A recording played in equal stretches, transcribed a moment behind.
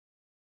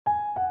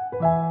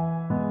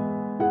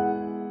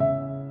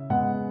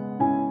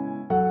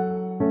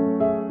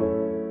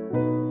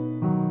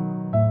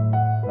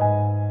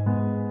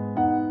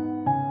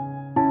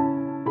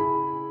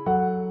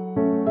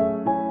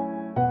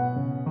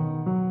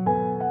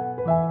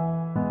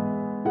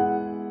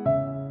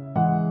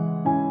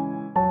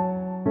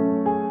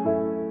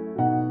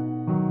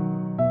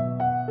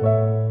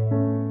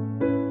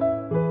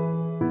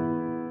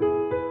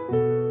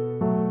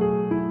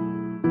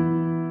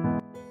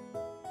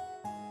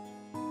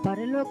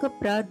పరలోక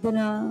ప్రార్థన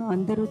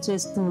అందరూ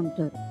చేస్తూ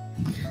ఉంటారు.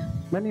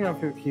 Many of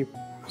you keep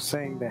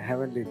saying the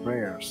heavenly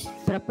prayers.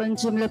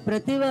 ప్రపంచంలో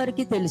ప్రతి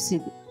వారికి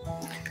తెలిసింది.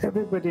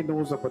 Everybody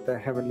knows about the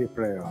heavenly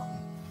prayer.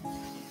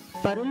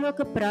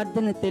 పరలోక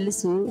ప్రార్థన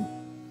తెలుసు.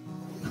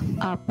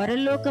 ఆ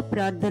పరలోక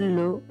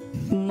ప్రార్థనలో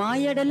మా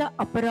ఎడల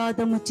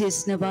అపరాధము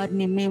చేసిన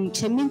వారిని మేము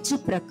క్షమించు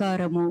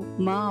ప్రకారము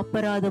మా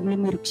అపరాధములు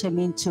మీరు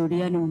క్షమించుడి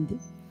అని ఉంది.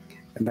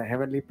 In the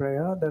heavenly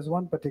prayer, there's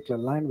one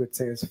particular line which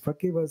says,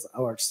 "Forgive us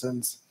our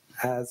sins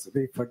as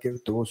we forgive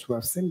those who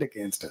have sinned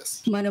against us."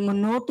 మనము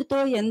నోటితో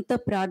ఎంత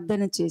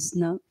ప్రార్థన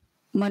చేసినా,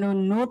 మనం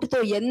నోటితో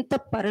ఎంత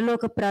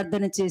పరలోక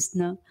ప్రార్థన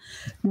చేసినా,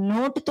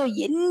 నోటితో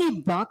ఎన్ని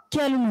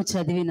వాక్యాలు నువ్వు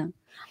చదివినా,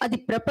 అది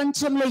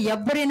ప్రపంచంలో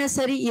ఎవరైనా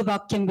సరే ఈ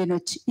వాక్యం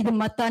వినొచ్చు. ఇది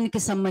మతానికి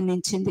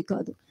సంబంధించింది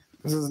కాదు.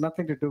 This is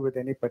nothing to do with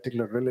any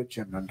particular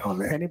religion and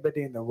all.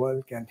 Anybody in the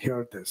world can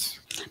hear this.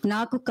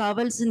 నాకు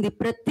కావాల్సింది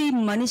ప్రతి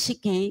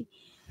మనిషికి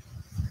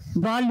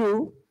వాళ్ళు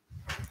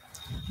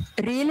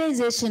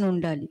రియలైజేషన్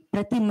ఉండాలి.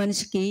 ప్రతి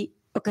మనిషికి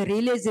ఒక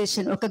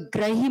రియలైజేషన్, ఒక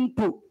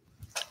గ్రహింపు,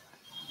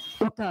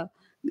 ఒక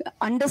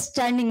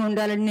అండర్స్టాండింగ్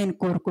ఉండాలని నేను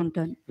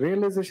కోరుకుంటాను.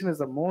 Realization is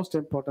the most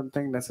important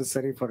thing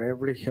necessary for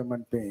every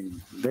human being.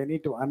 They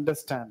need to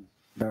understand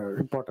the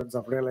importance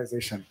of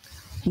realization.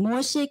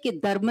 మోషేకి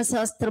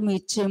ధర్మశాస్త్రం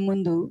ఇచ్చే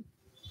ముందు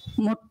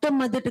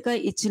మొట్టమొదటిగా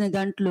ఇచ్చిన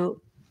దాంట్లో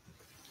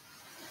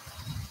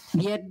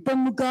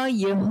వ్యర్థముగా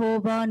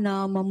యెహోవా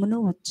నామమును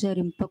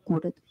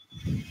ఉచ్చరింపకూడదు.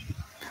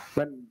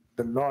 When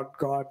the Lord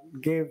God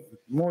gave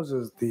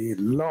Moses the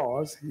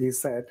laws, he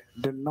said,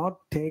 "Do not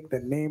take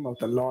the name of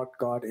the Lord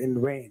God in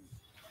vain."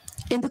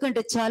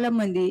 ఎందుకంటే చాలా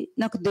మంది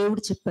నాకు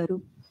దేవుడు చెప్పారు,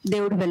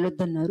 దేవుడు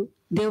వెళ్ళొద్దన్నారు,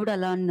 దేవుడు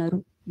అలా అన్నారు,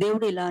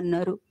 దేవుడు ఇలా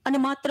అన్నారు అని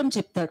మాత్రం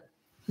చెప్తారు.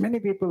 Many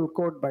people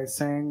quote by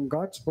saying,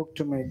 "God spoke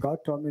to me, God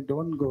told me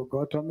don't go,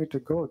 God told me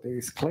to go." They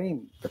claim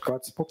that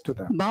God spoke to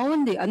them.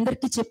 బాగుంది,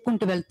 అందరికీ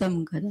చెప్పుకుంటూ వెళ్తాం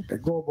కదా.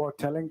 They go about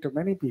telling to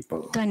many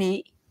people. కానీ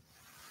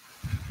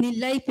నీ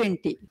life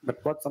ఏంటి? But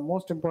what's the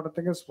most important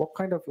thing is, what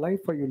kind of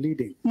life are you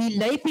leading? నీ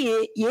life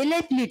ఏ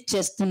life lead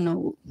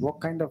చేస్తున్నావు? What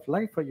kind of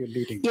life are you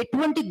leading?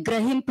 ఎటువంటి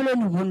గ్రహింపులో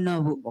నువ్వు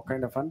ఉన్నావు? What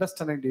kind of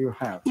understanding do you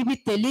have? ఇవి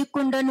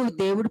తెలియకుండా నువ్వు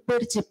దేవుడి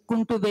పేరు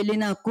చెప్పుకుంటూ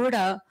వెళ్ళినా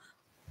కూడా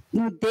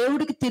నువ్వు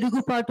దేవుడికి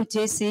తిరుగుబాటు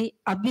చేసి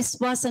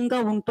అవిశ్వాసంగా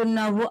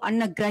ఉంటున్నావు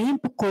అన్న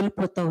గ్రహింపు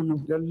కోల్పోతావు.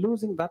 నువ్వు You're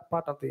losing that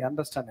part of the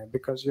understanding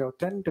because you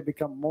tend to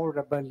become more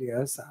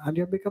rebellious and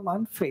you become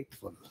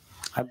unfaithful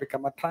and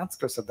become a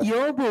transgressor.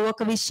 యోబు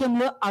ఒక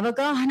విషయంలో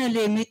అవగాహన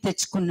లేమి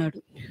తెచ్చుకున్నాడు.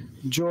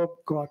 Job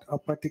got a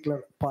particular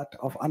part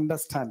of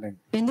understanding.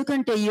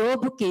 ఎందుకంటే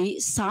యోబుకి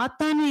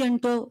సాతాను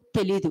ఏంటో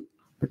తెలీదు.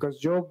 Because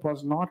Job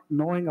was not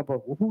knowing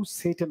about who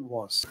Satan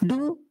was. Do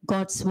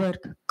God's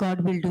work, God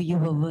will do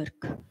your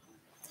work.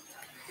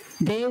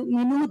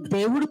 నువ్వు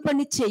దేవుడు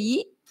పని చెయ్యి,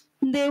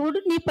 దేవుడు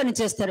నీ పని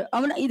చేస్తారు.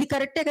 అవునా? ఇది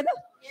కరెక్టే కదా?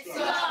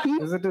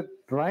 Isn't it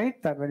right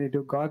that when you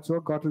do God's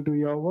work, God will do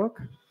your work?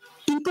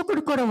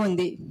 ఇంకొకటి కూడా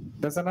ఉంది.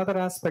 There's another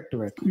aspect to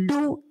it. Do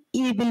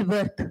evil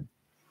work,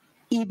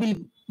 evil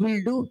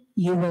will do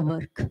your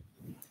work.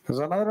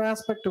 There's another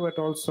aspect to it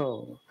also.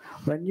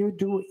 When you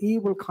do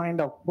evil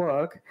kind of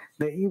work,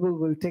 the evil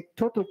will take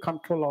total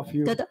control of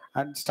you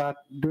and start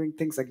doing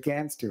things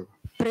against you.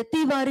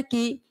 ప్రతి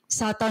వారికి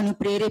సాతాను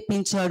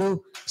ప్రేరేపించాడు,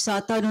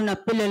 సాతాను నా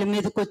పిల్లల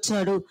మీదకి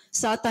వచ్చాడు,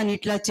 సాతాను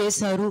ఇట్లా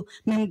చేశారు,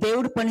 మేము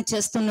దేవుడు పని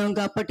చేస్తున్నాం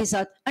కాబట్టి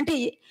అంటే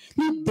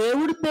నువ్వు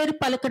దేవుడి పేరు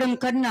పలకడం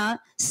కన్నా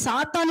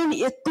సాతాను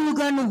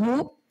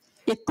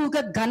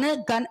ఎక్కువగా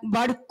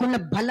వాడుకున్న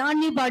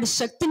బలాన్ని, వాడి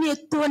శక్తిని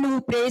ఎక్కువ నువ్వు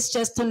ప్రేస్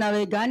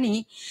చేస్తున్నావే గాని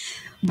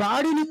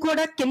వాడిని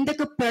కూడా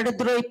కిందకు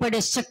పడద్రోయపడే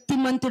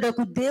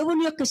శక్తిమంతుడకు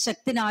దేవుని యొక్క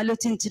శక్తిని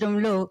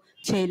ఆలోచించడంలో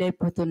ఫెయిల్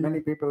అయిపోతున్నారు.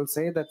 Many people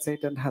say that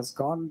Satan has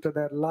gone to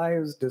their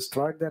lives,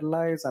 destroyed their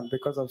lives, and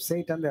because of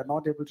Satan they are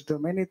not able to do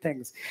many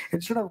things.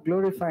 Instead of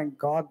glorifying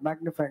God,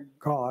 magnifying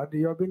God,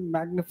 you have been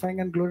magnifying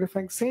and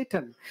glorifying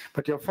Satan.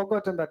 But you have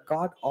forgotten that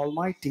God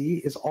Almighty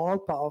is all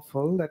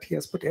powerful, that He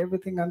has put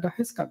everything under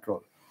His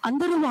control.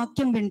 అందరూ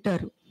వాక్యం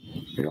వింటారు.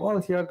 We all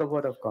hear the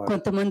word of God.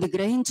 కొంతమంది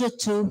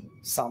గ్రహించొచ్చు,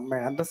 some may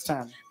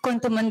understand,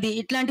 కొంతమంది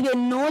ఇట్లాంటివి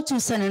ఎన్నో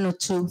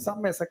చూసాననొచ్చు, some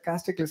may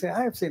sarcastically say,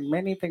 "I have seen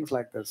many things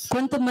like this."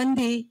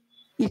 కొంతమంది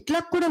ఇట్లా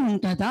కూడా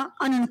ఉంటుందా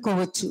అని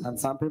అనుకోవచ్చు. And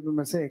some people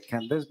may say,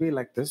 "Can this be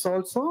like this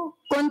also?"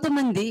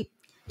 కొంతమంది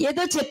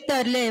ఏదో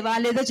చెప్తారులే,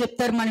 వాళ్ళు ఏదో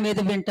చెప్తారు, మనం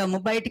ఏదో వింటాము,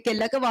 బయటికి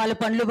వెళ్ళాక వాళ్ళ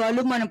పనులు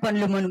వాళ్ళు, మన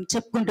పనులు మనం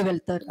చెప్పుకుంటూ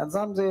వెళ్తారు. And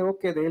some say,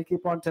 "Okay, they'll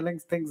keep on telling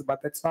things,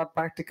 but it's not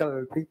practical.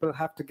 People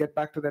have to get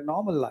back to their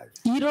normal life."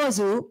 ఈ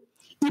రోజు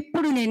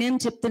ఇప్పుడు నేనేం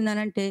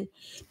చెప్తున్నానంటే,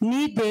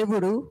 నీ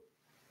దేవుడు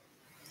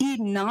ఈ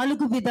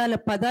 4 విధాల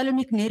పదాలు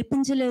నీకు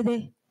నేర్పించలేదే.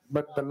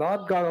 But the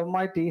Lord God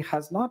Almighty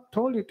has not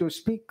told you to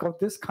speak of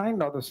this kind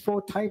of those 4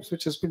 types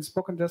which has been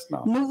spoken just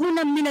now. నువ్వు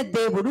నమ్మిన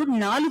దేవుడు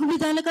 4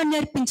 విధాలుగా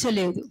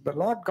నేర్పించలేదు. The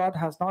Lord God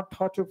has not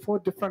taught you 4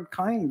 different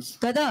kinds.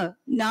 కదా,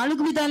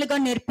 4 విధాలుగా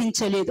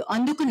నేర్పించలేదు.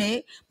 అందుకనే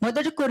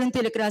 1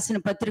 కొరింథీయులకు రాసిన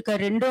పత్రిక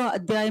 2వ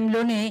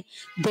అధ్యాయంలోనే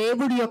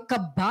దేవుడి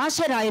యొక్క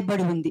భాష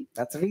రాయబడి ఉంది.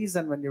 That's the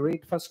reason when you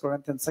read 1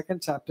 Corinthians 2nd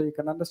chapter you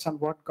can understand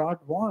what God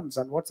wants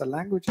and what's the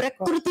language of God.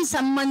 ప్రకృతి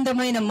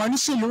సంబంధమైన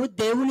మనుషులు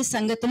దేవుని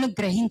సంగతులను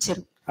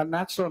గ్రహించరు. A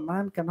natural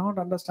man cannot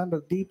understand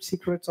the deep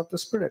secrets of the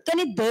spirit.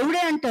 కానీ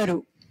దేవుడే అంటారు.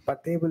 But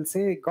they will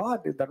say God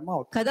in their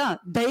mouth. కదా,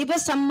 దైవ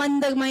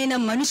సంబంధమైన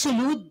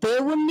మనుషులు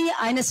దేవుణ్ణి,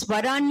 ఆయన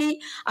స్వరాన్ని,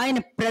 ఆయన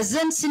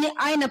ప్రెజెన్స్ ని,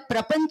 ఆయన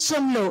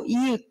ప్రపంచంలో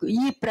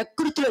ఈ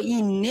ప్రకృతిలో ఈ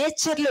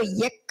నేచర్ లో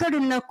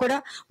ఎక్కడున్నా కూడా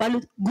వాళ్ళు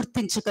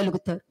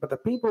గుర్తించగలుగుతారు. But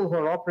the people who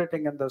are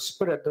operating in the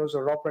spirit, those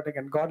who are operating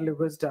in godly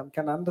wisdom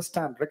can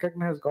understand,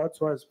 recognize God's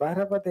voice.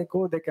 Wherever they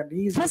go they can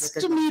easily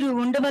first మీరు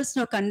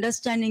ఉండవలసిన ఒక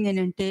అండర్స్టాండింగ్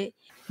ఏంటంటే,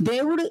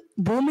 దేవుడు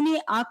భూమిని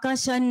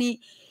ఆకాశాన్ని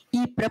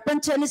ఈ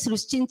ప్రపంచాన్ని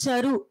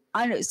సృష్టించారు,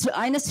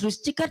 ఆయన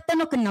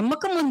సృష్టికర్తను ఒక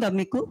నమ్మకం ఉందా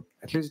మీకు?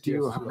 At least do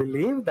you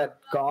believe that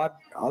God,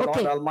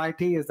 Lord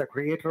Almighty, is the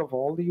creator of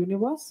all the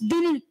universe?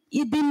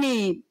 దీన్ని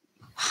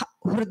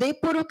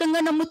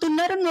హృదయపూర్వకంగా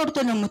నమ్ముతున్నారు,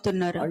 నోటితో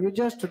నమ్ముతున్నారు? Are you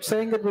just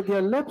saying it with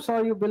your lips or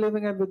are you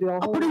believing it with your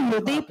whole heart? అప్పుడు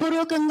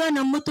హృదయపూర్వకంగా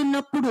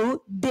నమ్ముతున్నప్పుడు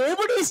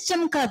దేవుడి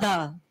ఇష్టం కదా.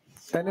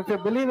 Then if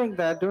you're believing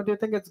that, don't you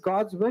think it's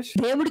God's wish?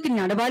 దేవుడికి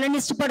నడవాలని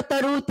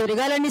ఇష్టపడతారు,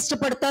 తిరగాలని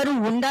ఇష్టపడతారు,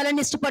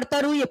 ఉండాలని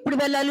ఇష్టపడతారు, ఎప్పుడు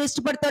వెళ్ళాలో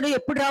ఇష్టపడతారు,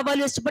 ఎప్పుడు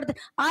రావాలో ఇష్టపడతారు,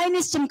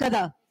 ఆయన ఇష్టం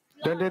కదా.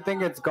 Don't you think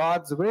it's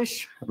God's wish?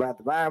 But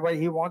wherever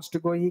he wants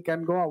to go, he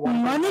can go.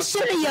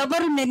 మనుషులు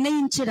ఎవరు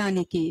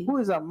నిర్ణయించడానికి? Who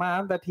is a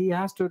man that he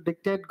has to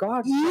dictate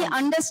God? ఈ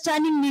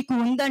అండర్స్టాండింగ్ మీకు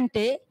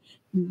ఉందంటే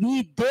నీ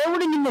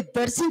దేవుడు నిన్ను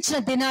దర్శించిన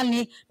దినాల్ని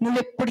నువ్వు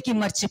ఎప్పటికీ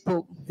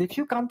మర్చిపోవు. If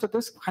you come to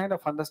this kind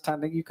of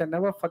understanding, you can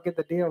never forget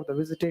the day of the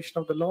visitation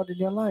of the Lord in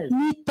your life.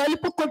 నీ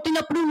తలుపు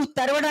కొట్టినప్పుడు నువ్వు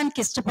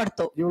తెరవడానికి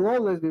ఇష్టపడతావు. You will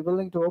always be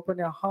willing to open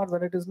your heart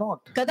when it is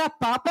not. కదా,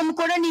 పాపం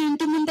కూడా నీ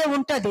ఇంటి ముందే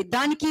ఉంటది,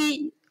 దానికి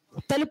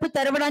తలుపు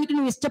తెరవడానికి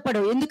నువ్వు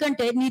ఇష్టపడవు.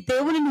 ఎందుకంటే నీ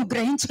దేవుని నువ్వు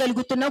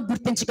గ్రహించగలుగుతున్నావు,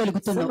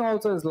 గుర్తించగలుగుతున్నావు. Sin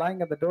also is lying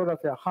at the door of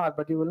your heart,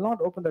 but you will not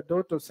open the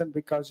door to sin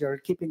because you're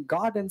keeping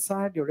God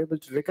inside. You're able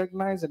to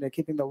recognize and you're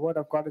keeping the word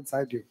of God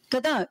inside you.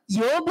 కదా,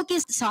 యోబుకి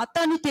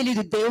సాతాను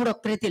తెలియదు, దేవుడు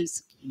ఒక్కరే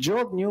తెలుసు.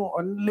 Job knew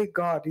only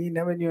God. He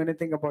never knew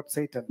anything about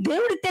Satan.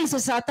 దేవుడికి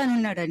తెలుసు సాతాను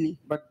ఉన్నాడని.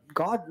 But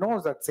God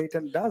knows that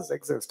Satan does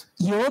exist.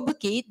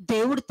 యోబుకి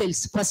దేవుడు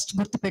తెలుసు. ఫస్ట్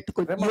గుర్తు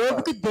పెట్టుకో,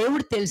 యోబుకి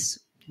దేవుడు తెలుసు.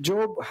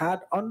 Job had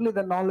only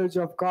the knowledge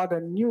of God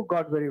and knew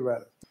God very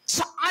well.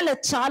 చాలా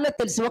చాలా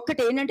తెలుసు.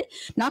 ఒక్కటి ఏంటంటే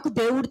నాకు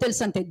దేవుడు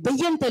తెలుసు అంతే,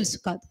 దెయ్యం తెలుసు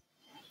కాదు.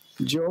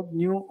 Job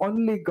knew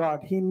only God.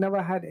 He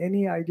never had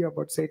any idea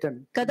about Satan.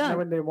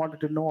 Never they wanted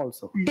to know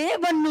also. Day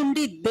 1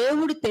 నుండి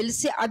దేవుడు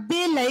తెలిసి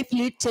అదే లైఫ్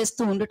లీడ్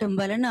చేస్తూ ఉండటం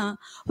వలన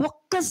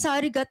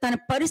ఒక్కసారిగా తన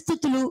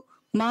పరిస్థితులు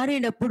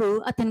మారేటప్పుడు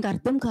అతనికి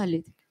అర్థం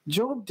కాలేదు.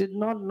 Job did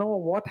not know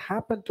what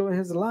happened to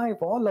his life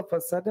all of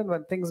a sudden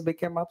when things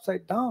became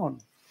upside down.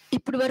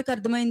 ఇప్పుడు వరకు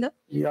అర్థమైందా?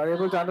 You are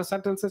able to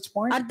understand till such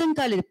point? అర్థం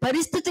కాలేదు.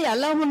 పరిస్థితి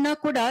ఎలా ఉన్నా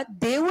కూడా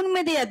దేవుని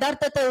మీద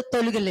యథార్థత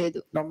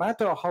తొలగలేదు. No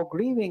matter how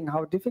grieving,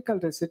 how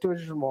difficult his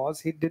situation was,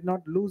 he did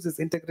not lose his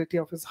integrity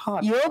of his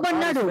heart. యోబు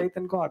అన్నాడు, faith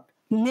in God.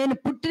 నేను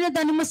పుట్టిన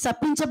ధనము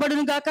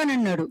శపించబడును గాక అని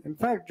అన్నాడు. In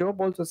fact, Job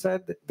also said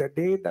that the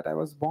day that I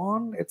was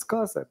born, it's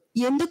cursed.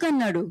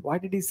 ఎందుకన్నాడు? Why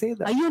did he say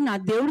that? అయ్యో, నా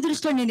దేవుడి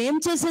దృష్టిలో నేనేం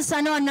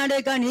చేసేసాను అన్నాడే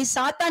గాని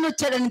సాతాను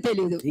వచ్చాడని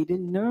తెలియదు. He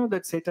didn't know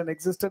that Satan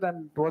existed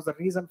and was the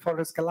reason for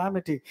his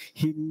calamity.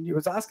 He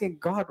was asking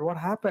God what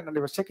happened and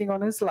he was checking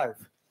on his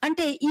life.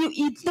 అంటే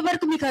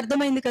ఇంతవరకు మీకు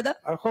అర్థమైంది కదా?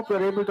 I hope you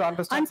are able to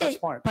understand such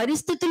point.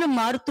 పరిస్థితులు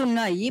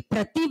మారుతున్నాయి,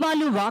 ప్రతి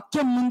వాళ్ళు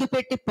వాక్యం ముందు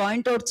పెట్టి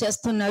పాయింట్అవుట్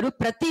చేస్తున్నారు,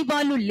 ప్రతి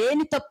వాళ్ళు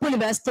లేని తప్పులు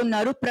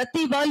వేస్తున్నారు,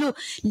 ప్రతి వాళ్ళు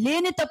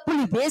లేని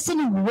తప్పులు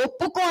వేసి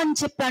ఒప్పుకో అని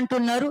చెప్పి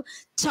అంటున్నారు.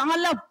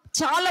 చాలా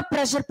చాలా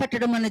ప్రెషర్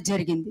పెట్టడం అనేది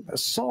జరిగింది.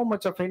 So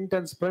much of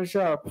intense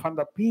pressure from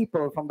the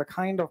people, from the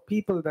kind of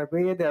people, the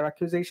way their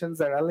accusations,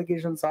 their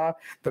allegations are,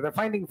 that they're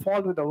finding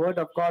fault with the word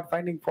of God,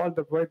 finding fault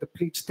the way the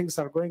preach things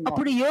are going on.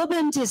 అప్పుడు యోబు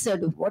ఏం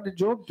చేశాడు? What did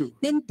Job do?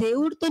 నేను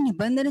దేవుడితో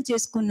నిబంధన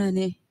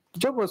చేసుకున్నానే.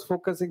 Job was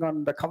focusing on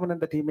the covenant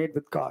that he made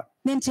with God.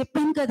 నేను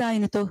చెప్పాను కదా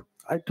ఆయనతో,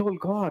 I told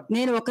God,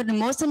 నేను ఒకరిని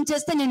మోసం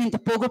చేస్తే నేను ఇంత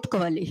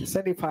పోగొట్టుకోవాలి. He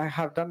said, if I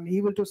have done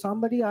evil to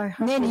somebody, I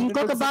have. నేను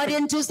ఇంకొక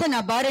భార్యను చూస్తే నా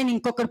భార్యని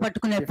ఇంకొకరు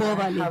పట్టుకునే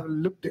పోవాలి. I have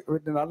looked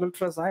with an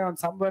adulterous eye on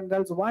someone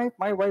else's wife,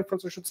 my wife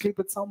also should sleep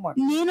with someone.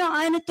 నేను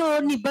ఆయనతో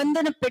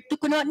నిబంధన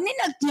పెట్టుకున్న అన్ని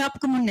నాకు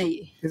జ్ఞాపకం ఉన్నాయి.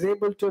 He's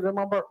able to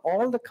remember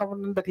all the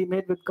covenant that he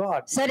made with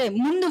God. సరే,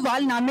 ముందు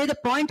వాళ్ళు నా మీద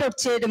పాయింట్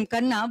అవుట్ చేయడం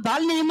కన్నా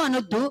వాళ్ళని ఏమో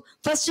అనొద్దు,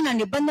 ఫస్ట్ నా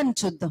నిబంధన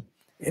చూద్దాం.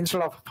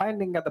 Instead of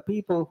finding at the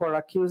people who are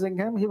accusing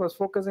him, he was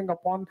focusing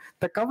upon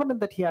the covenant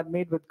that he had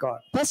made with God.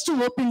 First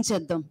open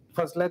చేద్దాం.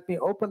 First, let me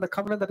open the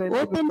covenant that I made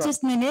with open God.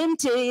 చేసి నేనేం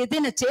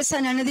ఏదైనా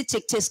చేశాను అనేది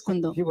check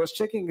చేసుకుందాం. He was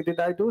checking, did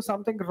I do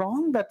something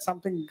wrong, that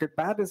something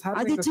bad is అది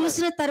happening with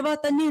చూసిన me?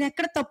 తర్వాత నేను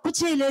ఎక్కడ తప్పు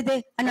చేయలేదే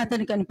అని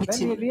అతనికి Then he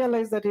అనిపించింది.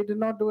 realized that he did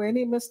not do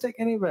any mistake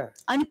anywhere.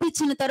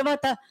 అనిపించిన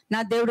తర్వాత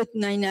నా దేవుడు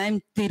నా న్యాయం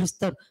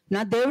తీరుస్తాడు,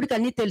 నా దేవుడికి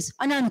అన్ని తెలుసు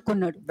అని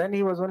అనుకున్నాడు. Then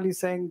he was only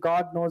saying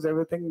God knows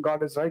everything,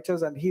 God is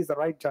righteous and he is the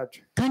right judge.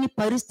 కానీ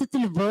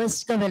పరిస్థితులు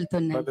వర్స్ట్ గా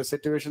వెళ్తున్నాయి. But the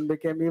situation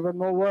became even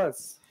more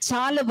worse.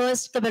 చాలా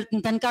వర్స్ట్ గా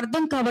వెళ్తుంది. తనకు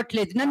అర్థం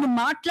కావట్లేదు. నన్ను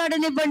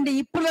మాట్లాడనివ్వండి,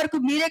 ఇప్పటి వరకు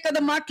మీరే కదా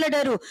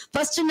మాట్లాడారు,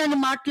 ఫస్ట్ నన్ను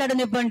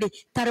మాట్లాడనివ్వండి,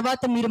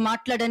 తర్వాత మీరు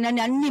మాట్లాడండి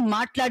అని అన్ని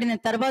మాట్లాడిన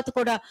తర్వాత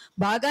కూడా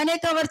బాగానే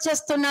కవర్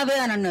చేస్తున్నావే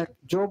అని అన్నారు.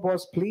 Job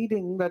was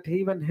pleading that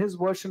even his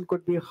version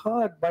could be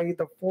heard by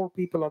the 4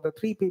 people or the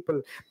 3 people,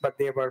 but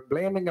they were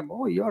blaming him.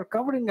 Oh, you are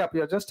covering up,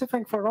 you are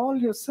justifying for all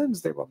your sins.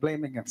 They were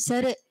blaming him.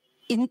 సరే,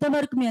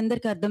 ఇంతవరకు మీ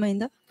అందరికి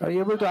అర్థమైందా? Are you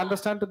able to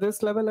understand to this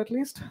level at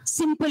least?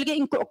 Simple గా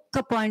ఇంకొక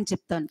point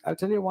చెప్తాను. I'll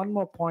tell you one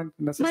more point.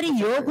 మరి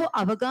యోబు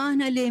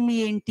అవగాహనలేమి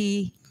ఏంటి?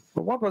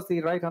 What was the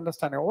right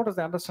understanding? What was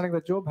the understanding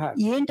that Job had?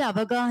 ఏంటి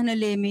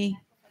అవగాహనలేమి?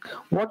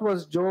 What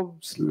was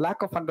Job's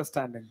lack of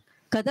understanding?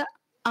 కదా,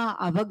 ఆ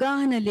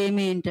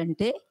అవగాహనలేమి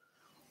ఏంటంటే,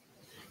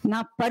 నా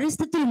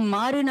పరిస్థితులు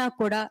మారినా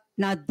కూడా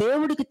నా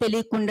దేవుడికి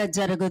తెలియకుండా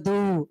జరగదు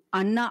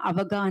అన్న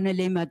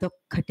అవగాహనలేమి,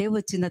 అదొక్కటే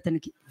వచ్చింది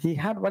అతనికి. He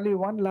had only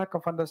one lack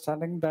of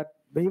understanding, that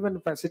even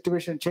if a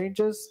situation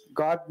changes,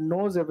 God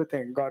knows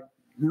everything. God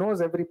knows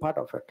every part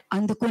of it.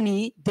 అందుకని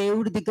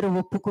దేవుడి దగ్గర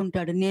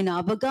ఒప్పుకుంటాడు, నేను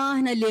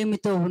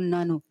అవగాహనలేమితో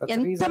ఉన్నాను.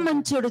 ఎంత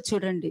మంచోడు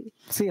చూడండి.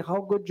 See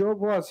how good Job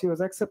was. He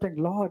was accepting,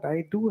 Lord, I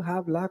do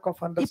have lack of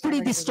understanding. ఇప్పుడు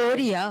ఇది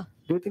స్టోరీయా?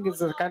 Do you think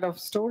it's a kind of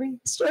story?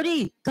 Story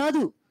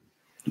కాదు,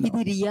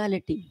 ఇది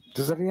reality.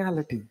 This is a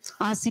reality.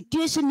 ఆ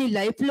సిట్యుయేషన్ నీ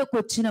లైఫ్ లోకి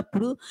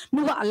వచ్చినప్పుడు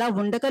నువ్వు అలా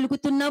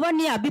ఉండగలుగుతున్నావా?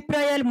 నీ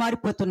అభిప్రాయాలు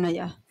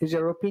మారిపోతున్నాయా? Is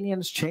your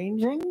opinions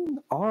changing,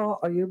 or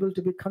are you able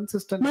to be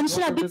consistent?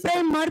 మనుషుల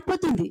అభిప్రాయం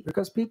మారిపోతుంది.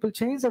 Because people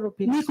change their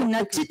opinions. నీకు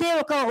నచ్చితే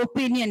ఒక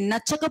ఒపీనియన్,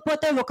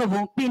 నచ్చకపోతే ఒక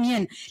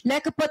ఒపీనియన్,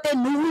 లేకపోతే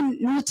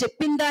నువ్వు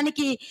చెప్పిన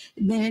దానికి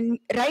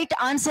రైట్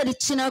ఆన్సర్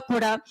ఇచ్చినా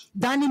కూడా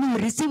దాన్ని నువ్వు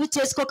రిసీవ్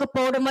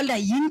చేసుకోకపోవడం వల్ల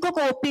ఇంకొక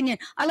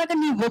ఒపీనియన్, అలాగే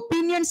నీ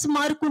ఒపీనియన్స్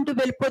మారుకుంటూ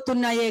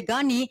వెళ్ళిపోతున్నాయే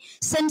గానీ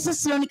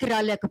సెన్సెస్ లోనికి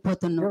రాలేకపోతున్నావు.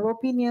 Your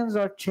opinions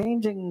are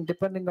changing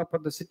depending upon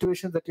the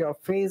situation that you are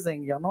facing.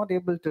 You are not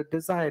able to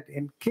decide.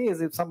 In case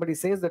if somebody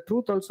says the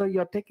truth also, you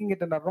are taking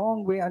it in a wrong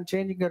way and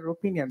changing your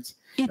opinions.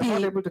 You are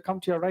not able to come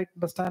to your right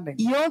understanding.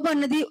 యోబు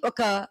అన్నది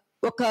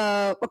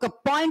ఒక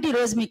point ఈ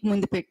రోజు మీకు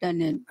ముందు పెట్టాను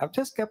నేను. I've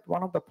just kept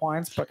one of the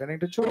points pertaining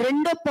to Job.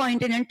 రెండో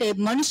పాయింట్ ఏంటంటే,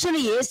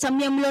 మనుషులు ఏ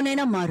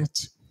సమయంలోనైనా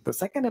మారొచ్చు. The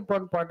second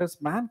important point is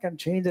man can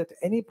change at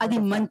any point. అది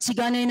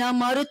మంచిగానైనా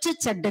మారొచ్చు,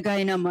 చెడ్డగా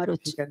అయినా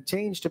మారొచ్చు. He can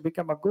change to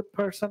become a good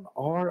person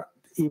or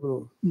evil.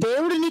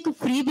 దేవుడు నీకు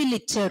ఫ్రీ విల్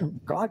ఇచ్చారు.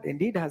 God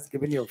indeed has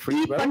given you free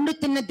ఈ will. పండు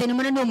తిన్న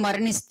దినమున నువ్వు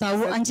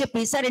మరణిస్తావు అని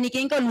చెప్పి, సరే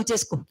నీకేం కావాలి నువ్వు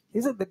చేసుకో.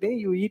 Is it the day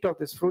you eat of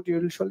this fruit you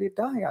will surely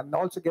die, and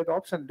also get the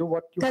option do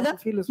what you కదా,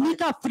 feel is right.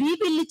 నీకు ఆ ఫ్రీ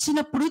విల్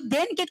ఇచ్చినప్పుడు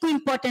దేనికి ఎక్కువ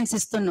ఇంపార్టెన్స్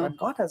ఇస్తున్నావు? When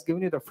God has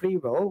given you the free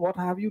will, what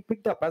have you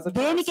picked up as a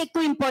దేనికి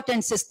ఎక్కువ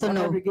importance What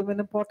ఇస్తున్నావు? have you given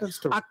importance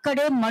to?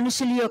 అక్కడే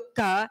మనుషుల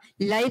యొక్క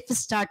లైఫ్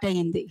స్టార్ట్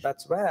అయింది.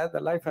 That's where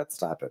the life had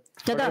started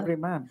for కదా, every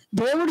man.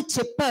 దేవుడు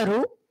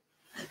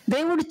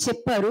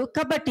చెప్పారు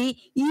కాబట్టి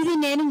ఇది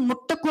నేను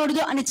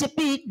ముట్టకూడదు అని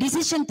చెప్పి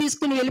డిసిషన్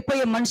తీసుకుని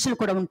వెళ్ళిపోయే మనుషులు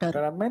కూడా ఉంటారు.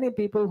 There are many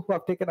people who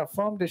have taken a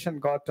firm decision.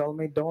 God told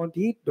me don't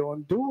eat,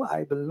 don't do,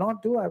 I will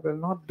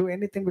not do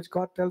anything which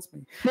God tells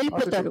me.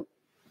 వెళ్ళిపోతారు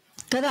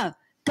కదా.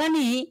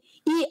 కానీ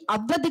ఈ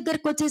అవ్వ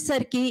దగ్గరకు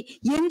వచ్చేసరికి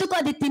ఎందుకు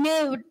అది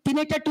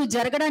తినేటట్టు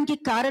జరగడానికి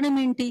కారణం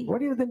ఏంటి?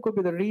 What do you think could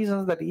be the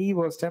reasons that Eve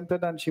was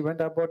tempted and she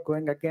went about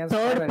going against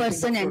third her and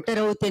person eating fruit? Enter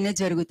అవుతేనే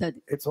జరుగుతుంది.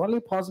 It's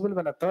only possible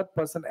when a third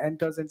person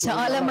enters into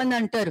చాలా your life. మంది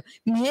అంటారు,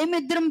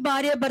 మేమిద్దరం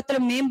భార్య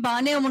భర్తలు మేం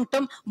బానే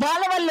ఉంటాం,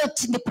 వాళ్ళ వల్ల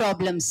వచ్చింది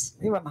problems.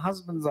 Even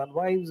husbands and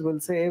wives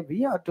will say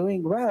we are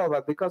doing well,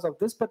 but because of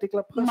this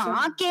particular person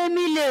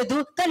మాకేమీ లేదు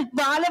కానీ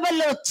వాళ్ళ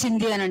వల్ల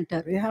వచ్చింది అని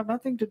అంటారు. we have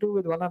nothing to do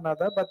with one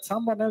another, but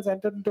someone else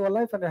entered into our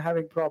life and they're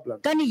having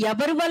problems. కానీ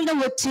ఎవరి వల్ల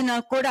వచ్చినా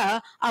కూడా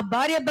ఆ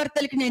భార్య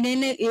భర్తలకి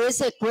నేను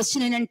వేసే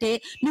క్వశ్చన్ ఏంటంటే,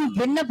 నువ్వు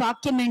విన్న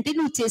వాక్యం ఏంటి,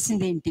 నువ్వు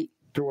చేసింది ఏంటి?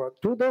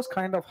 To those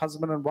kind of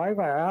husband and wife,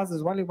 I ask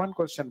is only one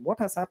question: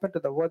 what has happened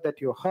to the word that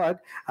you heard,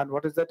 and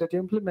what is that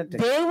you implemented?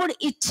 దేవుడు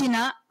ఇచ్చిన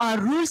ఆ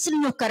రూల్స్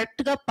నువ్వు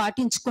కరెక్ట్ గా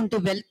పాటించుకుంటూ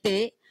వెళ్తే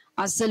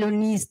అసలు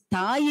నీ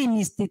స్థాయి,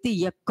 నీ స్థితి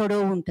ఎక్కడో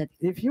ఉంటది.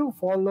 If you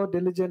follow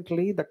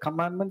diligently the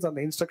commandments and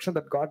the instruction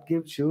that God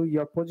gives you,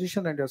 your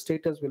position and your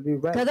status will be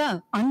well. కదా,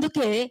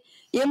 అందుకే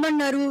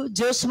ఏమన్నారు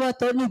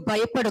జోషువాతో, నువ్వు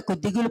భయపడకు,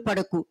 దిగులు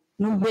పడకు,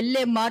 నువ్వు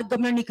వెళ్ళే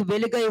మార్గంలో నీకు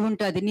వెలుగై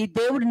ఉంటది, నీ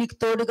దేవుడు నీకు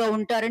తోడుగా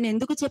ఉంటారని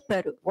ఎందుకు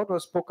చెప్పారు? What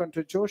was spoken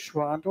to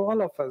Joshua and to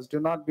all of us? Do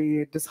not be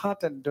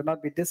disheartened, do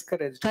not be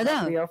discouraged, do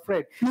not be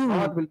afraid.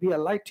 God will be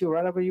a light to you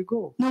wherever you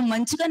go. నువ్వు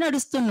మంచిగా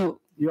నడుస్తున్నావు,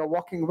 You are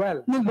walking well.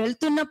 నువ్వు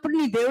వెళ్తున్నప్పుడు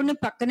నీ దేవుని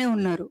పక్కనే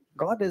ఉన్నారు.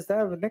 God is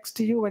there next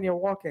to you when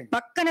you're walking.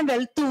 పక్కన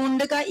వెళ్తూ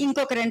ఉండగా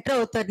ఇంకొకరు ఎంటర్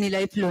అవుతారు నీ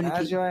లైఫ్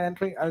లోనికి. As you are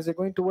entering, as you're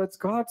going towards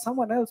God,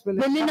 someone else will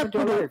come into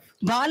your life.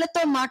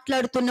 వాళ్ళతో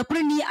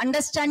మాట్లాడుతున్నప్పుడు నీ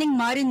understanding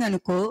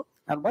మారిందనుకో,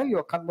 and while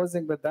you're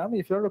conversing with them,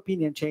 if your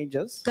opinion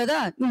changes, కదా,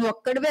 నువ్వు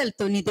ఒక్కడివే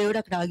వెళ్తావు, నీ దేవుడు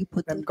అక్కడ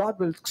ఆగిపోతాడు. then God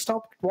will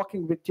stop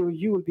walking with you.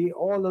 You will be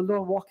all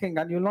alone walking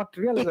and you'll not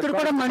realize ఇక్కడ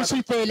కూడా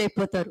మనుషులు ఫెయిల్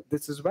అయిపోతారు.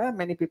 This is where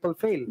many people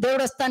fail.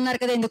 దేవుడు వస్తాన్నారు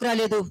కదా, ఎందుకు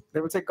రాలేదు?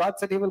 They will say God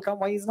said he will come,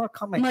 why he is not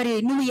coming? మరి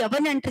నువ్వు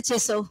ఎవరిని ఎంటర్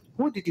చేసావు?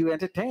 Who did you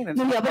entertain?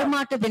 నువ్వు ఎవరి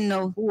మాట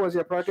విన్నావు? Who was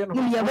your priority?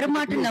 నువ్వు ఎవరి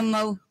మాట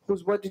నమ్మావు?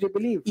 Whose word did you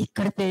believe?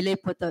 ఇక్కడ ఫెయిల్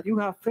అయిపోతారు. You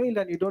have failed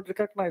and you don't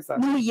recognize that.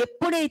 నువ్వు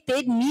ఎప్పుడైతే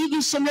నీ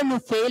విషయంలో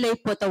నువ్వు ఫెయిల్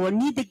అయిపోతావో,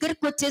 నీ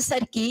దగ్గరకు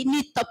వచ్చేసరికి నీ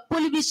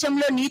తప్పుల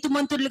విషయంలో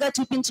నీతిమంతులుగా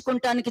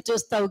చూపించుకుంటానికి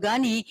చూస్తావు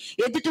గానీ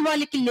ఎదుటి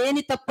వాళ్ళకి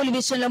లేని తప్పుల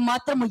విషయంలో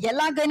మాత్రం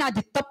ఎలాగైనా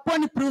అది తప్పు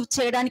అని ప్రూవ్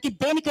చేయడానికి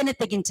దేనికైనా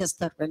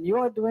తెగించేస్తారు. When you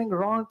are doing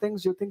wrong things,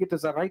 you think it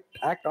is a right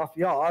act of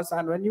yours,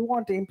 and when you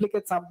want to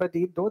implicate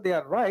somebody, though they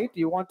are right,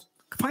 you want to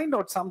find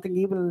out something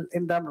evil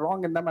in them,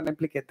 wrong in them, and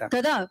implicate them.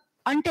 కదా,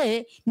 అంటే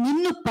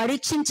నిన్ను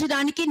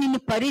పరీక్షించడానికి, నిన్ను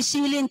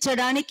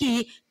పరిశీలించడానికి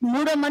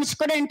మూడో మనిషి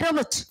కూడా enter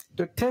అవ్వచ్చు.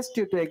 To test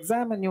you, to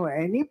examine you,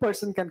 any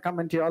person can come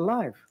into your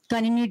life.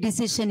 కానీ నీ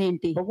డిసిషన్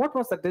ఏంటి? But what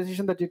was the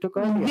decision that you took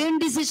earlier? ఏం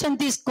డిసిషన్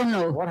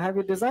తీసుకున్నావు? What have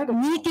you decided?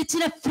 నీకు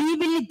ఇచ్చిన ఫ్రీ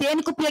విల్ ని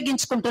దేనికి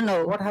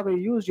ఉపయోగించుకుంటున్నావు? What have you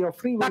used your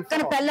free will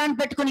పక్కన for? పెళ్ళాన్ని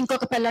పెట్టుకుని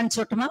ఇంకొక పెళ్ళాన్ని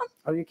చూడటమా?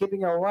 Are you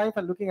keeping your wife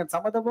and looking at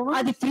some other woman?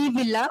 అది free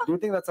villa? Do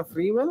you think that's a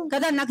free will?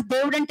 కదా, నాకు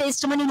దేవుడు అంటే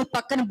ఇష్టమని నువ్వు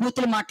పక్కన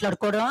బూతులు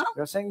మాట్లాడుకోవడం,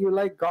 You're saying you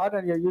like God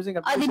and you're using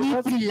a అది నీ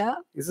villa?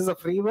 Is this a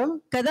free will?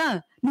 కదా,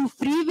 నువ్వు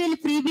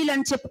ఫ్రీ విల్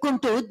అని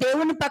చెప్పుకుంటూ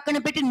దేవుని పక్కన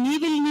పెట్టి నీ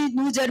విల్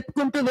నువ్వు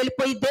జరుపుకుంటూ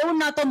వెళ్ళిపోయి దేవుడు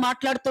నాతో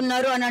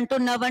మాట్లాడుతున్నారు అని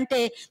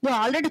అంటున్నావంటే నువ్వు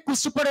ఆల్రెడీ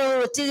కుష్టిపొడ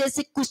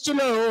వచ్చేసి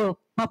కుష్టిలో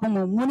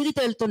పాపము మునిగి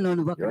తేలుతున్నావు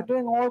నువ్వు. You're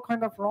doing all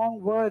kind of wrong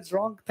words,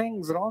 wrong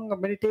things, wrong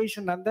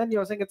meditation, and then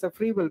you're saying it's a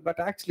free will, but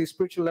actually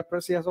spiritual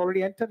leprosy has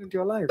already entered into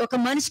your life. ఒక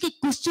మనిషికి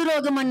కుష్టి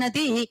రోగం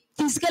అన్నది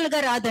ఫిజికల్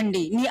గా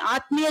రాదండి, నీ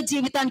ఆత్మీయ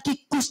జీవితానికి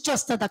కుష్టి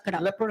వస్తుంది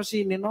అక్కడ.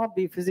 Leprosy need not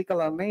be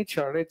physical in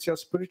nature, it's your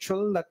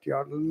spiritual, that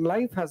your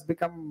life has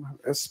become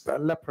a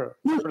leper.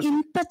 నువ్వు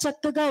ఇంత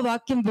చక్కగా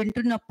వాక్యం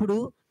వింటున్నప్పుడు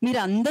మీరు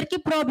అందరికీ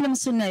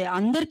ప్రాబ్లమ్స్ ఉన్నాయి,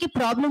 అందరికీ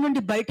ప్రాబ్లం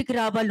నుండి బయటికి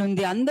రావాలి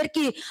ఉంది,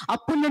 అందరికీ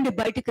అప్పుల నుండి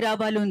బయటికి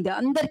రావాలి ఉంది,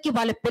 అందరికీ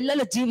వాళ్ళ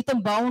పిల్లల జీవితం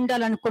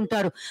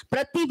బాగుండాలనుకుంటారు,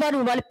 ప్రతి వారు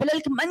వాళ్ళ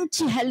పిల్లలకి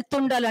మంచి హెల్త్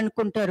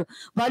ఉండాలనుకుంటారు,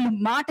 వాళ్ళు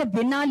మాట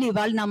వినాలి,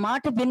 వాళ్ళు నా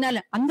మాట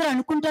వినాలి అందరూ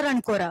అనుకుంటారు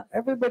అనుకోరా?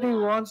 Everybody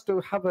wants to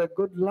have a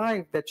good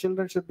life, their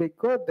children should be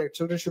good, their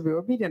children should be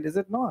obedient, is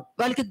it not?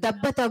 వాళ్ళకి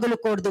దెబ్బ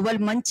తగలకూడదు,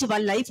 వాళ్ళు మంచి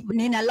వాళ్ళ లైఫ్,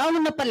 నేను ఎలా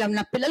ఉన్న పర్లేదు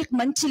నా పిల్లలకి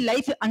మంచి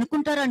లైఫ్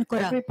అనుకుంటారు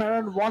అనుకోరా? Every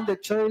parent wants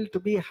their child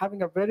to be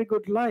having a very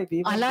good life,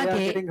 even if they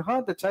are getting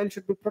hurt, the child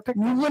should be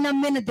protected. నువ్వు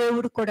నమ్మిన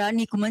దేవుడు కూడా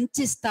నీకు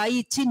మంచి స్థాయి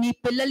ఇచ్చి నీ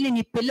పిల్లల్ని,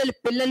 నీ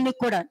పిల్లల్ని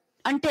కూడా,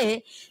 అంటే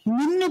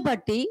నిన్ను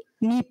బట్టి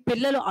నీ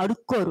పిల్లలు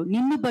అడుక్కోరు,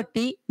 నిన్ను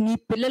బట్టి నీ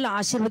పిల్లలు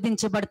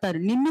ఆశీర్వదించబడతారు,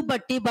 నిన్ను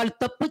బట్టి వాళ్ళు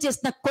తప్పు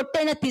చేసిన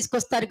కొట్టైనా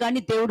తీసుకొస్తారు కానీ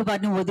దేవుడు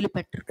వారిని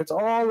వదిలిపెట్టరు. It's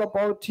all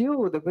about you,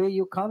 the way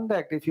you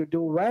conduct. If you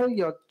do well,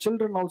 your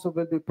children also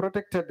will be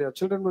protected, your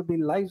children will be,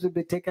 lives will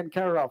be taken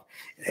care of.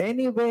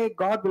 Anyway,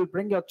 God will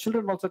bring your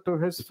children also to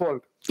his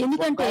fold.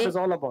 ఎందుకంటే God is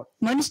all about.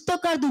 మనిషితో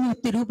కాదు నువ్వు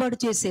తిరుగుబాటు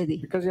చేసేది,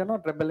 Because you're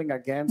not rebelling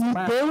against నువ్వు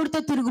man. దేవుడితో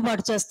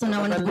తిరుగుబాటు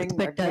చేస్తున్నావు అని Rebelling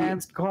గుర్తుపెట్టాలి.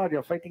 against God,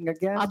 you're fighting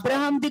against God.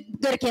 Abraham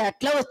దగ్గరికి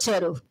ఎట్లా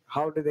వచ్చారు?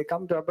 How did they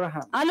come to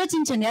Abraham?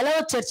 ఆలోచించండి, ఎలా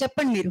వచ్చారు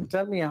చెప్పండి మీరు.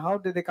 Tell me, how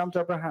did they come to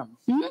Abraham?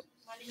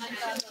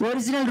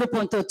 Original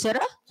రూపంతో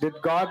వచ్చారా? Did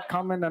God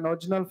come in an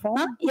original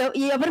form?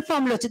 ఎవరి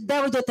ఫామ్ లో వచ్చారు?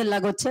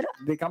 దేవదూతల్లాగా వచ్చారా?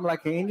 They come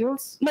like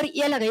angels? మరి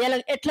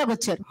ఎట్లా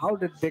వచ్చారు? How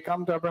did they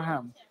come to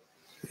Abraham?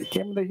 They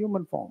came in the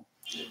human form.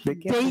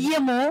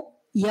 దెయ్యము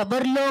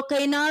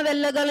ఎవరిలోకైనా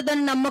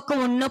వెళ్ళగలదని నమ్మకం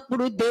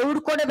ఉన్నప్పుడు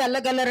దేవుడు కూడా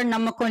వెళ్ళగలరని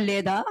నమ్మకం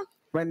లేదా?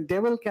 When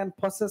devil can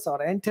possess or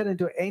enter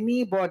into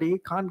anybody,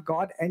 can't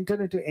God enter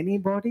into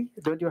anybody?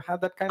 Don't you have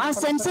that kind of ఆ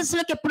senses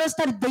లోకి ఎప్పుడు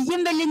వస్తారు?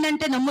 దెయ్యం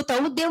వెళ్ళిందంటే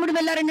నమ్ముతావు, దేవుడు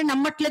వెళ్ళారంటే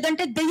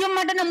నమ్మట్లేదంటే దెయ్యం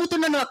మాట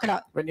నమ్ముతున్నాను అక్కడ.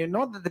 When you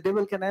know that the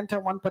devil can enter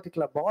one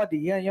particular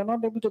body, you're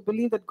not able to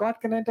believe that God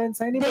can enter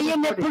inside anybody.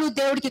 దెయ్యం ఎప్పుడు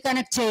దేవుడికి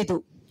కనెక్ట్ చేయదు.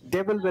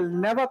 Devil will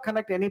never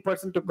connect any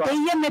person to God.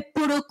 దెయ్యం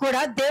ఎప్పుడు కూడా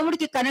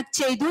దేవుడికి connect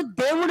చేయదు,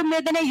 దేవుడి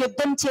మీదనే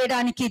యుద్ధం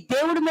చేయడానికి,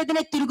 దేవుడి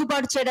మీదనే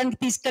తిరుగుబాటు చేయడానికి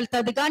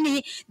తీసుకెళ్తాది కానీ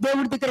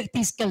దేవుడి దగ్గరికి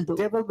తీసుకెళ్దు.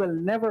 Devil will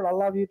never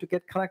allow you to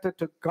get connected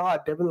to God.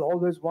 Devil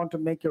always want to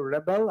make you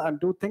rebel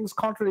and do things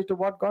contrary to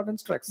what God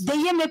instructs.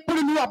 దెయ్యం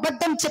ఎప్పుడు నువ్వు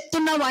అబద్ధం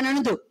చెప్తున్నావు అని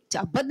అనదు,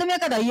 అబద్ధమే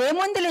కదా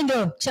ఏముంది లేదు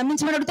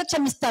క్షమించమని అడిగితే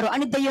క్షమిస్తారు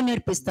అని దెయ్యం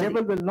నేర్పిస్తారు.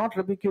 Devil will not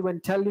rebuke you when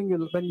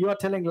you are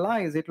telling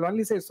lies. It will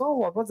only say, so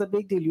what's the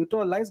big deal? You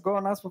told lies, go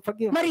and ask for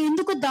forgiveness. మరి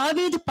ఎందుకు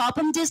దావీదు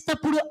పాపం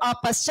చేసినప్పుడు ఆ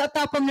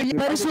పశ్చాత్తాపం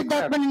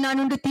పరిశుద్ధాత్మని నా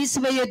నుండి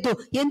తీసివేయొద్దు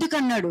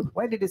ఎందుకన్నాడు?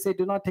 Why did he say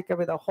do not take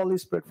away the Holy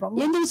Spirit from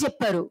me? ఎందుకు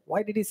చెప్పారు?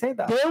 Why did he say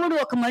that? దేవుడు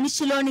ఒక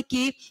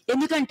మనిషిలోనికి,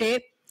 ఎందుకంటే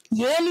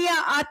ఏలియా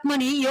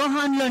ఆత్మని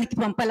యోహానులోనికి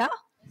పంపలా,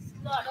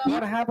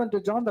 What happened to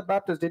John the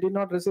Baptist? Did he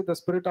not receive the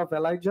spirit of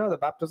Elijah, the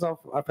baptism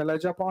of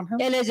Elijah upon him?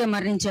 ELISA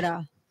మరణించరా?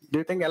 Do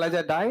you think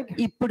Elijah died?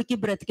 ఇప్పటికి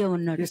బ్రతికే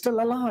ఉన్నాడు. He's still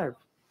alive.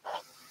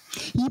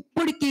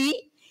 ఇప్పటికి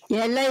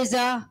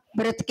ELISA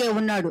బ్రతికే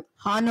ఉన్నాడు,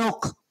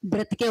 హానోక్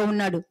బ్రతికే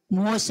ఉన్నాడు,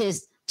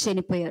 మోసెస్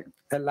చనిపోయాడు.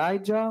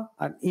 Elijah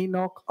and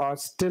Enoch are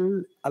still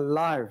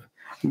alive,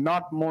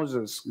 not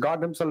Moses. God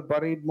himself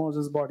buried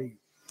Moses' body.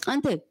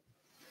 అంతే.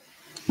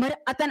 మరి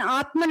అతని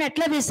ఆత్మను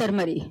ఎట్లా వేశారు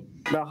మరి?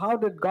 Now how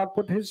did God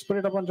put his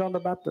spirit upon John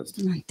the Baptist?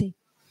 అంతే.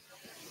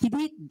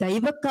 ఇది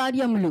దైవ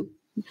కార్యములు.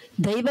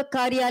 దైవ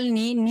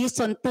కార్యాలని నీ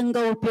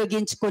సొంతంగా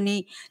ఉపయోగించుకొని,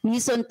 నీ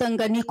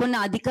సొంతంగా నీకున్న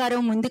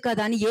అధికారం ఉంది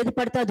కదా అని ఏది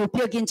పడితే అది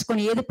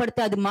ఉపయోగించుకొని, ఏది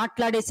పడితే అది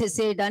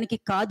మాట్లాడేసేసేయడానికి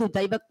కాదు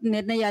దైవ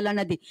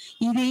నిర్ణయాలన్నది.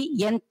 ఇది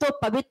ఎంతో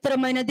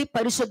పవిత్రమైనది,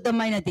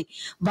 పరిశుద్ధమైనది.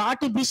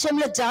 వాటి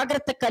విషయంలో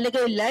జాగ్రత్త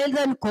కలిగే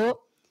లేదనుకో,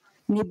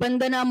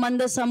 నిబంధన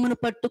మందసమును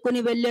పట్టుకుని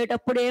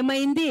వెళ్ళేటప్పుడు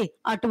ఏమైంది,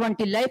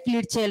 అటువంటి లైఫ్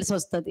లీడ్ చేయాల్సి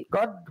వస్తుంది.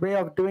 God's way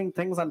of doing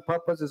things and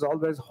purpose is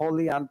always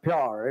holy and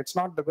pure. It's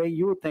not the way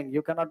you think.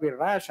 You cannot be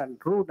rash and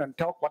rude and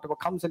talk whatever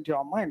comes into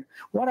your mind.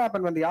 What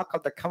happened when the Ark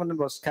of the Covenant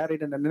was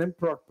carried in an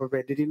improper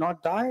way? Did he not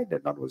die?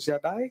 Did not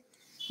Uzziah die?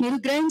 మీరు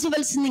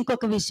గ్రహించవలసింది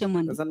ఇంకొక విషయం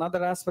ఉంది. There's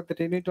another aspect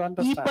that you need to ఈ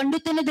understand. పండు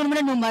తిన్న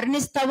దినమున నువ్వు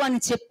మరణిస్తావు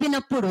అని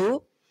చెప్పినప్పుడు,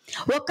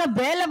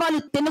 ఒకవేళ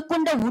వాళ్ళు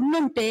తినకుండా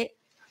ఉండుంటే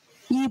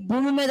ఈ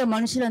భూమి మీద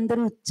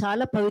మనుషులందరూ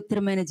చాలా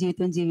పవిత్రమైన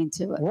జీవితం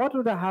జీవించేవారు. What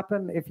would have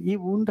happened if he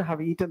wouldn't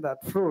have eaten that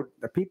fruit?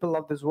 The people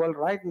of this world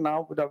right now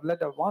would have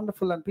led a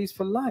wonderful and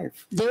peaceful life.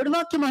 దేవుడి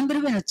వాక్యం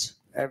అందరూ వినొచ్చు,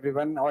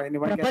 Everyone or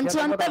anyone can hear ప్రపంచం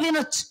the word అంతా of-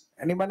 వినొచ్చు,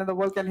 anyone in the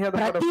world can hear the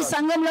word of ప్రతి God.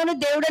 సంఘంలోనూ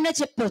దేవుడనే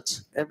చెప్పొచ్చు,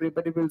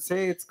 Everybody will say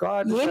it's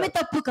God ఏమి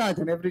తప్పు కాదు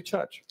in every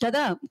church.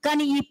 కదా.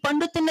 కానీ ఈ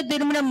పండు తిన్న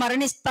దినమున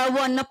మరణిస్తావు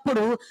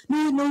అన్నప్పుడు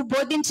నువ్వు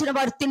బోధించిన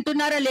వారు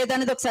తింటున్నారా లేదా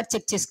అనేది ఒకసారి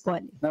చెక్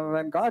చేసుకోవాలి. Now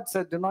when God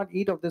said do not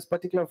eat of this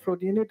particular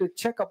fruit, you need to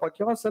check about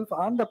yourself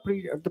and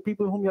the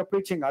people whom you're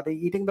preaching. Are they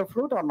eating the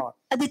fruit or not?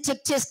 అది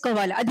check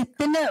చేసుకోవాలి. అది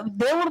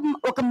దేవుడు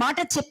ఒక మాట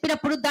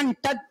చెప్పినప్పుడు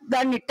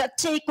దాన్ని touch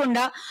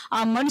చేయకుండా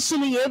ఆ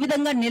మనుషులు ఏ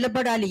విధంగా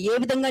నిలబడాలి, ఏ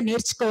విధంగా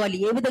నేర్చుకోవాలి,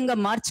 ఏ విధంగా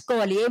మార్చుకోవాలి,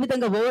 ఏ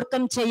విధంగా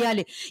ఓవర్కమ్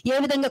చేయాలి, ఏ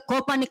విధంగా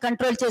కోపాన్ని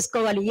కంట్రోల్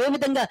చేసుకోవాలి, ఏ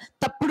విధంగా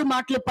తప్పుడు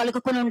మాటలు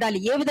పలుకుని ఉండాలి,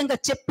 ఏ విధంగా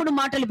చెప్పుడు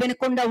మాటలు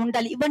వినకుండా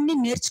ఉండాలి, ఇవన్నీ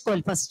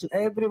నేర్చుకోవాలి first.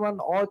 Everyone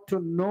ought to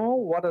know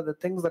what are the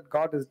things that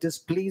God is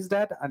displeased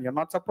at and you're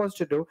not supposed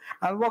to do,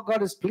 and what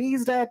God is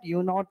pleased at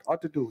you not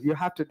ought to do. You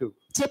have to do.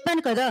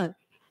 చెప్పాను కదా,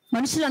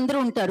 మనుషులందరూ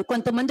ఉంటారు,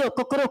 కొంతమంది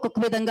ఒక్కొక్కరు ఒక్కొక్క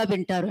విధంగా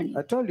వింటారు అని.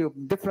 I told you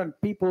different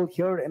people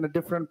hear in a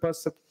different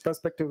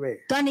perspective way.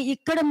 కానీ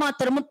ఇక్కడ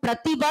మాత్రం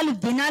ప్రతి వాళ్ళు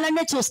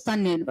వినాలనే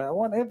చూస్తాను నేను. I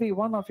want every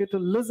one of you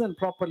to listen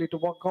properly to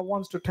what God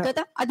wants to tell.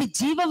 కదా, అది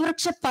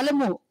జీవవృక్ష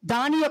ఫలము,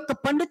 దాని యొక్క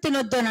పండు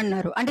తినొద్దు అని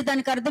అన్నారు. అంటే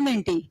దానికి అర్థం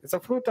ఏంటి? It's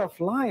a fruit of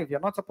life.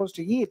 You're not supposed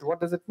to eat. What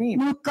does it mean?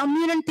 నువ్వు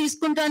communion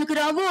తీసుకుంటానికి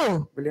Rao,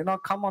 Will you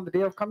not come on the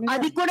day of communion?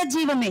 అది కూడా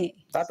జీవమే,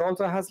 That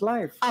also has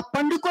life. ఆ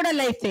పండు కూడా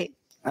లైఫే.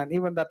 And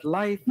even that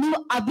life, నువ్వు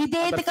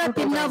అవిధేయతగా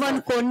తిన్నావు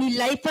అనుకో, నీ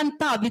లైఫ్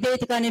అంతా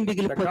అవిధేయతగానే the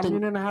మిగిలిపోతుంది.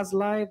 communion has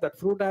life, that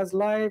fruit has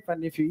life, and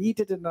if you eat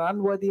it in an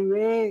unworthy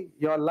way,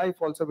 your life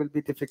also will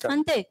be difficult.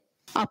 అంతే.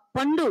 ఆ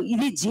పండు,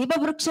 ఇది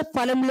జీవవృక్ష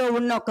ఫలంలో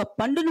ఉన్న ఒక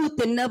పండు నువ్వు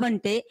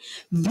తిన్నావంటే,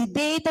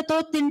 విధేయతతో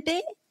తింటే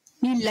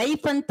నీ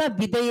లైఫ్ అంతా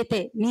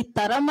విధేయతే, నీ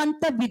తరం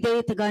అంతా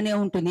విధేయతగానే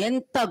ఉంటుంది.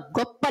 ఎంత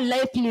గొప్ప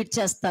లైఫ్ లీడ్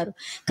చేస్తారు.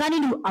 కానీ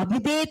నువ్వు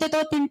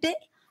అవిధేయతతో తింటే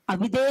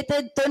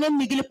అవిధేయతతోనే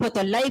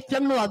మిగిలిపోతావు. లైఫ్ లో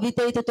నువ్వు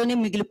అవిధేయతతోనే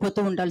మిగిలిపోతూ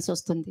ఉండాల్సి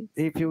వస్తుంది.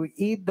 If you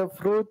eat the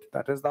fruit,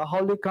 that is the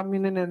Holy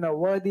Communion, in a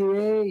worthy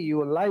way,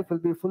 your life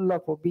will be full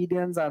of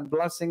obedience and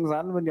blessings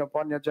and when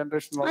upon your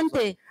generation also.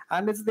 అంతే.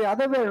 And it's the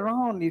other way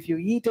around. If you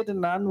eat it in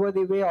an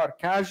unworthy way or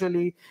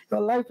casually,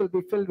 your life will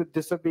be filled with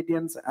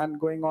disobedience and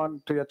going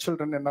on to your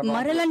children in a wrong way.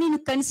 మరలా నేను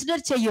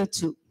consider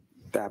చేయొచ్చు.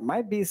 There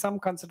might be some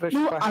consideration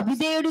నువ్వు perhaps.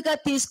 అవిధేయుడిగా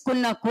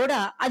తీసుకున్నా కూడా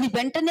అది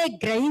వెంటనే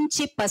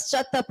గ్రహించి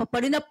పశ్చాత్తాప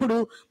పడినప్పుడు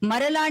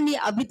మరలా నీ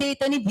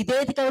అవిధేయతని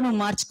విధేయతగా నువ్వు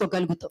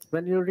మార్చుకోగలుగుతావు.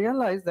 When you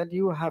realize that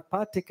you have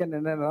partaken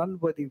in an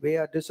unworthy way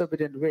or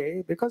disobedient way,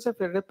 because of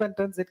your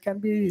repentance, it can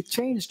be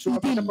changed to a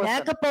ఇది better person.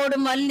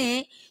 లేకపోవడం వల్లనే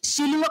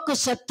శిలువకు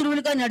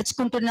శత్రువులుగా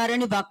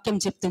నడుచుకుంటున్నారని వాక్యం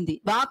చెప్తుంది.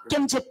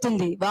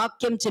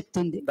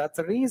 That's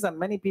the reason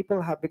many people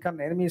have become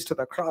enemies to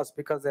the cross,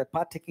 because they're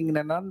partaking in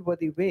an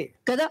unworthy way.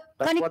 కదా.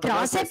 కానీ what the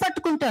క్రాసే Bible says.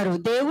 పట్టుకుంటారు,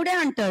 దేవుడే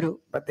అంటారు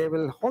But they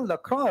will hold the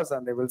cross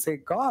and they will say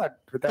God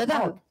with their కదా.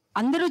 mouth.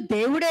 అందరూ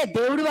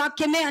దేవుడి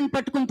వాక్యమే అని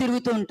పట్టుకుని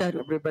తిరుగుతూ ఉంటారు.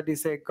 Everybody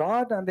say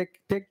God and they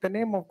take the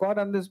name of God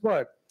and this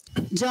word.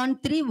 John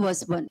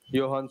 3:1.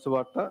 యోహాను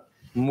సువార్త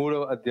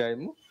 3వ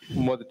అధ్యాయము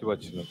 1వ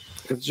వచనం.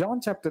 It's John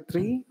chapter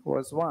 3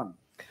 verse 1.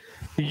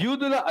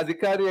 యూదుల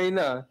అధికారి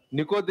అయిన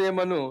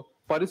నికోదేమను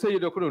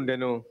పరిసయ్యుడొకడు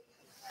ఉండెను.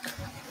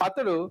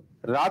 అతడు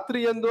రాత్రి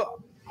యందు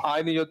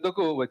ఆయన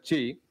యొద్దకు వచ్చి,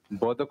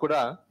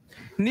 బోధకుడా,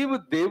 నీవు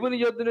దేవుని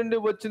యొద్ద నుండి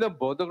వచ్చిన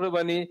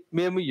బోధకుడవని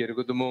మేము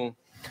ఎరుగుదుము.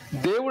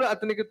 దేవుడు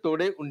అతనికి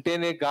తోడై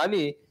ఉంటేనే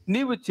గాని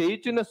నీవు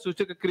చేయుచున్న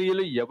సూచక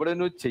క్రియలు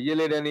ఎవడనూ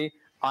చెయ్యలేడని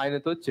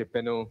ఆయనతో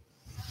చెప్పెను.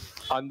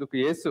 అందుకు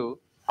యేసు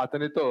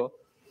అతనితో,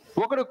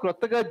 ఒకడు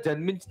క్రొత్తగా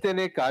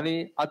జన్మించితేనే కాని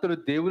అతడు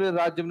దేవుని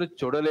రాజ్యంను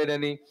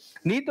చూడలేనని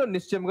నీతో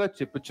నిశ్చయంగా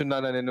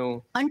చెప్పుచున్నాను నేను.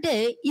 అంటే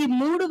ఈ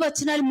 3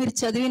 వచనాలు మీరు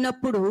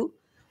చదివినప్పుడు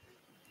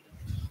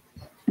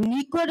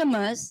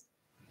నికోడమస్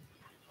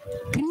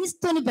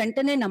క్రీస్తుని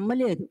వెంటనే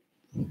నమ్మలేదు.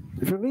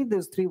 If you read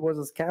these 3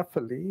 verses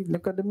carefully,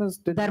 Nicodemus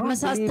did not believe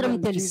ధర్మశాస్త్రం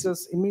in తెలుసు. Jesus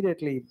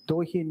immediately,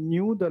 though he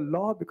knew the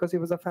law because he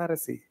was a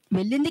Pharisee.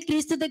 వెళ్ళింది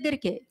క్రీస్తు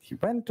దగ్గరికే. He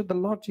went to the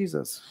Lord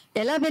Jesus.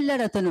 ఎలా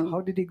వెళ్ళాడు అతను?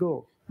 How did he go?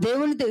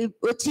 దేవుని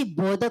వచ్చి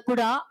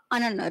బోధకుడా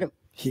అని అన్నారు.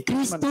 He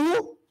క్రీస్తు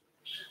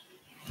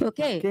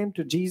ఓకే came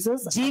to Jesus.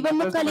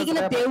 జీవము కలిగిన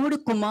దేవుడు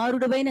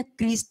కుమారుడైన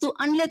క్రీస్తు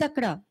అనలేదు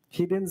అక్కడ.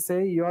 He didn't say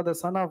you are the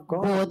son of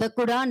God.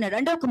 బోధకుడా అన్నాడు.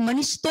 అంటే ఒక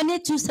మనిషితోనే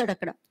చూశాడు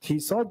అక్కడ. He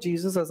saw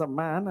Jesus as a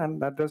man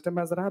and addressed him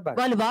as a rabbi.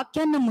 వాళ్ళు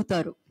వాక్యాన్ని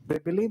నమ్ముతారు. They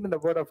believe in the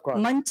word of God.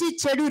 మంచి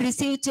చెడు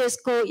రిసీవ్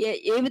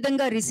ఏ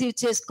విధంగా రిసీవ్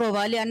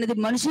చేసుకోవాలి అన్నది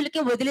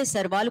మనుషులకే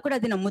వదిలేశారు. వాళ్ళు కూడా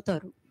అది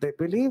నమ్ముతారు. They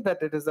believe that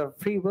it is a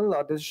free will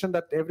or decision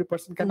that every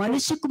person can take.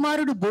 మనిషి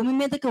కుమారుడు భూమి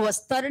మీదకి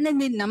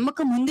వస్తారని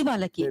నమ్మకం ఉంది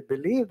వాళ్ళకి. They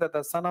believe that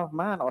the son of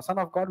man or son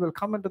of God will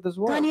come into this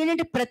world. కానీ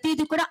ఏంటంటే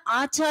ప్రతిదీ కూడా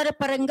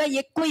ఆచారపరంగా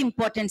ఎక్కువ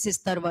ఇంపార్టెన్స్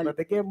ఇస్తారు వాళ్ళు. But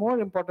they gave more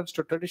importance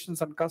to traditions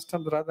and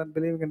customs rather than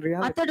believing in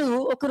reality. అతడు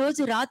ఒక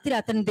రోజు రాత్రి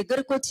అతని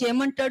దగ్గరకు వచ్చి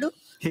ఏమంటాడు?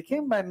 He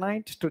came by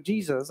night to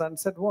Jesus and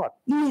said what?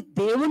 నువ్వు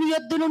దేవుని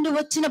యొద్ద నుండి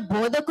వచ్చిన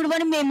బోధకుడు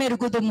అని మేము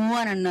ఎరుగుదుము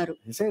అని అన్నారు.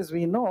 He says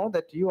we know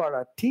that you are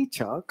a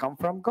teacher come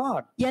from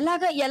God.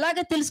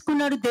 ఎలాగ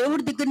తెలుసుకున్నాడు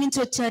దేవుడి దగ్గర నుంచి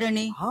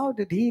వచ్చారని? How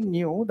did he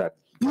knew that?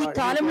 ఈ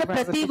కాలంలో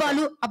ప్రతి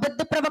వాళ్ళు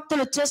అబద్ధ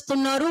ప్రవక్తలు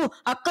వచ్చేస్తున్నారు,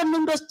 అక్కడి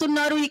నుండి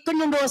వస్తున్నారు, ఇక్కడ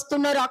నుండి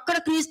వస్తున్నారు, అక్కడ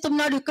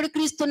క్రీస్తున్నాడు, ఇక్కడ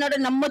క్రీస్తున్నాడు,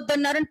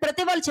 నమ్మొద్దన్నారు అని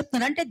ప్రతి వాళ్ళు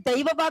చెప్తున్నారు. అంటే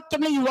దైవ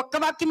వాక్యంలో ఈ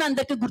ఒక్క వాక్యమే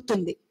అందరికీ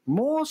గుర్తుంది.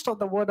 Most of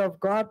the word of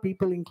God,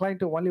 people incline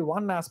to only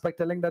one aspect,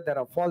 telling that there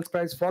are false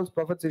Christs, false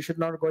prophets, you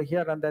should not go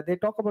here and there. They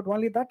talk about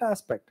only that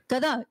aspect.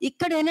 కదా,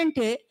 ఇక్కడ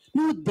ఏంటంటే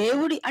నువ్వు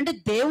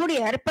దేవుడు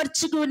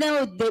ఏర్పరచుకునే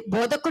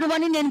బోధకుడు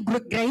అని నేను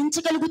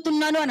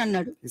గ్రహించగలుగుతున్నాను అని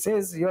అన్నాడు. He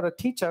says you're a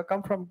teacher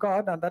come from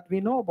God and that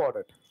we know about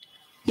it.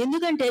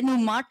 ఎందుకంటే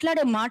నువ్వు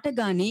మాట్లాడే మాట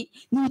గాని,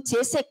 నువ్వు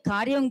చేసే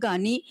కార్యం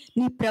గాని,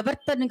 నీ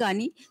ప్రవర్తన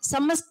గాని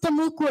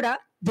సమస్తము కూడా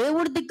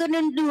దేవుడి దగ్గర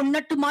నుండి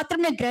ఉన్నట్టు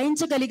మాత్రం నేను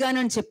గ్రహించగలిగాను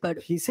అని చెప్పాడు.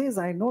 He says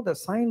I know the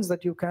signs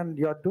that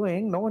you're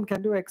doing no one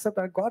can do except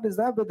that God is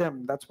there with him.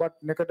 That's what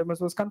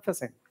Nicodemus was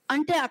confessing.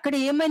 అంటే అక్కడ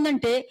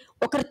ఏమైందంటే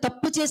ఒకరు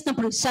తప్పు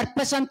చేసినప్పుడు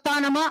సర్ప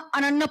సంతానమా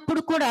అని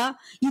అన్నప్పుడు కూడా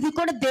ఇది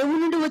కూడా దేవుడి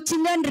నుండి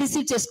వచ్చిందే అని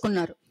రిసీవ్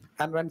చేసుకున్నారు.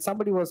 And when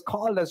somebody was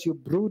called as you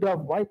brood of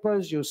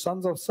vipers, you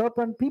sons of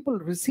serpent, people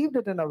received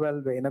it in a well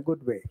way, in a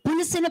good way.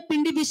 పులిసిన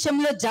పిండి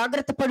విషయంలో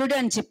జాగ్రత్త పడుడి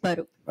అని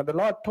చెప్పారు. But the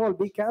Lord told,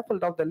 be careful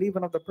of the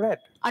leaven of the bread.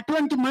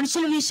 అటువంటి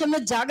మనుషుల విషయంలో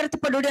జాగ్రత్త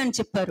పడుడి అని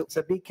చెప్పారు.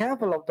 So be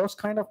careful of those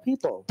kind of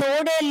people.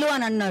 తోడేళ్ళు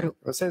అని అన్నారు.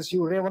 It says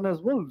you ravenous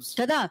wolves.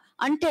 కదా,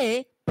 అంటే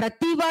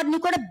ప్రతి వారిని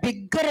కూడా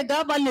బిగ్గరగా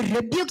వాళ్ళు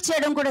రెబ్యూక్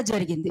చేయడం కూడా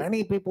జరిగింది.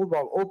 Many people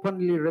were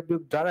openly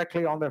rebuked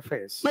directly on their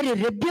face. మరి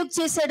రెబ్యూక్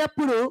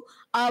చేసేటప్పుడు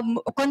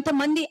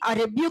కొంతమంది ఆ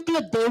రెబ్యూక్ లో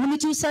దేవుని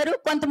చూశారు,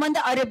 కొంతమంది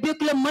ఆ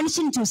రెబ్యూక్ లో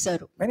మనిషిని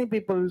చూశారు. Many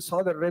people saw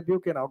the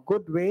rebuke in a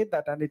good way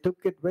and they took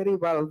it very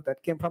well, that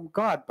came from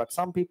God, but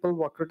some people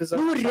were criticizing.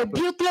 నువ్వు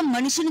రెబ్యూక్ లో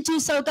మనిషిని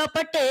చూసావు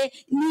కాబట్టి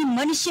నీ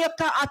మనిషి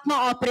యొక్క ఆత్మ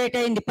ఆపరేట్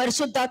అయింది,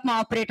 పరిశుద్ధాత్మ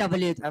ఆపరేట్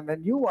అవ్వలేదు. And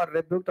when you are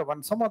rebuked, or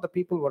when some of the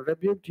people were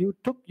rebuked,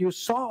 you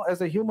saw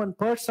as a human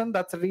person.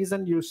 That's the reason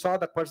you saw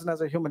that person as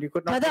a human. You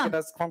could not take it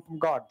as come from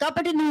God.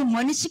 కాబట్టి నువ్వు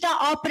మనిషిగా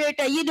operate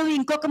అయ్యి నువ్వు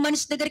ఇంకొక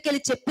మనిషి దగ్గరికి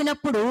వెళ్ళి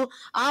చెప్పినప్పుడు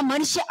ఆ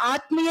మనిషి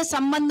ఆత్మీయ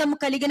సంబంధం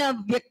కలిగిన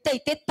వ్యక్తి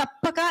అయితే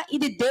తప్పక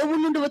ఇది దేవుడి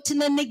నుండి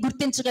వచ్చిందని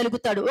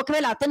గుర్తించగలుగుతాడు.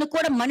 ఒకవేళ అతను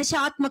కూడా మనిషి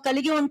ఆత్మ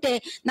కలిగి ఉంటే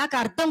నాకు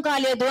అర్థం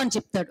కాలేదు అని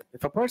చెప్తాడు.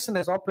 If a person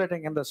is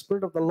operating in the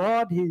spirit of the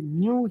Lord,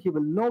 he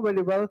will know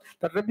very well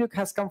that rebuke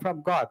has come from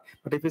God.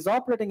 But if he's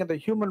operating in the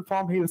human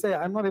form, he will say,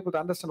 I'm not able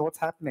to understand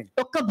what's happening.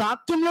 ఒక్క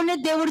వాక్యంలోనే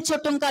దేవుడు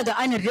చూడటం కాదు,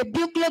 ఆయన rebuke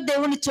లో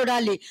దేవుని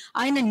చూడాలి,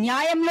 ఆయన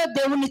న్యాయంలో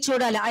దేవుణ్ణి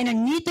చూడాలి, ఆయన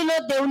నీతిలో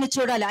దేవుణ్ణి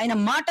చూడాలి, ఆయన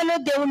మాటలో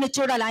దేవుణ్ణి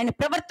చూడాలి, ఆయన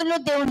ప్రవర్తనలో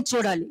దేవుణ్ణి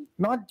చూడాలి.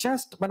 Not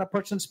just when a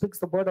person speaks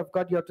the word of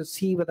God, you have to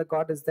see whether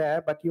God is there,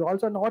 but you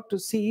also ought to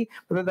see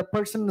whether the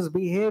person's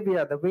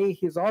behavior, the way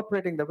he's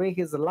operating, the way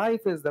his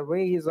life is, the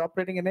way he's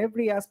operating in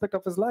every aspect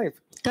of his life.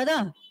 కదా,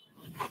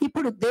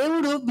 ఇప్పుడు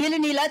దేవుడు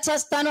వీళ్ళని ఇలా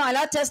చేస్తాను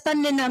అలా చేస్తాను,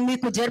 నేను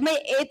మీకు జెర్మియా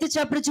 8th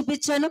చాప్టర్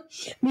చూపించాను,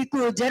 మీకు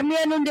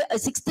జెర్మియా నుండి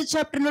 6th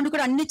చాప్టర్ నుండి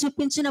కూడా అన్ని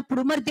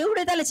చూపించినప్పుడు మరి దేవుడు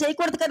అయితే అలా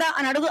చేయకూడదు కదా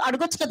అని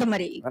అడగొచ్చు కదా.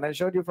 మరి when I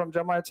showed you from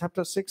Jeremiah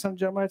chapter 6 and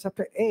Jeremiah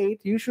chapter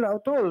 8, you should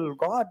have told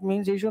God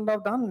means he shouldn't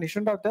have done, he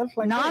shouldn't have dealt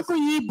like this. నాకు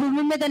ఈ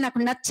భూమి మీద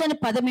నాకు నచ్చని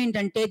పదం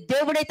ఏంటంటే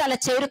దేవుడైతే అలా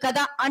చేయరు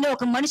కదా అని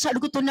ఒక మనిషి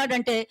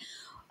అడుగుతున్నాడంటే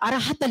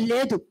అర్హత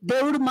లేదు,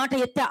 దేవుడు మాట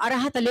ఎత్తే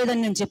అర్హత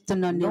లేదని నేను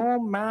చెప్తున్నాను. No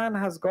man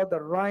has got the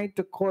right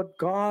to quote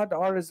God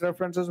or his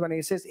references when he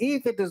says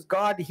if it is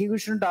God he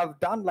shouldn't have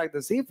done like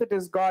this, if it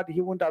is God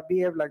he wouldn't have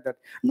behaved like that.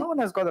 No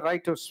one has got the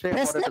right to say.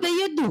 ప్రశ్న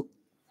వేయొద్దు.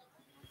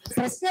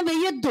 ప్రశ్న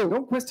వెయ్యొద్దు.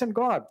 Don't question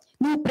God.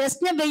 నువ్వు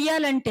ప్రశ్న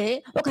వెయ్యాలంటే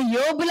ఒక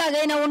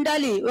యోబులాగైనా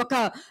ఉండాలి, ఒక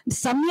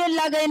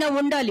సమయల్లాగైనా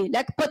ఉండాలి,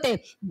 లేకపోతే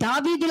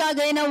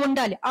దావీదులాగైనా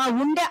ఉండాలి. ఆ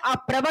ఉండే ఆ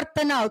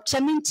ప్రవర్తన,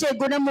 క్షమించే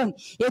గుణము,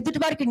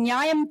 ఎదుటి వారికి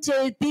న్యాయం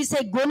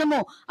తీసే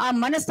గుణము, ఆ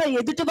మనసు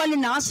ఎదుటి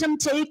వాళ్ళని నాశనం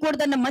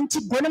చేయకూడదన్న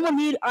మంచి గుణము,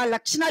 నీ ఆ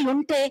లక్షణాలు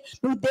ఉంటే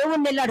నువ్వు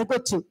దేవుణ్ణి వెళ్ళి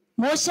అడగొచ్చు.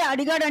 మోషే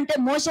అడిగాడంటే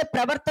మోషే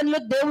ప్రవర్తనలో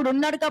దేవుడు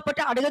ఉన్నాడు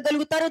కాబట్టి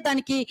అడగగలుగుతారు.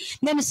 దానికి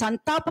నేను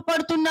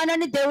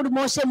సంతాపపడుతున్నానని దేవుడు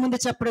మోషే ముందు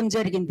చెప్పడం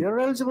జరిగింది. You're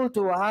eligible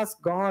to ask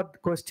God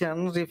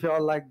questions if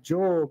you're like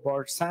Job or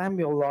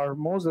Samuel or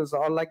Moses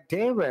or like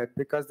David,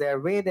 because their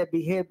way they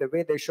behaved, the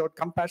way they showed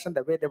compassion,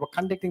 the way they were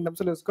conducting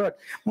themselves is good.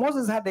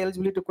 Moses had the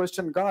eligibility to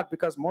question God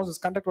because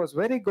Moses' conduct was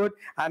very good,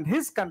 and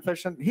his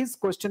confession, his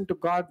question to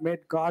God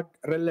made God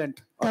relent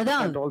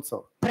also.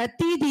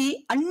 ప్రతిదీ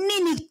అన్ని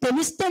నీకు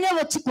తెలిస్తేనే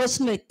వచ్చి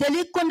question వేయి,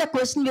 తెలియకుండా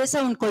question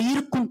వేసావు అనుకో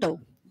ఇరుక్కుంటావు.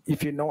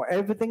 If you know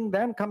everything,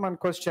 then come and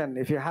question.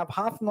 If you have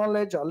half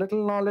knowledge or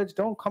little knowledge,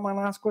 don't come and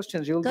ask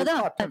questions. You'll be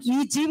caught. నీ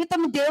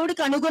జీవితం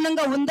దేవుడికి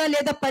అనుగుణంగా ఉందా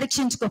లేదా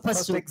పరీక్షించుకో.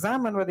 First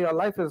examine whether your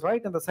life is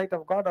right in the sight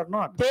of God or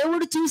not.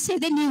 దేవుడు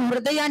చూసేది నీ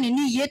హృదయాన్ని,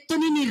 నీ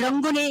ఎత్తుని, నీ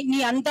రంగుని, నీ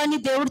అందాన్ని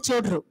దేవుడు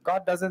చూడరు.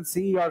 God doesn't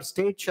see your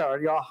stature,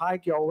 your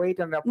height, your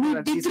weight and your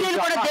appearance. నీ డిగ్రీలు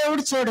కూడా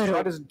దేవుడు చూడరు.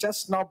 God is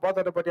just not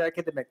bothered about your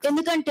academics.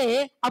 ఎందుకంటే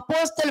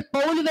అపోస్తలుడు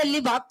పౌలు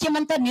వెళ్ళి వాక్యం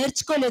అంతా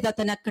నేర్చుకోలేదు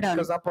అతను అక్కడ.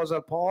 Because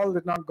Apostle Paul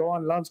did not go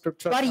and learn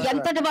scripture. వారు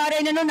ఎంతటి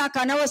వారైనను నాకు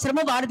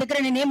అనవసరము, వారి దగ్గర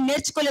నేనేం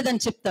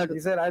నేర్చుకోలేదని చెప్తాడు.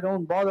 He said, I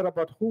don't bother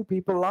about who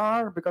people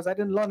are because I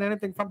didn't learn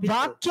anything from people.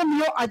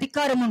 వాక్యంలో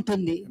అధికారం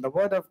ఉంటుంది. In the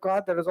word of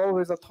God there is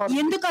always authority.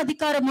 ఎందుకు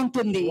అధికారం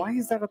ఉంటుంది? Why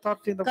is there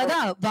authority in the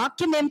కదా word?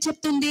 వాక్యం ఏం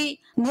చెప్తుంది?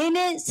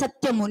 నేనే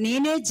సత్యము,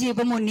 నేనే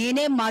జీవము,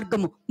 నేనే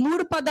మార్గము,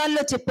 3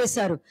 పదాల్లో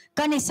చెప్పేశారు.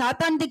 కానీ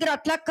సాతాను దగ్గర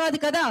అట్లా కాదు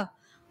కదా.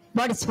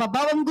 వాడి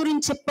స్వభావం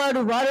గురించి చెప్పాడు,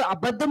 వాడు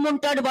అబద్ధం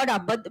ఉంటాడు,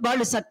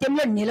 వాడు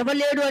సత్యంలో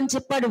నిలవలేడు అని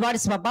చెప్పాడు, వాడి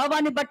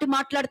స్వభావాన్ని బట్టి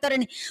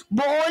మాట్లాడతారని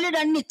బోలెడు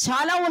అన్ని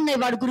చాలా ఉన్నాయి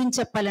వాడి గురించి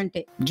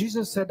చెప్పాలంటే.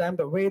 Jesus said, I am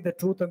the way, the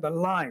truth and the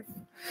life.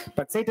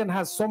 But Satan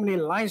has so many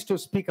lies to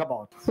speak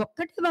about.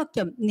 ఒక్కటి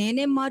వాక్యం,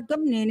 నేనే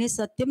మార్గం, నేనే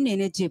సత్యం,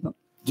 నేనే జీవం.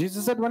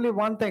 Jesus said only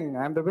one thing,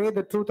 I am the way,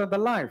 the truth and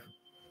the life.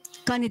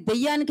 కానీ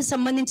దెయ్యానికి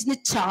సంబంధించిన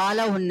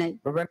చాలా ఉన్నాయి.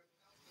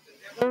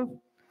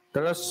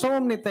 There are so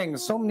many things,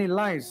 so many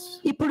lies.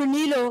 ఇప్పుడు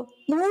నీలో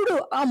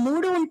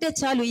 3 ఉంటే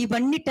చాలు,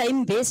 ఇవన్నీ time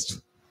waste.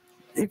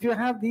 If you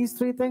have these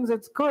 3 things,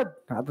 it's good.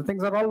 Other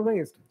things are all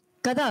waste.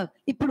 కదా.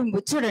 ఇప్పుడు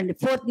చూడండి,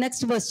 4th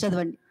నెక్స్ట్ వర్స్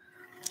చదవండి.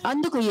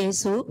 అందుకు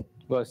యేసు,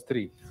 verse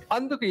 3,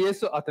 అందుకు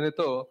యేసు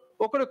అతనితో,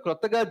 ఒకడు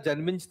క్రొత్తగా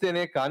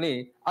జన్మించితేనే కాని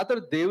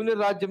అతడు దేవుని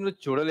రాజ్యంను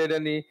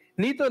చూడలేడని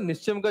నీతో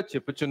నిశ్చయంగా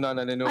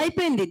చెప్పుచున్నాను. నేను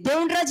అయిపోయింది.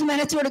 దేవుని రాజ్యం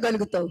ఎలా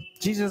చూడగలుగుతావు?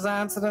 Jesus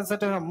answered and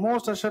said to him,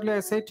 most assuredly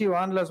I say to you,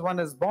 unless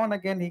one is born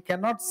again, he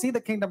cannot see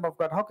the kingdom of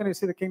God. How can you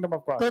see the kingdom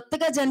of God?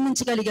 కొత్తగా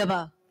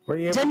జన్మించగలిగావా?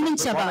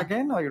 జన్మించావా?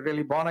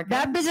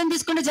 Baptism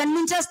తీసుకుంటే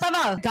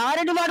జన్మించేస్తావా?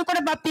 గారెడు వాడు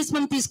కూడా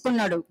baptism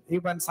తీసుకున్నాడు.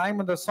 Even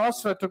Simon the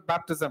sorcerer took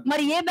baptism.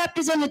 మరి ఏ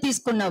baptism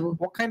తీసుకున్నావు?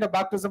 What kind of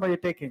baptism are you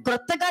taking?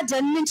 కొత్తగా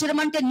జన్మించడం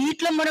అంటే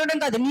నీటిలో మునగడం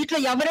కాదు.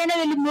 నీటిలో ఎవరైనా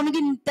వెళ్ళి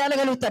మునిగి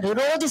తేలగలుగుతారు.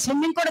 రోజు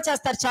స్విమ్మింగ్ కూడా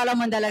చేస్తారు చాలా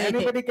మంది. అలాగే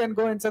anybody can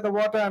go inside the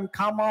water and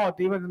come out.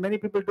 Even many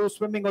people do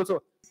swimming also.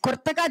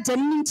 కొత్తగా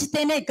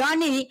జన్మించితేనే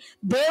గాని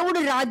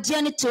దేవుడి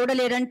రాజ్యాన్ని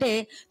చూడలేరంటే,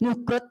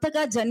 నువ్వు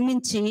కొత్తగా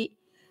జన్మించి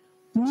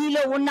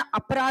నీలో ఉన్న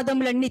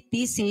అపరాధములన్నీ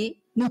తీసి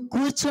నువ్వు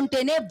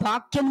కూర్చుంటేనే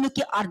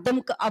వాక్యంకి అర్థం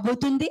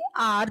అవుతుంది.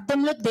 ఆ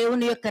అర్థంలో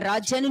దేవుని యొక్క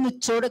రాజ్యాన్ని నువ్వు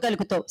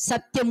చూడగలుగుతావు.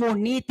 సత్యము,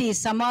 నీతి,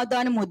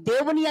 సమాధానము,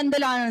 దేవుని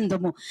అందల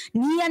ఆనందము.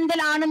 నీ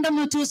అందల ఆనందం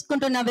నువ్వు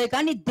చూసుకుంటున్నావే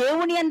కానీ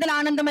దేవుని అందల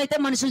ఆనందం అయితే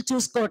మనుషులు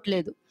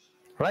చూసుకోవట్లేదు.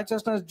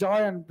 Righteousness,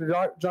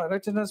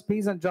 righteousness,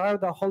 peace and joy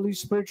of the Holy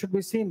Spirit should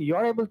be seen. You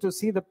are able to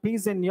see the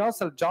peace in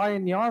yourself, joy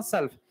in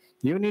yourself.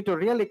 You need to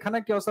really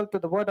connect yourself to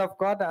the word of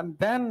God and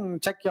then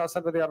check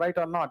yourself whether you are right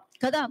or not.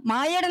 కదా.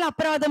 మా ఎడల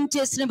అపరాధం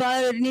చేసిన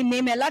వారిని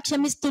మేము ఎలా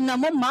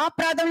క్షమిస్తున్నామో మా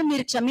అపరాధములు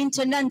మీరు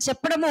క్షమించండి అని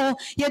చెప్పడము,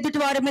 ఎదుటి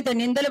వారి మీద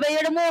నిందలు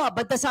వేయడము,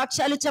 అబద్ధ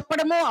సాక్ష్యాలు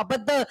చెప్పడము,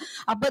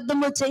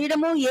 అబద్ధము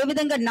చేయడము, ఏ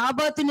విధంగా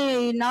నాబాతుని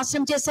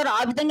నాశనం చేస్తారో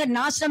ఆ విధంగా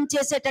నాశనం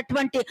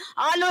చేసేటటువంటి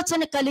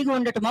ఆలోచన కలిగి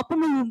ఉండటం.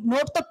 అప్పుడు నువ్వు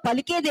నోటితో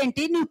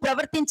పలికేదేంటి? నువ్వు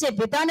ప్రవర్తించే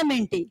విధానం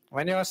ఏంటి?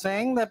 When you are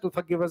saying that to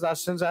forgive us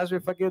our sins as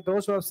we forgive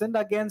those who have sinned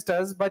against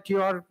us, but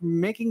you are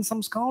making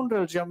some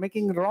scoundrels, you are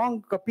making wrong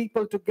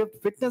people to give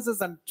witnesses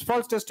and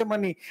false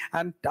testimony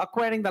and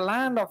acquiring the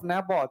land of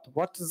Naboth.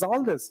 What is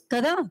all this?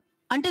 కదా.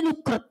 అంటే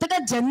నువ్వు కొత్తగా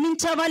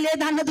జన్మించావా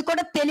లేదా అన్నది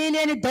కూడా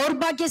తెలియలేని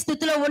దౌర్భాగ్య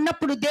స్థితిలో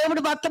ఉన్నప్పుడు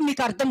దేవుడి వాక్యం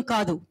నీకు అర్థం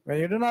కాదు.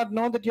 When you do not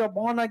know that you are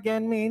born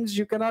again means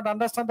you cannot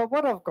understand the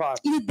word of God.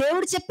 ఇది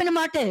దేవుడు చెప్పిన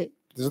మాటే.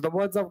 This is the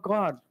words of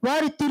God.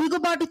 వారు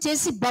తిరుగుబాటు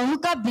చేసి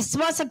బహుగా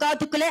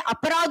విశ్వాసఘాతుకులే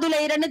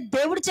అపరాధులైరని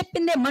దేవుడు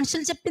చెప్పిందే,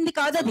 మనుషులు చెప్పింది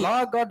కాదు అది.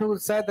 Lord God who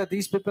said that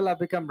these people have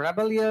become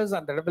rebellious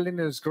and the rebellion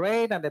is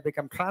great and they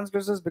become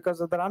transgressors because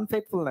of their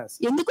unfaithfulness.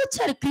 ఎందుకు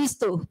వచ్చారు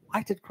క్రీస్తు?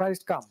 Why did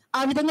Christ come?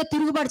 ఆ విధంగా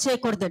తిరుగుబాటు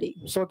చేయకూడదని.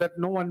 So that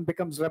no one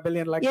becomes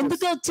rebellion like this.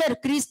 ఎందుకు వచ్చారు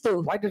క్రీస్తు?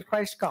 Why did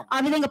Christ come?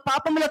 ఆ విధంగా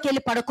పాపంలోకి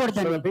వెళ్ళి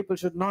పడకూడదని. So that people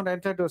should not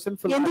enter into a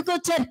sinful life. ఎందుకు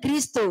వచ్చారు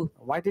క్రీస్తు?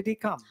 Why did he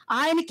come?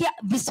 ఆయనకి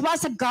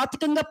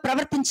విశ్వాసఘాతుకంగా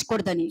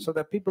ప్రవర్తించకూడదని. So that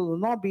that people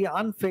will not be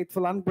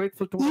unfaithful,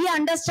 ungrateful ఈ towards.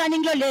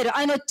 అండర్స్టాండింగ్ లో లేరు.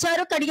 ఆయన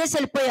వచ్చారు కడిగేసి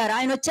వెళ్ళిపోయారు,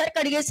 ఆయన వచ్చారు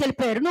కడిగేసి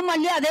వెళ్ళిపోయారు. నువ్వు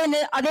మళ్ళీ అదే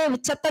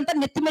చెత్త అంతా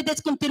నెత్తి మీద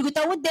తెచ్చుకుని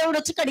తిరుగుతావు, దేవుడు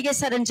వచ్చి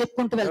కడిగేశారని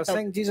చెప్పుకుంటూ You're వెళ్తావు.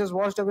 saying Jesus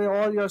washed away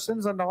all your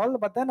sins and all,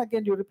 but then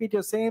again you repeat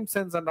your same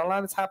sins and all,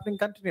 and it's happening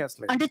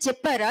continuously. అంటే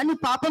చెప్పారా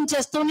నువ్వు పాపం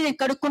చేస్తూ నేను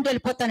కడుక్కుంటూ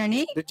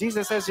వెళ్ళిపోతానని? Did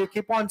Jesus says you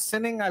keep on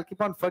sinning, I'll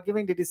keep on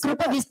forgiving? Did he say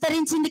Krupa that?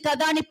 విస్తరించింది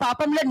కదా అని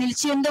పాపంలో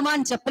నిలిచి ఉందమా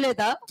అని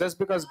చెప్పలేదా? Just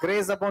because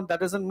grace abound,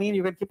 that doesn't mean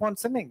you can keep on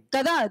sinning.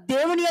 కదా,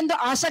 దేవుని యందు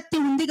ఆసక్తి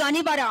ఉంది కానీ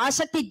వారి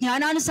ఆసక్తి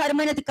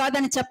జ్ఞానానుసారమైనది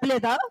కాదని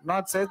చెప్పలేదా?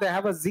 Not says they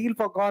have a zeal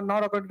for God,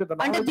 not according to the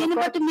అంటే knowledge దీన్ని of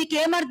God. బట్టి మీకు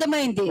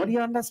ఏమర్థమైంది? What do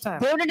you understand?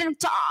 దేవుడు అంటే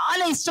నాకు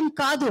చాలా ఇష్టం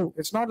కాదు.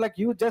 It's not like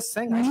you just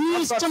saying, I నీ love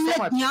God ఇష్టంలో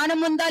so much.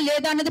 జ్ఞానం ఉందా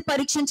లేదా అన్నది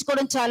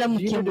పరీక్షించుకోవడం చాలా You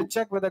ముఖ్యం need to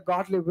check whether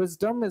godly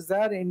wisdom is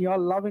there in your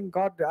loving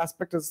God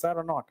aspect is there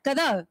or not.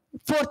 కదా.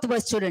 4th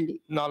verse చూడండి.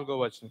 4వ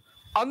వచనం.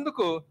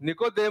 అందుకు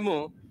నికోదేము,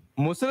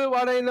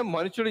 ముసలివాడైన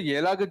మనుషుడు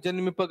ఎలాగ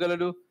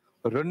జన్మింపగలడు?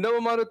 రెండవ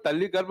మారు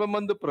తల్లి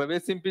గర్భమందు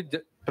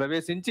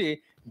ప్రవేశించి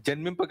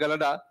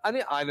జన్మింపగలడా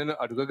అని ఆయనను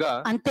అడుగగా,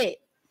 అంతే,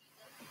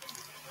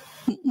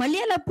 మళ్ళీ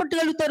ఎలా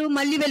పుట్టగలుగుతారు?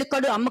 మళ్ళీ వెళ్ళి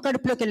అమ్మ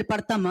కడుపులోకి వెళ్ళి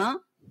పడతామా?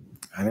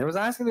 And he was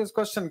asking this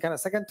question,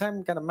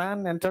 can a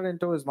man enter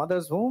into his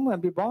mother's womb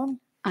and be born?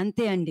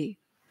 అంతే అండి.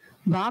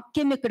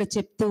 వాక్యం ఇక్కడ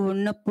చెప్తూ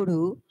ఉన్నప్పుడు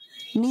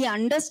నీ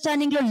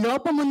అండర్స్టాండింగ్ లో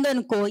లోపం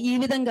ఉందనుకో, ఈ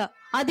విధంగా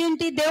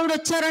అదేంటి దేవుడు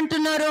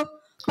వచ్చారంటున్నారు,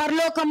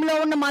 పరలోకంలో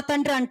ఉన్న మా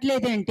తండ్రి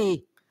అంటలేదేంటి?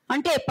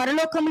 అంటే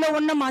పరలోకంలో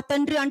ఉన్న మా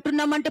తండ్రి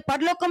అంటున్నామంటే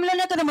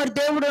పరలోకంలోనే కదా మరి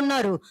దేవుడు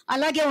ఉన్నారు.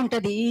 అలాగే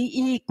ఉంటది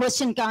ఈ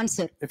క్వశ్చన్ కి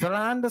answer. If your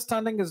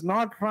understanding is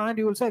not right,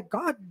 you will say,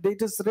 God,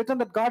 it is written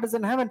that God is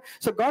in heaven,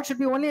 so God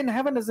should be only in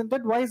heaven, isn't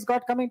it? Why is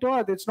God coming to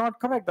earth? It's not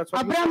correct. That's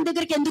what అబ్రాహాం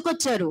దగ్గరికి ఎందుకు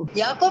వచ్చారు?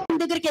 యాకోబు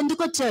దగ్గరికి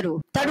ఎందుకు వచ్చారు?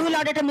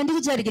 తడువులాడటం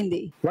ఎందుకు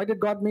జరిగింది? Why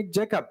did God meet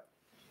Jacob?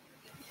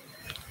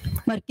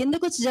 మరి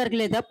కిందకు వచ్చి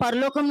జరగలేదా?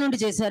 పరలోకం నుండి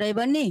చేశారా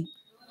ఇవన్నీ?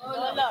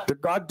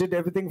 God did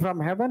everything from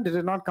heaven. Did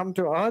it not come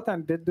to earth and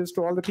did this to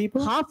all the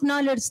people? Half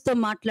knowledge తో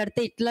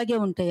మాట్లాడితే ఇట్లాగే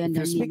ఉంటాయండి.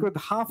 If you speak with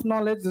half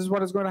knowledge, this is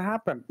what is going to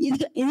happen.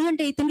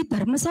 ఎందుకంటే ఇతనికి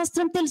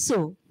ధర్మశాస్త్రం తెలుసు.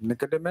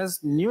 Nicodemus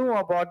knew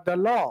about the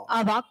law. ఆ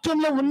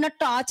వాక్యంలో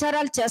ఉన్నట్టు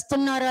ఆచారాలు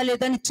చేస్తున్నారా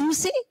లేదని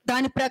చూసి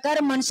దాని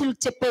ప్రకారం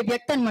మనుషులకు చెప్పే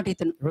వ్యక్తి అన్నమాట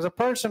ఇతను. He was a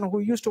person who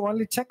used to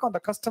only check on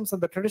the customs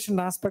and the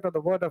tradition aspect of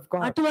the word of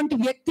God. అటువంటి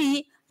వ్యక్తి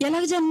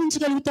ఎలాగ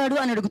జన్మించగలుగుతాడు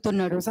అని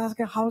అడుగుతున్నాడు. He was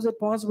asking, how is it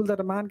possible that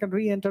a man can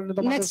re-enter into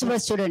the next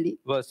verse చూడండి.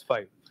 verse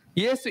 5.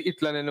 యేసు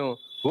ఇట్లనెను,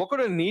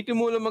 ఒకడు నీటి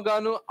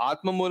మూలముగాను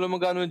ఆత్మ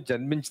మూలముగాను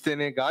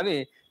జన్మించితేనే గాని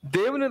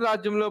దేవుని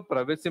రాజ్యంలో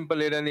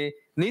ప్రవేశింపలేడని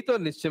నీతో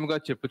నిశ్చయముగా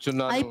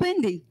చెప్పుచున్నాను.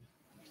 అయిపోయింది.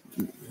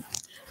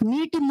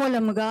 నీటి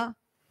మూలముగా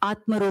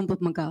ఆత్మ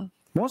రూపముగా.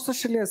 Most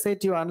assuredly I say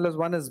to you, unless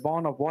one is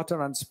born of water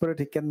and spirit,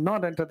 he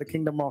cannot enter the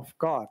kingdom of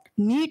God.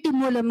 నీటి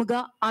మూలముగా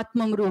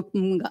ఆత్మ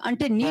రూపముగా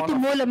అంటే నీటి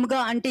మూలముగా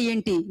అంటే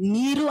ఏంటి?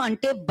 నీరు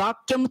అంటే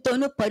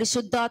వాక్యంతోను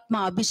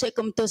పరిశుద్ధాత్మ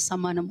అభిషేకంతో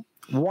సమానము.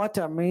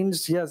 Water means,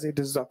 yes, it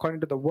is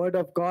according to the word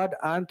of God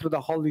and through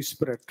the Holy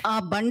Spirit. ఆ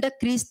బండ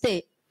క్రీస్తే.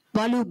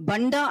 వాళ్ళు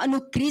బండ అను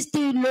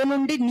క్రీస్తులో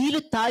నుండి నీళ్లు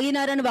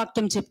తాగినారని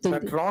వాక్యం చెప్తుంది.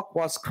 That rock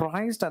was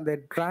Christ and they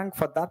drank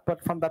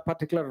from that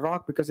particular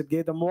rock because it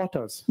gave them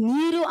waters.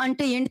 నీరు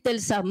అంటే ఏంటి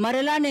తెలుసా?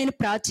 మరలా నేను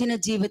ప్రాచీన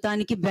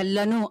జీవితానికి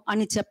వెళ్ళను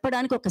అని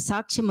చెప్పడానికి ఒక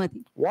సాక్ష్యం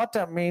అది.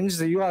 Water means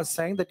you are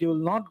saying that you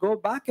will not go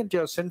back into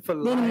your sinful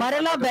life. నేను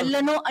మరలా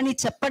వెళ్ళను అని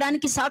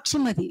చెప్పడానికి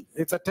సాక్ష్యం అది.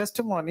 It's a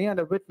testimony and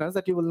a witness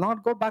that you will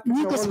not go back into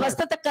your నీకు old life.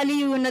 స్వస్థత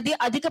కలిగి ఉన్నది,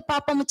 అధిక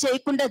పాపము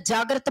చేయకుండా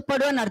జాగ్రత్త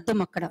పడు అని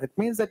అర్థం అక్కడ. It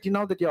means that you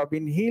know that you have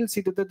been healed,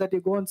 see to that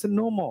you go and sin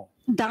no more.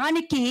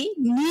 దానికి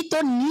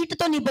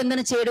నీటితో నిబంధన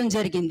చేయడం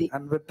జరిగింది.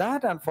 And with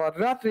that and for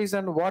that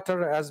reason water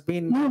has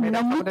been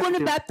నమ్ముకొని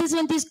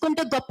బాప్తిజం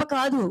తీసుకుంటే గొప్ప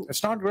కాదు.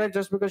 It's not great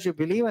just because you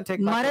believe and take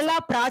baptism. మరలా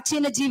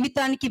ప్రాచీన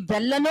జీవితానికి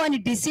వెళ్ళను అని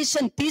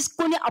డిసిషన్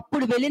తీసుకుని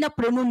అప్పుడు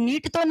వెళ్ళినప్పుడు నువ్వు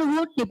నీటితో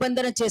నువ్వు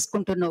నిబంధన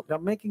చేసుకుంటున్నావు.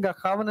 You're making a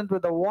covenant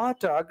with the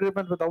water,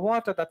 agreement with the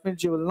water. That means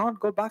you will not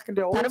go back into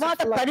your old life.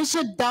 తర్వాత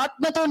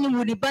పరిశుద్ధాత్మతో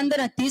నువ్వు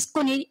నిబంధన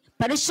తీసుకుని,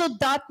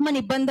 పరిశుద్ధాత్మ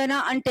నిబంధన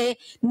అంటే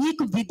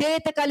నీకు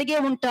విధేయత కలిగే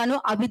ఉంటాను,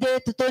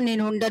 అవిధేయతతో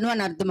నేను ఉండను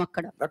అని అర్థం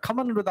అక్కడ. The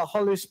covenant with the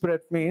Holy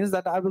Spirit means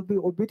that I will be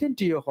obedient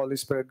to you, Holy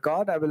Spirit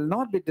God. I will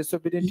not be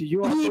disobedient to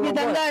you. ఈ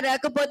విధంగా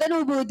రాకపోతే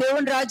నువ్వు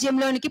దేవుని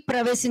రాజ్యంలోనికి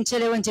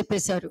ప్రవేశించలేవు అని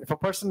చెప్పేశారు. If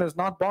a person is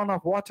not born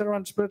of water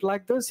and spirit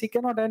like this, he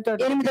cannot enter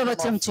the 8వ kingdom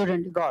వచనం of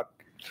చూడండి. God.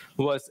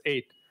 verse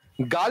 8.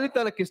 గాలి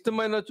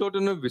తనకిష్టమైన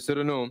చోటును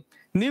విసురును,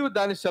 నీవు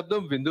దాని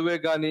శబ్దం విందువే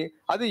గాని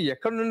అది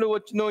ఎక్కడి నుండి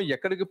వచ్చినో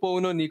ఎక్కడికి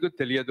పోవునో నీకు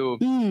తెలియదు.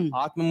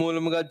 ఆత్మ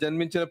మూలముగా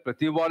జన్మించిన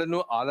ప్రతి వాడును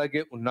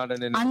అలాగే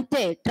ఉన్నాడని.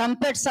 అంతే.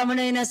 ట్రంపెట్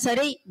సౌండ్ అయినా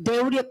సరే,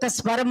 దేవుడి యొక్క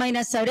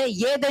స్వరమైనా సరే,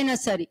 ఏదైనా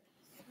సరే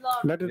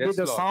Let it be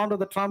the sound of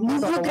the trumpet.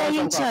 నువ్వు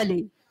గ్రహించాలి.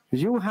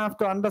 You have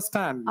to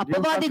understand.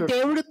 అపవాది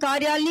దేవుడి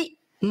కార్యాల్ని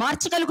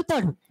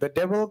మార్చగలుగుతాడు. The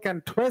devil can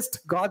twist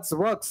God's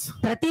works.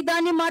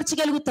 ప్రతిదాన్ని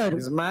మార్చగలుగుతాడు.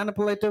 He's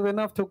manipulative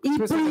enough to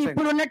twist everything.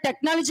 ఇప్పుడున్న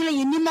టెక్నాలజీలో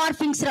ఎన్ని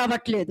మార్ఫింగ్స్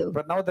రావట్లేదు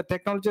But now the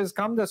technology has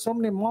come, there's so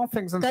many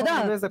morphings and so కదా.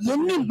 many ways that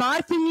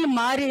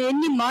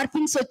ఎన్ని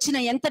morphings వచ్చినా,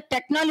 ఎంత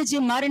టెక్నాలజీ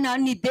మారినా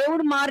నీ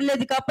దేవుడు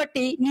మారలేదు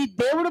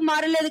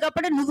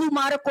కాబట్టి నువ్వు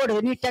మారకూడదు.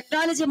 నీ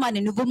టెక్నాలజీ మారి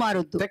నువ్వు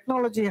మారొద్దు.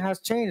 technology has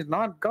changed,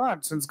 not God.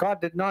 Since God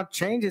did not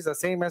change, He's the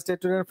same as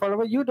today and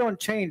forever. You don't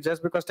change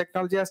just because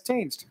technology has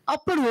changed.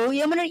 అప్పుడు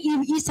ఏమన్నా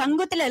ఈ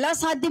సంగతులు ఎలా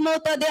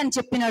సాధ్యమవుతుంది అని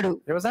చెప్పినాడు.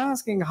 He was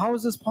asking, how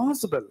is this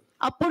possible?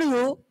 అప్పుడు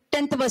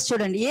 10th verse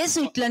చూడండి. యేసు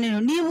ఇట్లా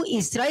నీవు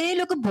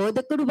ఇశ్రాయేలుకు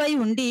బోధకుడివై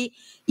ఉండి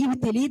ఇవి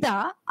తెలీదా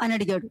అని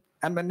అడిగాడు.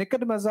 And when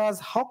Nicodemus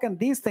asked, how can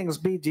these things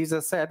be?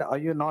 Jesus said,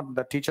 are you not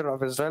the teacher of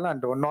Israel and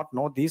do not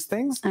know these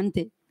things?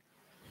 అంతే.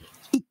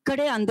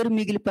 ఇక్కడే అందరూ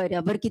మిగిలిపోయారు,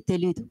 ఎవరికి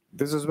తెలియదు.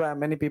 This is where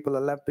many people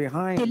are left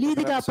behind.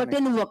 తెలియదు కాబట్టి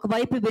నువ్వు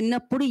ఒకవైపు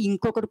విన్నప్పుడు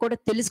ఇంకొకటి కూడా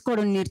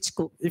తెలుసుకోవడం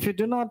నేర్చుకో. If you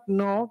do not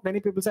know,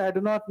 many people say, I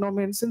do not know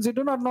means, since you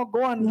do not know,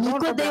 go and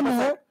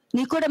learn.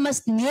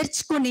 నికోడెమస్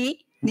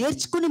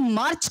నేర్చుకుని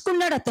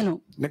మార్చుకున్నాడు అతను.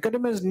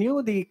 Nicodemus knew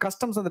the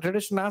customs and the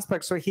tradition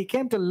aspect, so he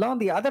came to learn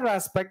the other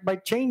aspect by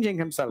changing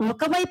himself.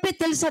 ఒకవైపే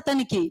తెలుసు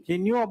అతనికి. He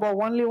knew about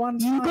only one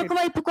side. ఇంకొక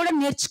వైపు కూడా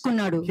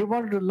నేర్చుకున్నాడు. He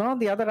wanted to learn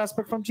the other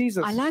aspect from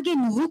Jesus. అలాగే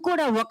నువ్వు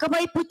కూడా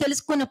ఒకవైపు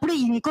తెలుసుకున్నప్పుడు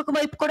ఇంకొక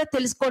వైపు కూడా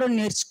తెలుసుకోవడం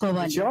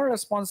నేర్చుకోవాలి. It's your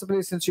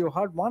responsibility, since you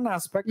heard one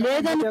aspect.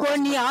 లేదనుకో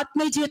నీ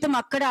ఆత్మీయ జీవితం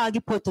అక్కడే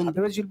ఆగిపోతుంది.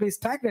 Otherwise you'll be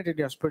stagnated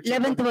in your spiritual.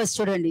 11th verse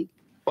చూడండి.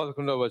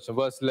 11వ వచనం,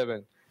 verse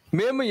 11.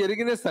 మేము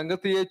ఎరిగిన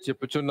సంగతియే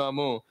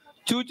చెప్పుచున్నాము,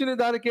 చూచిన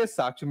దానికే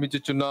సాక్ష్యం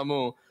ఇచ్చుచున్నాము,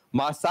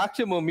 మా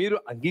సాక్ష్యము మీరు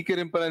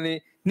అంగీకరింపాలని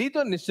నీతో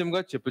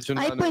నిశ్చయంగా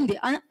చెప్పుచున్నాను. అయిపోయింది.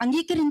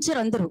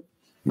 అంగీకరించారు అందరూ.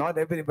 Not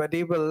everybody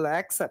will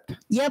accept.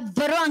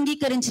 ఎవరు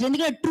అంగీకరించరు,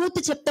 ఎందుకంటే ట్రూత్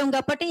చెప్తాం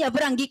కాబట్టి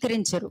ఎవరు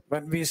అంగీకరించరు.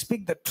 When we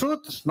speak the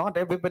truth, not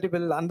everybody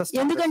will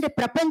understand. ఎందుకంటే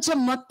ప్రపంచం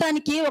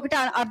మొత్తానికి ఒకటి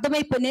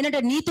అర్థమైపోయింది,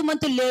 ఏంటంటే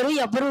నీతిమంతులు లేరు,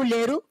 ఎవరు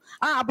లేరు,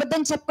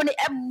 అబద్ధం చెప్పకుండా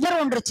ఎవ్వరు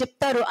ఉండరు,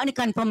 చెప్తారు అని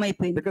కన్ఫర్మ్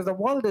అయిపోయింది. Because the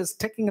world is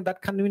taking that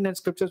convenient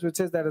scriptures which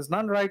says there is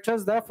none righteous,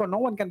 therefore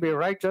no one can be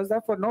righteous,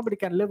 therefore nobody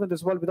can live in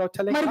this world without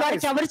telling మరి lies.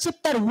 వారికి ఎవరు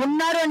చెప్తారు?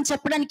 ఉన్నారు అని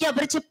చెప్పడానికి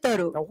ఎవరు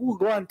చెప్తారు? Now who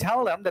go and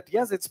tell them that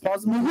yes, it's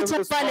possible to live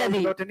this world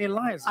without any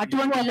lies?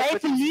 అటువంటి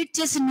లైఫ్ లీడ్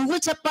చేసి నువ్వు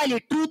చెప్పాలి,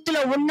 ట్రూత్ లో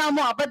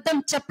ఉన్నాము, అబద్ధం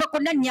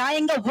చెప్పకుండా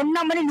న్యాయంగా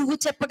ఉన్నామని నువ్వు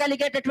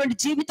చెప్పగలిగేటటువంటి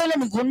జీవితంలో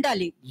నువ్వు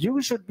ఉండాలి. You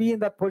should be in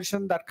that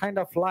position, that kind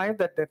of life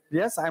that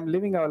yes, I'm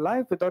living our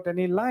life without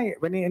any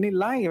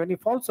lie, any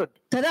falsehood.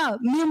 కదా,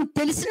 మేము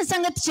తెలిసిన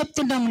సంగతి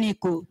చెప్తున్నాము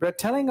నీకు. We're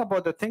telling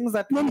about the things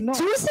that we know.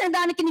 చూసిన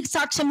దానికి నీకు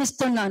సాక్ష్యం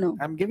ఇస్తున్నాను.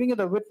 I'm giving you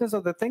the witness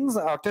of the things,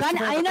 our testimony.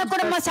 కానీ అయినా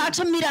కూడా మా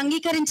సాక్ష్యం మీరు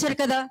అంగీకరించారు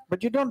కదా. But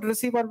you don't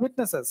receive our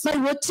witnesses.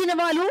 మరి వచ్చిన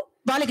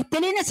వాళ్ళకి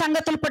తెలియని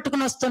సంగతులు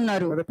పట్టుకుని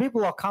వస్తున్నారు. The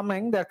people are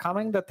coming, they're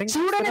coming the things.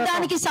 చూడని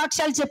దానికి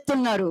సాక్ష్యాలు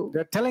చెప్తున్నారు.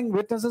 They're telling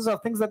witnesses of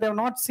things that they have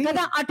not seen.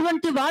 కదా,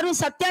 అటువంటి వారు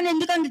సత్యాన్ని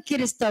ఎందుకు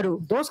అంగీకరిస్తారు?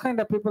 Those kind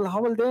of people,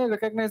 how will they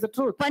recognize the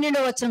truth?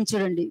 12వ వచనం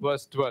చూడండి.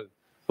 Verse 12.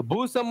 భూ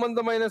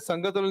సంబంధమైన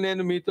సంగతులు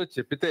నేను మీతో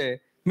చెప్పితే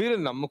మీరు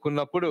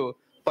నమ్ముకున్నప్పుడు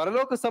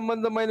పరలోక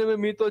సంబంధమైనవి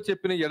మీతో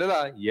చెప్పిన ఎడల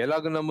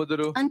ఎలాగ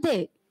నమ్ముదురు? అంతే.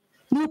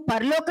 నువ్వు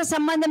పరలోక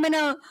సంబంధమైన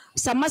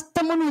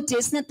సమస్తము నువ్వు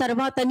చేసిన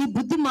తర్వాత నీ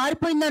బుద్ధి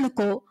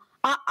మారిపోయిందనుకో,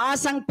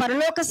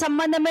 పరలోక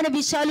సంబంధమైన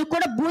విషయాలు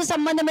కూడా భూ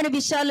సంబంధమైన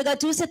విషయాలుగా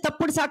చూసే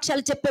తప్పుడు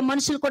సాక్ష్యాలు చెప్పే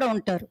మనుషులు కూడా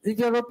ఉంటారు. If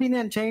your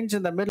opinion change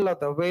in the middle of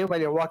the way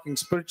while you're walking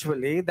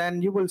spiritually,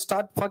 then you will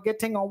start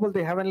forgetting all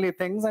the heavenly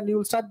things and you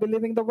will start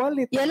believing the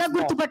worldly things. ఎలా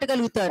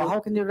గుర్తుపట్టగలుగుతారు?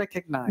 How can you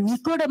recognize?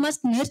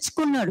 నికోడెమస్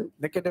నేర్చుకున్నాడు.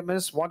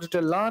 Nicodemus wanted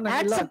to learn and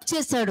he learned. Accept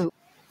చేశాడు.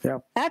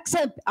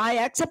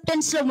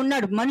 Acceptance లో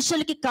ఉన్నాడు.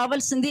 మనుషులకి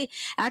కావాల్సింది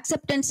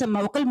acceptance అమ్మా.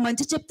 ఒకళ్ళు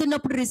మంచి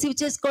చెప్తున్నప్పుడు రిసీవ్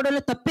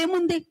చేసుకోవడంలో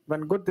తప్పేముంది?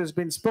 When good has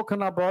been spoken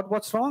about,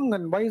 what's wrong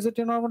and why is it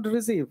you not want to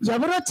receive?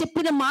 ఎవరో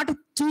చెప్పిన మాట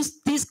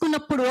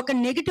తీసుకున్నప్పుడు, ఒక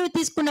నెగటివ్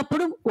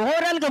తీసుకున్నప్పుడు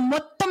ఓవరాల్ గా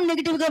మొత్తం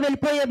నెగటివ్ గా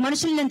వెళ్ళిపోయే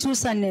మనుషులు నేను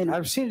చూసాను. నేను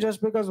I've seen just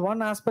because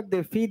one aspect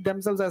they feed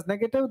themselves as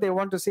negative, they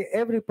want to see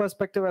every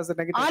perspective as a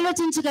negative.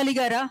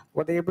 ఆలోచించగలిగారా?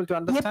 Were they able to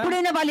understand?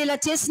 ఎప్పుడైనా వాళ్ళు ఇలా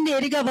చేసింది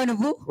ఎరిగావా?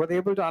 నువ్వు were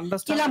they able to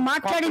understand? ఇలా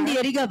మాట్లాడింది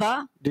ఎరిగావా?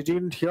 Did you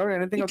hear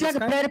anything of this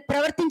kind?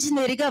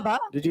 ప్రవర్తించింది ఎరిగావా?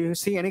 Did you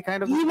see any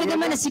kind of ఈ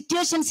విధమైన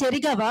situations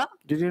ఎరిగావా?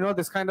 Did you know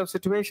this kind of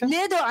situation?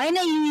 లేదు.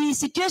 అయినా ఈ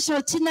సిట్యుయేషన్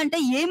వచ్చిందంటే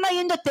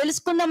ఏమైందో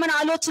తెలుసుకుందామని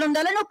ఆలోచన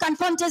ఉండాలి. నువ్వు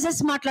కన్ఫర్మ్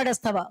చేసేసి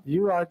మాట్లాడేస్తావా?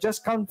 You are just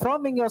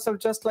confirming yourself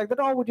just like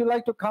that, or would you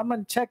like to come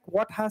and check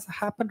what has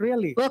happened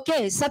really? Okay,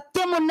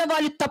 సత్యం ఉన్న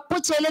వాళ్ళు తప్పు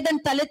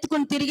చేయలేదని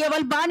తలెత్తుకుని తిరిగే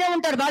వాళ్ళు బానే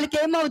ఉంటారు. వాళ్ళకి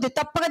ఏమవుతుంది?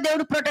 తప్పగా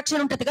దేవుడు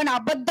ప్రొటెక్షన్ ఉంటుంది. కానీ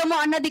అబద్ధము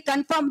అన్నది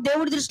కన్ఫర్మ్,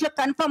 దేవుడి దృష్టిలో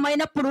కన్ఫర్మ్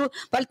అయినప్పుడు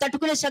వాళ్ళు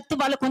తట్టుకునే శక్తి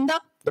వాళ్ళకు ఉందా?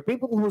 The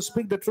people who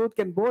speak the truth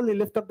can boldly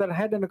lift up their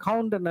head in a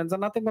countenance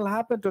and nothing will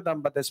happen to them.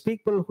 But the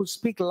people who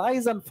speak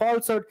lies and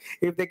falsehood,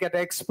 if they get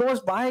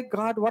exposed by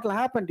God, what will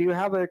happen? Do you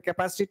have a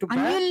capacity to bear?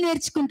 అన్యులు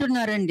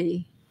నేర్చుకుంటున్నారండి.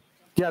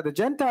 Yeah, the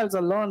Gentiles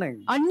are learning.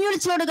 అన్యులు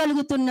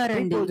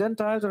చూడగలుగుతున్నారండి, People,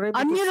 Gentiles are able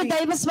to అన్యులు see.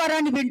 దైవ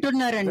స్వరాన్ని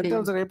వింటున్నారండి,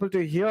 Gentiles are able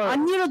to hear.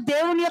 అన్యులు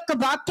దేవుని యొక్క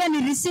వాక్యాన్ని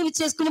receive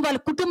చేసుకుని వాళ్ళ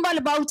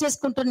కుటుంబాలు బాగు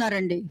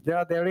చేసుకుంటున్నారండి.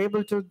 Yeah, they are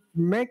able to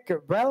make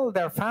well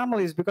their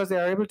families because they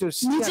are able to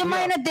see.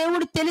 నిజమైన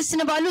దేవుడు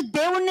తెలిసిన వాళ్ళు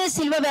దేవుణ్ణే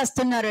సిలువ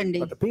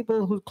వేస్తున్నారండి But the people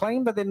who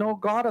claim that they know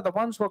God are the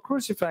ones who are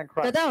crucifying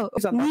Christ. కదా.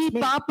 These are not నీ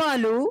me.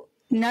 పాపాలు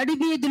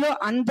నడివీధిలో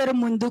అందరి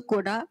ముందు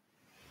కూడా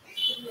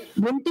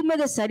ఒంటి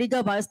మీద సరిగా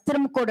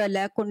వస్త్రం కూడా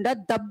లేకుండా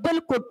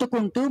దెబ్బలు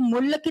కొట్టుకుంటూ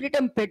ముళ్ళ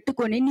కిరీటం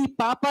పెట్టుకొని నీ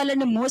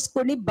పాపాలను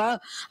మోసుకొని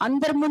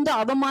అందరి ముందు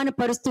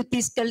అవమానపరుస్తూ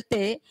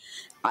తీసుకెళ్తే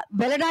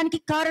వెళ్ళడానికి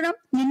కారణం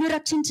నిన్ను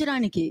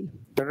రక్షించడానికి.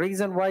 The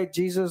reason why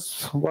Jesus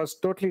was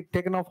totally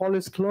taken off all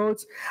his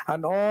clothes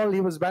and all, he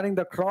was bearing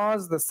the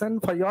cross, the sin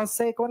for your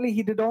sake only,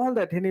 he did all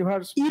that. And he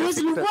was, ఈ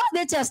రోజు నువ్వు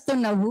అదే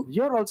చేస్తున్నావు.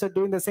 you're also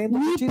doing the same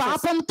thing నీ to Jesus.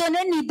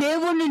 పాపంతోనే నీ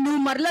దేవుణ్ణి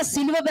నువ్వు మరలా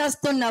సిలువ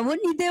వేస్తున్నావు,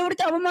 నీ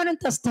దేవుడికి అవమానం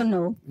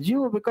తెస్తున్నావు.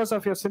 You, because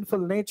of your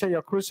sinful nature,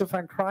 you're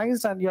crucifying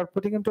Christ and you're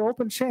putting him to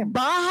open shame.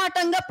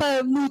 బాహాటంగా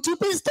నువ్వు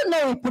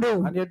చూపిస్తున్నావు ఇప్పుడు.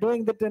 And you're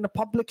doing that in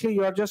publicly,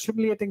 you're just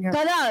humiliating him.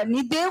 కదా,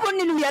 నీ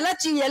దేవుణ్ణి నువ్వు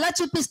ఎలా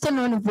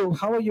చూపిస్తున్నావు నువ్వు?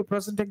 How are you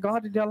presenting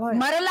God in your life?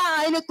 మరలా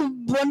ఆయనకు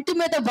ఒంటి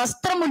మీద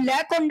వస్త్రము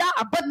లేకుండా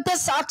అబద్ధ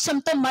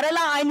సాక్ష్యంతో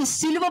మరలా ఆయన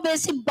సిలువ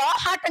వేసి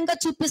బాహాటంగా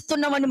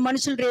చూపిస్తున్నామని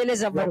మనుషులు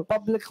రియలైజ్ అవ్వరు. You're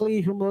publicly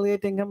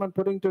humiliating him and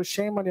putting to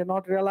shame and you're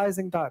not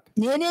realizing that.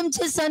 నేనేం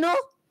చేశాను?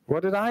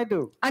 What did I do?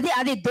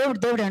 అదే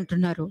దేవుడు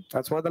అంటున్నారు.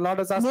 That's what the Lord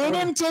is asking.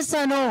 నేనేం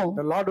చేశాను?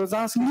 The Lord was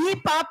asking. నీ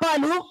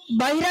పాపాలు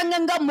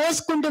బహిరంగంగా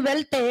మోసుకుంటూ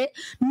వెళ్తే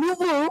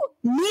నువ్వు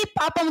నీ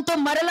పాపంతో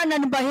మరలా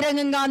నన్ను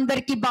బహిరంగంగా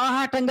అందరికి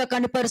బాహాటంగా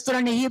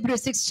కనపరుస్తున్నాను.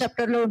 Hebrews 6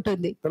 chapter లో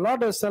ఉంటుంది. The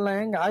Lord is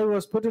saying, I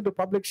was put into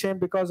public shame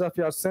because of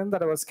your sin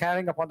that I was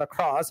carrying upon the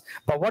cross.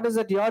 But what is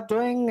it you're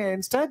doing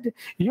instead?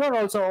 You're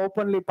also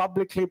openly,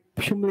 publicly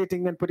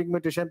humiliating me and putting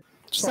me to shame.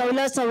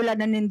 సౌలా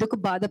నన్ను ఎందుకు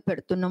బాధ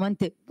పెడుతున్నావు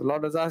అంతే. The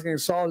Lord is asking,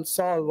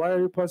 Saul, why are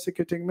you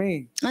persecuting me?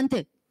 అంతే.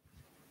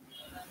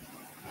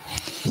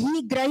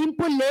 ఈ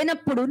గ్రహింపు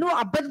లేనప్పుడు నువ్వు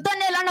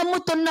అబద్ధాన్ని ఎలా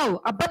నమ్ముతున్నావు,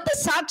 అబద్ధ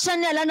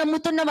సాక్ష్యాన్ని ఎలా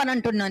నమ్ముతున్నావు అని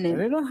అంటున్నాను.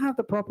 You don't have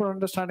the proper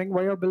understanding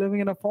why you're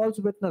believing in a false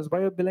witness,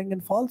 why you're believing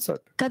in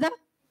falsehood. కదా,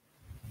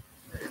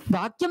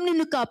 వాక్యం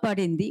నిన్ను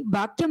కాపాడింది,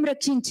 వాక్యం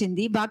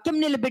రక్షించింది, వాక్యం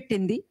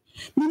నిలబెట్టింది.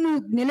 నిన్ను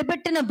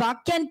నిలబెట్టిన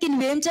వాక్యానికి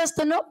నువ్వేం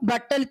చేస్తున్నావు?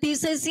 బట్టలు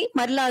తీసేసి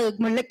మరలా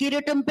ముళ్ళ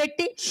కిరీటం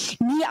పెట్టి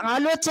నీ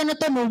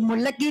ఆలోచనతో నువ్వు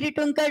ముళ్ళ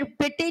కిరీటం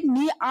పెట్టి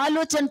నీ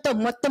ఆలోచనతో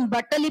మొత్తం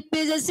బట్టలు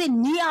ఇప్పేసేసి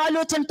నీ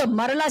ఆలోచనతో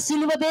మరలా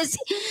సిలువ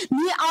వేసి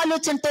నీ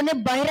ఆలోచనతోనే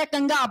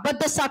బహిరంగంగా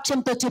అబద్ధ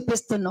సాక్ష్యంతో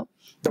చూపిస్తున్నావు.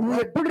 నువ్వు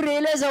ఎప్పుడు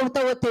రియలైజ్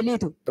అవుతావో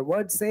తెలీదు. The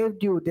word saved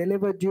you,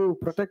 delivered you,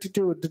 protected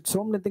you, did so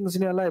many things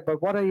in your life. But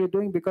what are you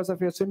doing because of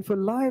your sinful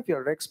life?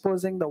 You're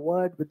exposing the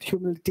word with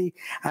humility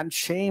and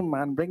shame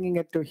and bringing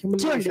it to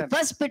humiliation.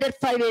 1 Peter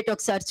 5:8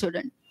 ఒకసారి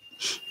చూడండి.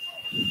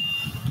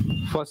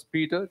 1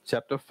 Peter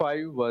chapter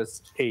 5 verse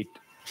 8.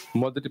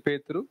 మొదటి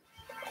పేతురు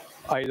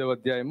 5వ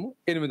అధ్యాయము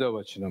 8వ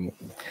వచనము.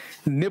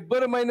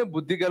 నిబ్బరమైన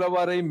బుద్ధి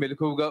గలవారై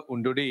మెలకువగా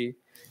ఉండుడి,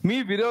 మీ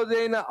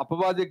విరోధైన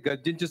అపవాది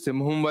గర్జించు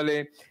సింహం వలె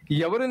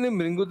ఎవరిని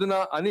మృంగుదునా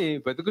అని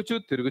వెతుకుచూ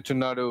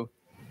తిరుగుచున్నాడు.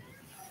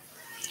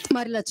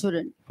 మరలా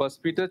చూడండి. 1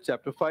 Peter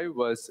chapter 5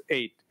 verse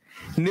 8.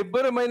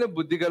 నిబ్బరమైన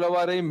బుద్ధి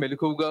గలవారై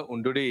మెలకువగా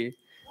ఉండుడి,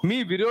 మీ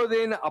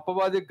విరోధైన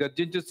అపవాది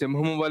గర్జించు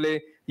సింహము వలె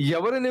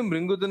ఎవరిని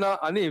మృంగుదునా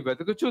అని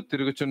వెతుకుచూ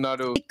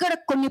తిరుగుచున్నాడు. ఇక్కడ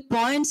కొన్ని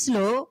పాయింట్స్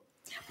లో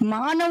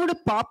మానవుడు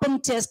పాపం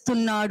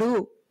చేస్తున్నాడు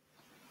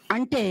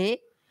అంటే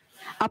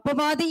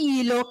అపవాది ఈ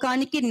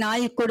లోకానికి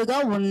నాయకుడుగా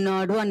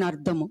ఉన్నాడు అని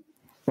అర్థము.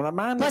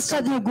 ఫస్ట్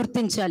అది నువ్వు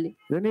గుర్తించాలి.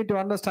 You need to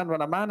understand,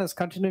 when a man is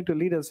continuing to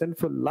lead a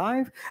sinful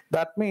life,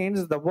 that means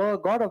the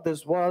God of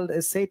this world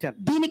is Satan.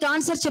 దీనికి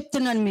ఆన్సర్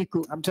చెప్తున్నాను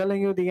మీకు. I'm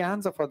telling you the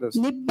answer for this.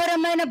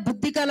 నిబ్బరమైన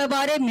బుద్ధి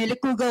కలవారే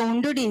మెలకుగా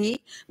ఉండుడి,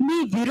 మీ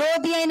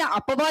విరోధి అయిన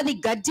అపవాది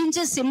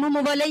గర్జించే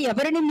సింహము వలె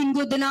ఎవరిని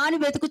మింగుదునా అని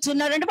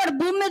వెతుకుచున్నారంటే వాడు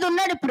భూమి మీద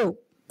ఉన్నాడు ఇప్పుడు.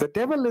 The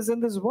devil is in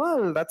this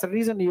world. That's the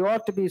reason you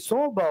ought to be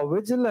sober,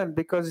 vigilant,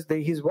 because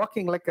he's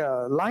walking like a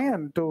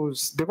lion to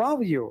devour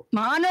you.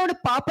 మానవుడు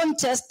పాపం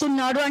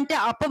చేస్తున్నాడు అంటే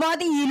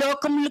అపవాది ఈ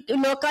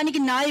లోకానికి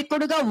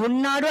నాయకుడుగా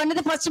ఉన్నాడు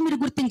అనేది ఫస్ట్ మీరు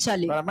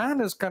గుర్తించాలి. When a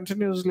man is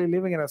continuously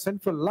living in a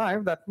sinful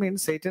life, that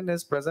means Satan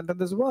is present in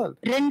this world.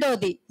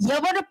 రెండోది,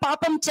 ఎవరు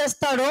పాపం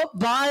చేస్తాడో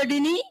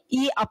వాడిని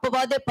ఈ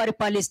అపవాదే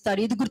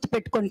పరిపాలిస్తాడు. ఇది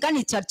గుర్తుపెట్టుకోండి.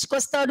 కానీ చర్చ్కి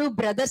వస్తాడు,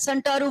 బ్రదర్స్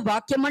అంటారు,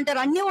 వాక్యం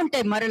అంటారు, అన్నీ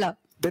ఉంటాయి. మరలా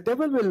The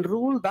devil will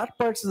rule that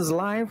person's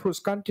life who's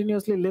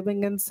continuously living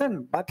in sin,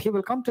 but he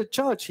will come to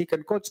church, he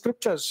can quote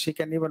scriptures, he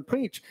can even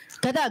preach.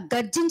 కదా,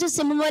 గర్జించే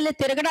సింహం వలె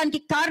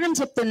తిరగడానికి కారణం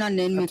చెప్తున్నాను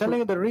నేను మీకు. I'm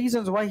telling you the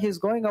reasons why he's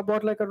going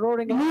about like a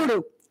roaring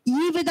lion.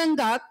 ఈ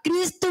విధంగా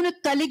క్రీస్తును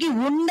కలిగి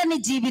ఉండే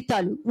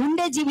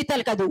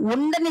జీవితాలు కాదు,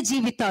 ఉండని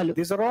జీవితాలు.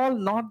 These are all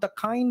not the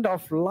kind of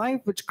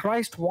life which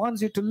Christ wants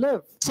you to live.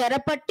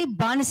 చెరపట్టి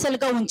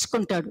బానిసలుగా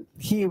ఉంచుకుంటాడు.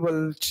 He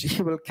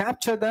will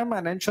capture them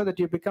and ensure that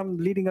you become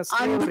leading a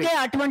slavery. అందుకే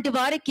అటువంటి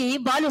వారికి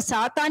వాళ్ళు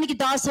సాతానికి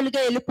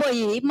దాసులుగా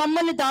వెళ్ళిపోయి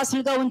మమ్మల్ని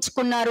దాసులుగా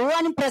ఉంచుకున్నారు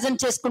అని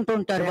ప్రెజెంట్ చేసుకుంటూ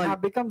ఉంటారు. They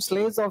have become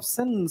slaves of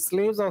sin,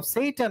 slaves of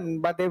Satan,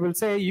 but they will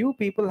say, you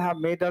people have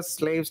made us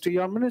slaves to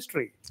your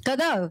ministry.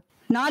 కదా,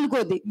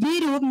 నాలుగోది,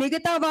 వీరు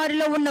మిగతా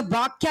వారిలో ఉన్న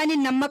వాక్యాన్ని,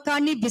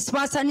 నమ్మకాన్ని,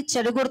 విశ్వాసాన్ని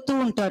చెడగొడుతూ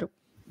ఉంటారు.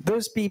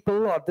 This people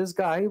or this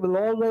guy will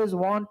always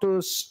want to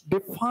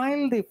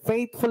defile the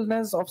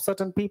faithfulness of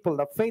certain people,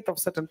 the faith of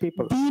certain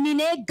people.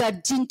 దీనినే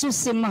గర్జించు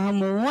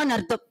సింహము అని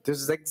అర్థం. This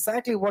is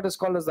exactly what is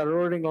called as the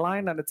roaring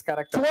lion and its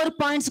character. 4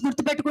 points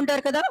గుర్తు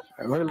పెట్టుకుంటారు కదా.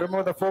 We'll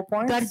remember the 4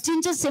 points.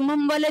 గర్జించు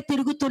సింహం వల్లే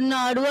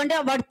తిరుగుతున్నాడు అంటే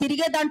వాడు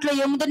తిరిగే దాంట్లో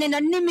ఏముందో నేను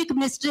అన్ని మీకు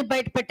మిస్టరీ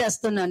బయట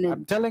పెట్టేస్తున్నాను.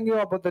 I'm telling you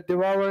about the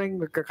devouring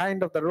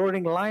kind of the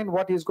roaring lion,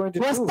 what he is going to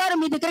do. వస్తారు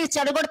మీ దగ్గరికి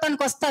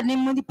చెడగొడతానికి వస్తారు.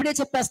 నేను ముందు ఇప్పుడే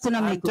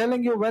చెప్పేస్తున్నా మీకు. I'm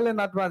telling you well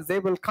in advance,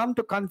 they will come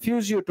to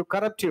confuse you, to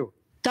corrupt you.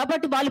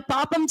 కాబట్టి వాళ్ళు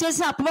పాపం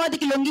చేసి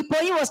అపవాదికి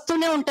లొంగిపోయి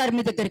వస్తూనే ఉంటారు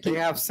మీ దగ్గరికి.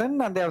 They have sinned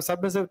and they are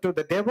submissive to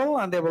the devil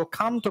and they will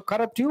come to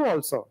corrupt you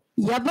also.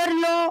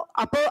 ఎవరిలో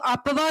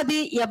అపవాది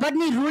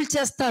ఎవరిని రూల్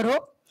చేస్తారో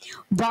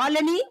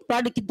వాళ్ళని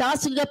వాడికి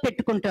దాసులుగా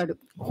పెట్టుకుంటాడు.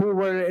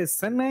 Whoever is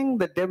sinning,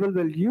 the devil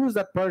will use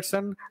that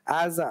person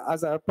as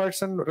a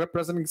person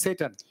representing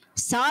Satan.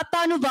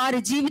 సాతాను వారి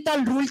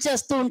జీవితాలు రూల్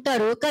చేస్తూ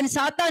ఉంటారు. కానీ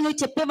సాతాను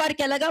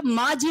చెప్పేవారికి ఎలాగా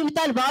మా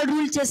జీవితాలు వాళ్ళు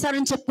రూల్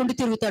చేశారని చెప్పుకుంటూ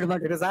తిరుగుతాడు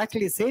వాడు. It is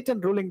actually Satan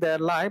ruling their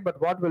life, but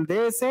what will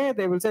they say?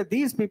 They will say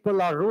these people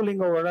are ruling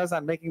over us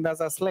and making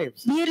us as slaves.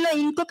 వీరిలో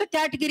ఇంకొక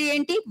కేటగిరీ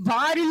ఏంటి,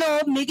 వారిలో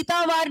మిగతా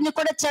వారిని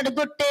కూడా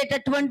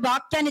చెడగొట్టేటటువంటి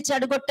వాక్యాన్ని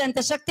చెడగొట్టేంత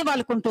శక్తి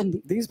వాళ్ళకు ఉంటుంది.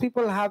 These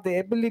people have the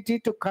ability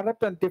to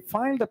corrupt and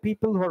defile the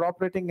people who are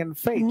operating in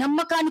faith.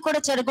 నమ్మకాన్ని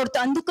కూడా చెడగొడుతూ.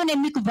 అందుకనే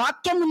మీకు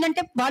వాక్యం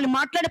ఉందంటే వాళ్ళు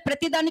మాట్లాడే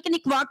ప్రతి దానికి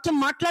నీకు వాక్యం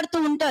మాట్లాడుతూ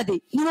ఉంటది.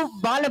 నువ్వు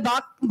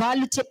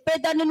వాళ్ళు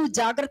చెప్పేదాన్ని నువ్వు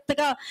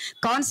జాగ్రత్తగా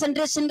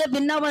కాన్సన్ట్రేషన్ గా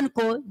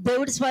విన్నావనుకో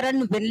దేవుడి స్వరాన్ని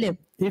నువ్వు వినలేవు.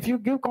 If you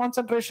give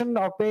concentration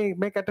or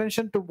make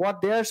attention to what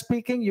they are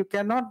speaking, you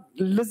cannot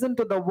listen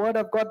to the word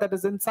of God that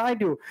is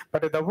inside you.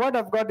 But if the word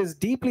of God is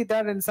deeply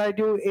there inside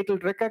you, it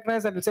will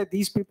recognize and will say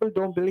these people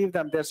don't believe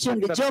them. They are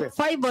speaking that way. Job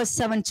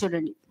 5:7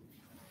 చూడండి.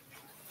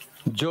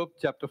 Job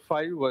chapter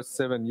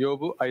 5:7.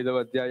 యోబు 5వ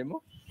అధ్యాయము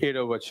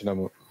 7వ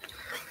వచనము.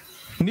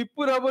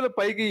 నిప్పురవ్వల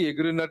పైకి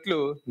ఎగురునట్లు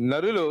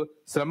నరులు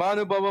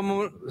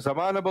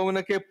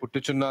సమానుభవమునకే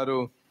పుట్టుచున్నారు.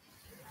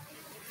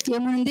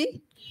 ఏముంది?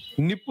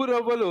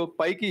 నిప్పురవ్వలు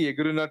పైకి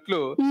ఎగురునట్లు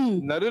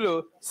నరులు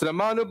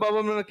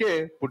శ్రమానుభవమునకే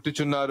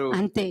పుట్టుచున్నారు.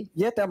 అంతే.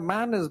 Yet a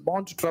man is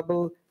born to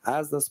trouble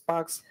as the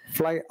sparks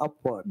fly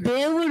upward.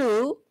 దేవుడు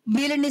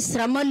వీళ్ళని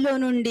శ్రమల్లో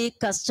నుండి,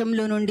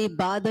 కష్టంలో నుండి,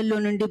 బాధల్లో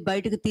నుండి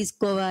బయటకు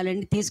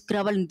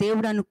తీసుకురావాలని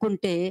దేవుడు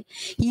అనుకుంటే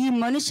ఈ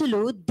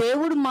మనుషులు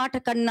దేవుడు మాట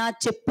కన్నా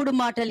చెప్పుడు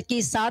మాటలకి,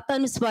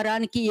 సాతాను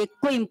స్వరానికి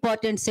ఎక్కువ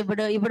ఇంపార్టెన్స్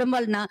ఇవ్వడం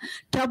వలన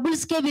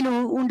ట్రబుల్స్ కే వీళ్ళు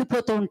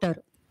ఉండిపోతూ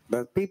ఉంటారు.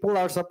 The people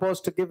are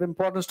supposed to give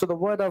importance to the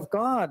word of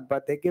God,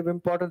 but they give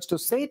importance to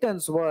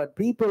Satan's word,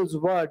 people's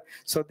word,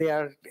 so they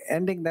are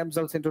ending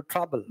themselves into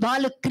trouble.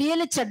 వాళ్ళ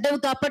క్రియలు చెడ్డవి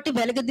కాబట్టి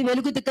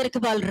వెలుగు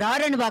దగ్గరికి వాళ్ళు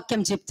రారని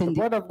వాక్యం చెప్తుంది.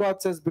 The word of God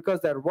says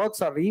because their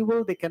works are evil,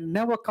 they can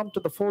never come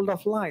to the fold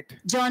of light.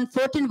 John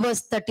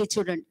 14:30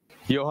 చూడండి.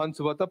 యోహాను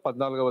సువార్త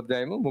 14వ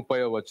అధ్యాయము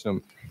 30వ వచనం.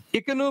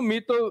 ఇకను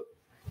మీతో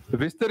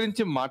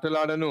విస్తరించి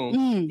మాట్లాడను,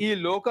 ఈ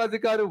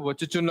లోకాధికారి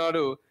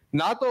వచ్చుచున్నాడు,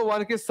 నాతో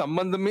వానికి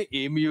సంబంధమే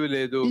ఏమీ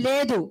లేదు.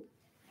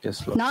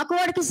 నాకు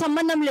వాడికి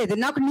సంబంధం లేదు,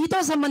 నాకు నీతో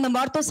సంబంధం,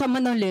 వాడితో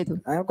సంబంధం లేదు.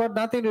 I have got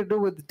nothing to do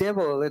with the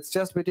devil. It's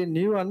just between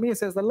you and me,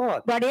 says the Lord.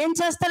 వాడు ఏం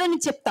చేస్తాడో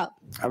నీకు చెప్తా.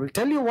 I will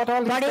tell you what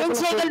all వాడు ఏం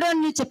చేయగలడో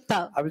నీకు చెప్తా.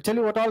 I will tell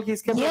you what all he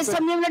is capable A of.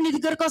 సమయంలో నీ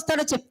దగ్గరకు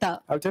వస్తాడో చెప్తా.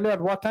 I will tell you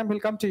at what time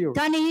he'll come to you.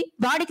 కానీ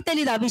వాడికి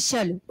తెలియదు ఆ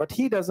విషయాలు. But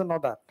he doesn't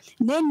know that.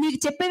 నేను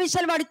నీకు చెప్పే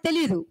విషయాలు వాడికి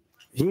తెలియదు.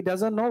 He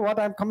doesn't know what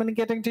I'm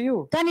communicating to you.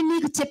 కానీ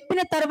నీకు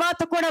చెప్పిన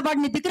తర్వాత కూడా వాడి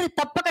నీ దగ్గర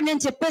తప్పక నేను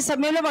చెప్పే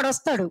సమయంలో వాడు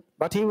వస్తాడు.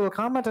 But he will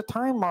come at a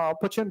time,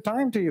 opportune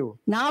time to you.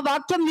 నా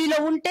వాక్యం నీలో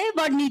ఉంటే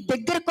వాడు నీ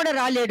దగ్గర కూడా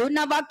రాలేడు.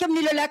 నా వాక్యం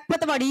నీలో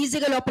లేకపోతే వాడు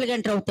ఈజీగా లోపలికి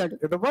ఎంటర్ అవుతాడు.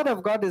 If the word of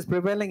God is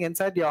prevailing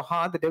inside your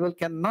heart, the devil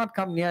cannot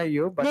come near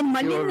you. But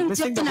if you are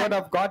missing the word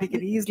of God, he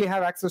can easily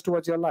have access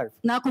towards your life.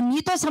 నాకు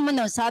నీతో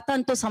సంబంధం,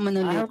 సాతానుతో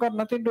సంబంధం లేదు. I have got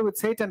nothing to do with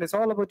Satan. It's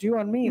all about you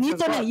and me.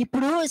 నీతోనే.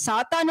 ఇప్పుడు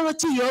సాతాను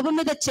వచ్చి యోబు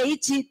మీద చేయి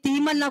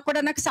తీయమన్నా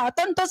కూడా నాకు సాతానుతో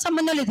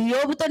సంబంధం లేదు,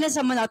 యోబుతోనే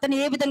సంబంధం. అతను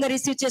ఏ విధంగా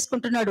రిసీవ్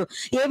చేసుకుంటున్నాడు,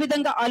 ఏ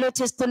విధంగా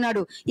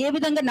ఆలోచిస్తున్నాడు, ఏ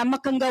విధంగా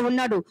నమ్మకంగా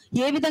ఉన్నాడు,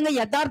 ఏ విధంగా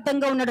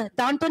యథార్థంగా ఉన్నాడు,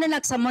 దాంతోనే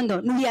నాకు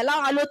సంబంధం. నువ్వు ఎలా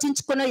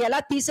ఆలోచించుకున్నావు,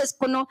 ఎలా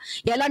తీసేసుకున్నావు,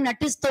 ఎలా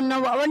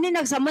నటిస్తున్నావు, అవన్నీ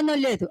నాకు సంబంధం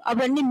లేదు.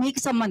 అవన్నీ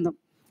మీకు సంబంధం.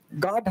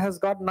 God has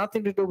got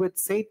nothing to do with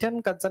Satan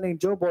concerning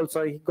Job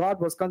also. God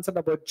was concerned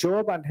about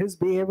Job and his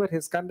behavior,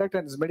 his conduct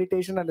and his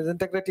meditation and his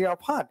integrity of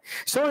heart.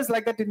 So it's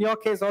like that in your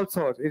case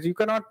also. You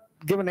cannot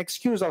give an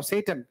excuse of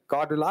Satan.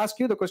 God will ask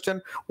you the question,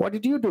 what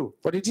did you do?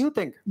 What did you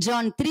think?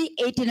 John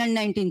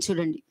 3:18-19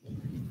 చూడండి.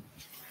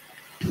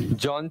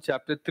 John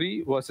chapter 3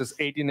 verses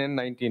 18 and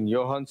 19.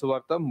 యోహాను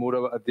సువార్త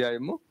 3వ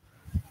అధ్యాయము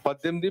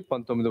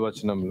 18-19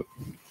 వచనములు.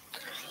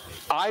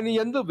 ఆయన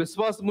యందు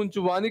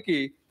విశ్వాసముంచు వానికి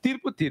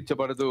తీర్పు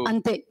తీర్చబడదు.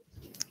 అంతే.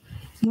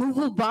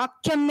 నువ్వు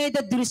వాక్యం మీద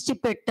దృష్టి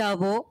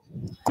పెట్టావో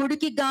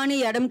కుడికి గాని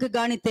ఎడమకి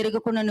గాని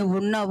తిరగకుండా నువ్వు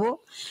ఉన్నావో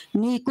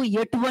నీకు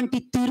ఎటువంటి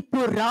తీర్పు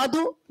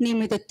రాదు, నీ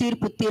మీద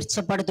తీర్పు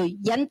తీర్చబడదు.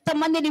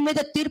 ఎంతమంది నీ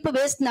మీద తీర్పు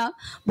వేసినా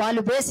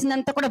వాళ్ళు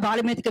వేసినంత కూడా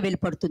వాళ్ళ మీదకి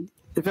వెళ్ళిపడుతుంది.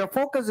 If your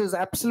focus is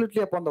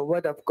absolutely upon the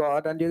word of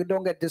God and you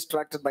don't get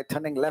distracted by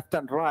turning left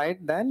and right,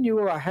 then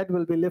your head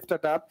will be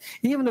lifted up.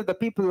 Even if the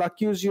people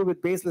accuse you with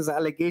baseless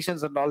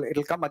allegations and all, it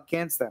will come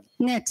against them.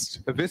 Next.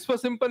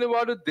 విశ్వసింపని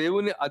వాడు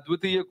దేవుని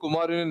అద్వితీయ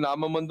కుమారుని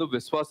నామమందు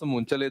విశ్వాసం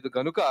ఉంచలేదు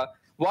కనుక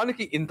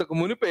వానికి ఇంతకు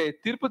మునిపే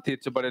తీర్పు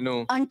తీర్చబడెను.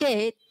 అంటే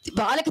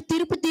వాళ్ళకి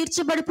తీర్పు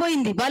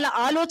తీర్చబడిపోయింది. వాళ్ళ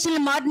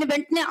ఆలోచనలు మారిన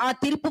వెంటనే ఆ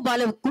తీర్పు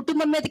వాళ్ళ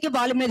కుటుంబం మీదకి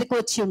వాళ్ళ మీదకి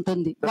వచ్చి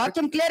ఉంటుంది.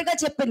 వాక్యం క్లియర్ గా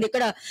చెప్పింది.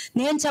 ఇక్కడ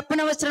నేను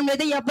చెప్పనవసరం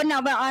లేదు, ఎవరిని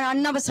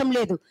అన్నవసరం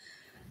లేదు.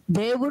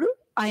 దేవుడు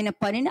ఆయన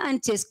పనిని ఆయన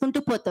చేసుకుంటూ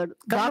పోతాడు.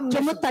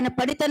 వాక్యము తన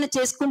పని తను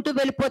చేసుకుంటూ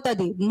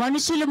వెళ్ళిపోతుంది.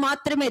 మనుషులు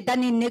మాత్రమే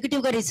దాన్ని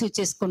నెగటివ్ గా రిసీవ్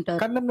చేసుకుంటారు.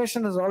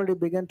 Condemnation has already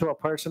begun to a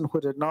person who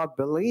did not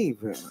believe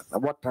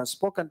what has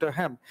spoken to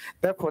him.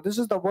 Therefore, this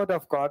is the word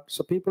of God.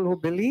 So people who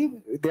believe,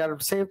 they are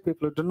saved.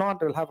 People who do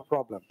not will have a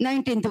problem.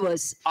 19th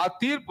verse. ఆ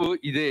తీర్పు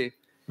ఇదే: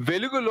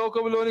 వెలుగు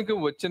లోకములోనికి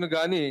వచ్చెను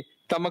గాని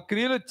తమ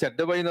క్రియలు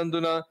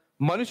చెడ్డవైనందున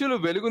మనుషులు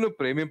వెలుగును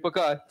ప్రేమింపక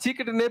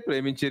చీకటినే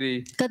ప్రేమించిరి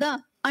కదా.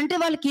 అంటే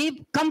వాళ్ళకి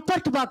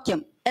కంఫర్ట్ వాక్యం.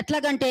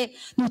 ఎట్లాగంటే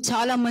నువ్వు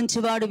చాలా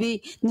మంచివాడివి,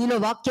 నీలో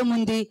వాక్యం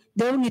ఉంది,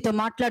 దేవుడు నీతో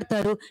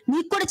మాట్లాడతారు,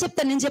 నీకు కూడా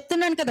చెప్తాను, నేను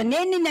చెప్తున్నాను కదా,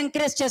 నేను నిన్ను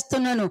ఎంకరేజ్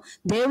చేస్తున్నాను,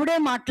 దేవుడే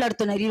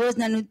మాట్లాడుతున్నారు. ఈరోజు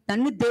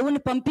నన్ను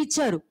దేవుని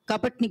పంపించారు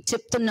కాబట్టి నీకు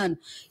చెప్తున్నాను.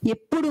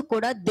 ఎప్పుడు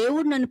కూడా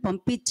దేవుడు నన్ను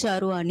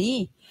పంపించారు అని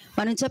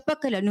మనం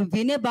చెప్పక్కల, నువ్వు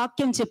వినే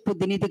వాక్యం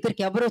చెప్పుద్ది నీ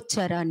దగ్గరికి ఎవరు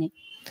వచ్చారా అని.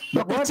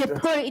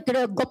 ఇక్కడ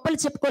గొప్పలు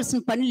చెప్పుకోవాల్సిన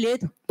పని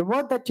లేదు. The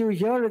word that you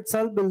hear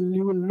itself,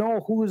 you will know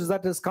who is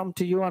that has come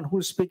to you and who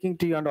is speaking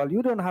to you and all.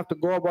 You don't have to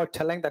go about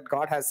telling that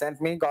God has sent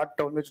me, God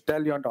told me to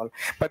tell you and all.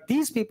 But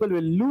these people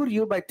will lure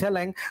you by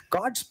telling,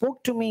 God spoke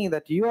to me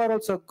that you are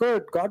also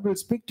good. God will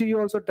speak to you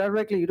also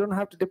directly. You don't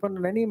have to depend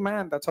on any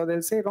man. That's how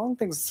they'll say wrong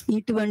things.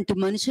 ఇటువంటి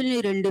మనుషుల్ని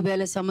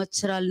 2000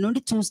 సంవత్సరాల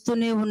నుండి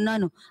చూస్తూనే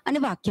ఉన్నాను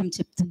అని వాక్యం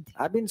చెప్తుంది.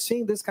 I've been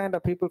seeing this kind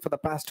of people for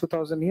the past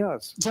 2000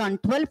 years. John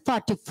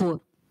 12:44.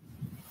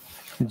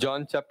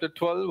 John chapter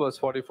 12 verse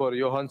 44.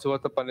 యోహాను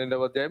సువార్త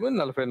 12వ అధ్యాయం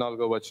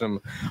 44వ వచనం.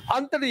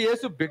 అంతటి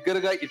యేసు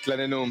బిగ్గరగా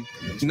ఇట్లనెను,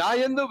 నా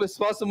యందు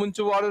విశ్వాసం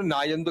ఉంచువాడు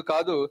నా యందు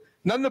కాదు,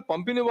 నన్ను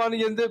పంపిన వాని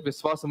యందే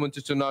విశ్వాసం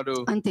ఉంచుచున్నాడు.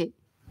 అంతే.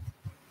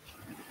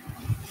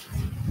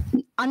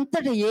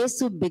 అంతటి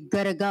యేసు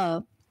బిగ్గరగా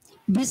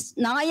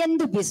నా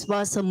యందు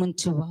విశ్వాసం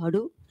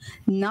ఉంచువాడు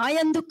నా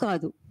యందు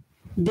కాదు,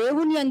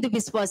 దేవుని యందు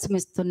విశ్వాసం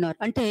ఇస్తున్నారు.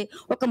 అంటే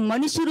ఒక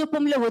మనిషి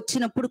రూపంలో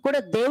వచ్చినప్పుడు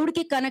కూడా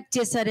దేవుడికి కనెక్ట్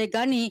చేశారే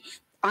గాని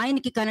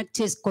ఆయనకి కనెక్ట్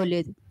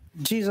చేసుకోలేదు.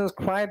 Jesus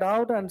cried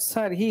out and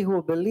said, he who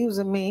believes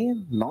in me,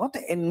 not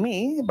in me,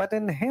 but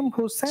in him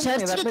who sent me.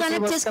 Church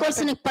connect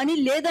చేసుకోవాల్సిన పని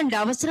లేదండి,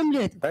 అవసరం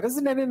లేదు. There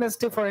isn't any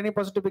necessity for any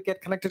person to be get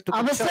connected to the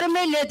church.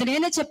 అవసరమే లేదు,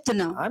 నేనే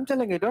చెప్తున్నా. I'm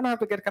telling you, you don't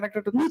have to get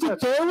connected to the church. నీకు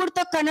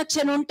దేవుడితో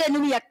కనెక్షన్ ఉంటే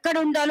నువ్వు ఎక్కడ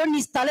ఉండాలో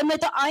నీ స్థలం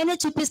అయితే ఆయనే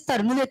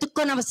చూపిస్తారు, నువ్వు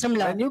ఎత్తుక్కోని అవసరం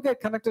లేదు. When you get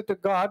connected to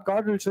God,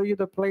 God will show you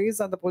the place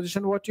and the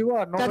position what you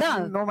are.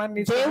 No man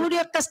needs. దేవుడి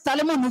యొక్క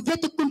స్థలము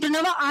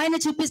నువ్వెత్తుక్కుంటున్నావా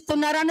ఆయన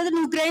చూపిస్తున్నారా అన్నది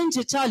నువ్వు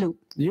గ్రహించు చాలు.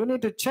 You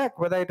need to check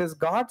whether it is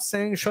God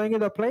showing you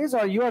the place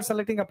or you are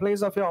selecting a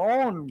place of your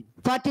own.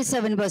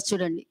 47 verse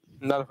చూడండి.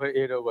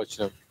 47వ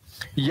వచనం.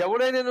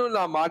 ఎవడైనను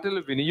నా మాటలు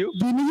వినియు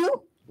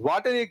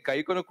వాటిని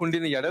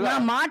కైకొనకుండిన ఎడల, నా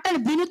మాటలు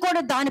విని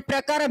కూడా దాని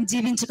ప్రకారం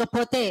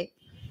జీవించకపోతే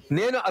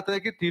నేను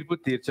అతనికి తీర్పు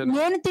తీర్చను.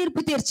 నేను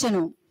తీర్పు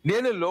తీర్చను.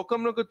 నేను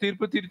లోకమునకు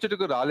తీర్పు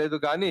తీర్చుటకు రాలేదు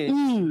గాని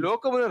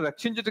లోకమును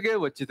రక్షించుటకే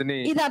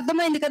వచ్చితిని. ఇది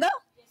అర్థమైంది కదా.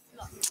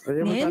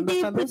 నేను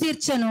తీర్పు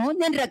తీర్చను,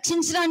 నేను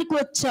రక్షించడానికి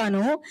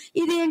వచ్చాను.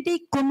 ఇదేంటి?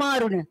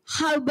 కుమారుడు,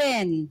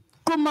 హస్బెండ్,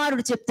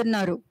 కుమారుడు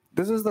చెప్తున్నారు.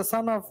 This is the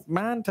son of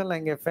man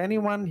telling, if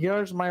anyone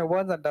hears my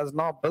words and does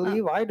not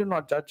believe, I do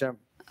not judge him.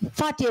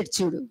 48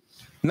 చూడు.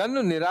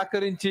 నన్ను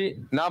నిరాకరించి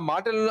నా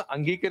మాటలను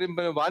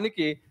అంగీకరింపని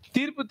వానికి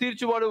తీర్పు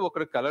తీర్చువాడు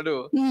ఒకడు కలడు.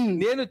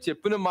 నేను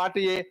చెప్పిన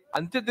మాటయే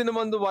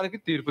అంత్యదినమందు వానికి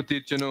తీర్పు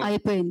తీర్చును.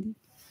 అయిపోయింది.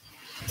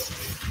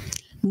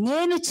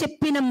 నేను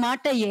చెప్పిన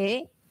మాటయే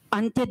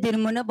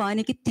అంత్యదినమున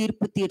వానికి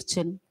తీర్పు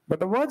తీర్చను. But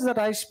the words that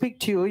I speak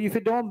to you, if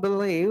you don't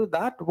believe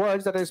that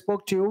words that I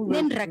spoke to you,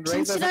 నేను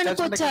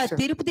రక్షించడానికి వచ్చా,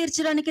 తీర్పు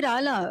తీర్చడానికి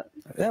రాలా.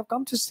 I have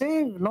come to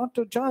save, not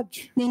to judge.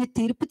 నేను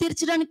తీర్పు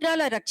తీర్చడానికి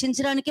రాలా,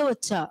 రక్షించడానికే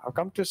వచ్చా. I have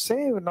come to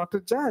save, not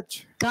to judge.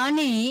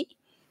 కానీ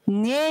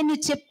నేను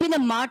చెప్పిన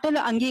మాటలు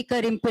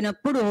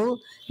అంగీకరింపినప్పుడు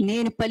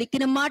నేను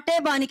పలికిన మాటే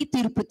వానికి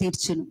తీర్పు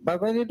తీర్చును. But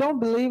when you don't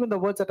believe in the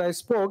words that I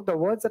spoke, the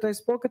words that I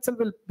spoke itself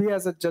will be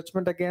as a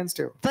judgment against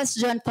you. 1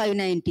 John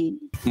 5:19.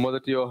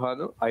 మొదటి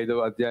యోహాను 5వ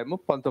అధ్యాయము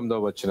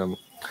 19వ వచనము.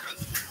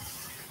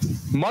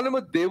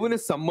 మనము దేవుని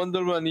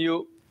సంబంధము అనియు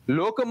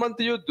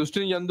లోకమంతయు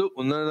దుష్టుని యందు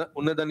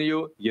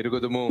ఉన్నదనియు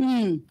ఎరుగుదుము.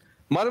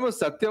 మనము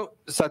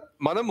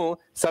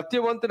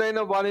సత్యవంతుడైన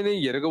వారిని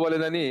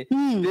ఎరగవలెనని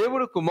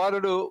దేవుడు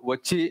కుమారుడు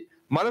వచ్చి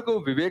మనకు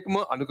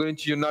వివేకము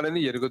అనుగ్రహించి ఉన్నాడని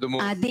ఎరుగుదుము.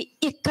 అది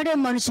ఇక్కడే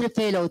మనుషులు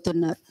ఫెయిల్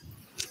అవుతున్నారు.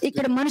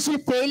 ఇక్కడ మనుషులు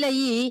ఫెయిల్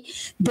అయ్యి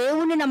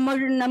దేవుని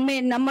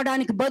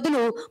నమ్మడానికి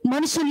బదులు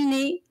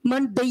మనుషుల్ని,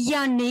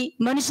 దెయ్యాన్ని,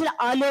 మనుషుల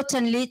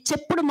ఆలోచనల్ని,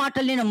 చెప్పుడు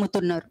మాటల్ని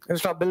నమ్ముతున్నారు.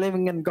 Instead of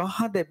believing in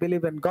God, they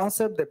believe in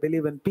gossip, they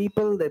believe in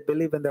people, they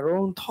believe in their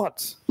own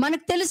thoughts.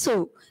 మనకు తెలుసు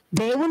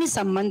దేవుని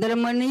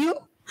సంబంధమనియు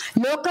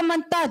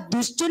లోకమంతా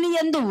దుష్టుని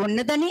యందు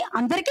ఉన్నదని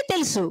అందరికీ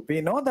తెలుసు. We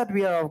know that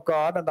we are of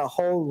God and the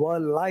whole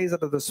world lies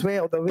under the sway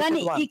of the wicked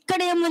కానీ one. ఇక్కడ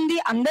ఏముంది,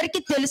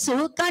 అందరికీ తెలుసు,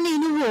 కానీ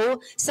నువ్వు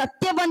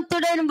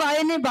సత్యవంతుడైన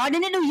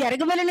వాడిని నువ్వు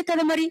ఎరగవలను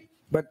కదా మరి.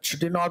 But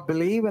should you not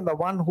believe in the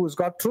one who's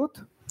got truth?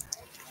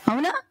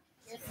 అవునా?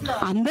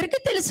 అందరికీ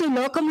తెలుసు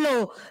లోకంలో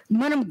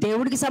మనం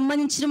దేవుడికి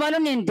సంబంధించిన వాళ్ళు,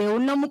 నేను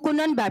దేవుడిని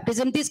నమ్ముకున్నాను,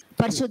 బాప్టిజం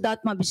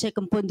పరిశుద్ధాత్మ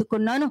అభిషేకం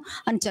పొందుకున్నాను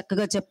అని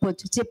చక్కగా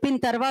చెప్పొచ్చు. చెప్పిన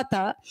తర్వాత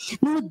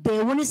నువ్వు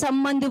దేవుని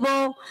సంబంధివో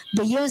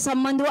దెయ్యం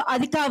సంబంధివో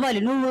అది కావాలి.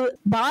 నువ్వు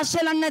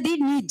భాషలు అన్నది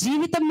నీ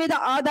జీవితం మీద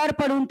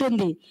ఆధారపడి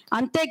ఉంటుంది,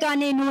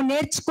 అంతేగాని నువ్వు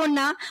నేర్చుకున్న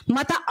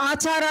మత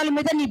ఆచారాల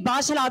మీద నీ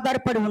భాషలు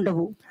ఆధారపడి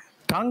ఉండవు.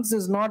 Tongues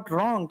is not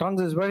wrong.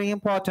 Tongues is very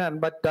important,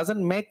 but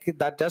doesn't make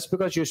that just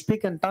because you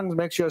speak in tongues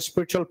makes you a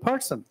spiritual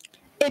person.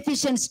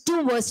 Ephesians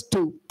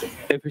 2:2.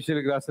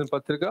 ఎఫెసీయులకు రాసిన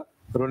పత్రిక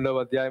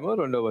 2వ అధ్యాయము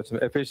 2వ వచనం.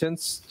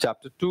 Ephesians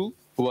chapter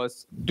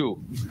 2:2.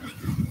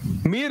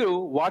 మీరు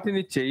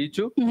వాటిని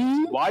చేయుచు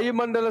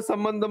వాయుమండల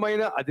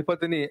సంబంధమైన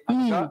అధిపతిని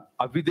అనగా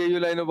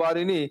అవిధేయులైన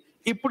వారిని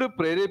ఇప్పుడు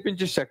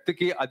ప్రేరేపించే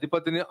శక్తికి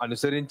అధిపతిని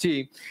అనుసరించి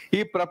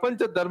ఈ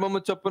ప్రపంచ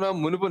ధర్మము చొప్పున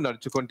మునుపు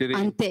నడుచుకుంటారు.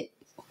 అంతే.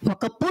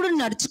 ఒకప్పుడు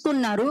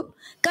నడుచుకున్నారు,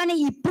 కానీ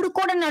ఇప్పుడు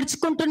కూడా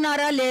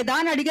నడుచుకుంటున్నారా లేదా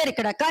అని అడిగారు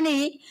ఇక్కడ. కానీ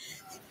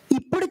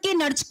ఇప్పటికీ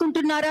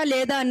నడుచుకుంటున్నారా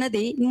లేదా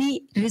అన్నది నీ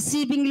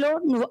రిసీవింగ్ లో,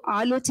 నువ్వు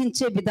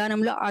ఆలోచించే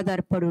విధానంలో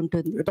ఆధారపడి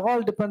ఉంటుంది. It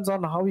all depends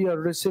on how you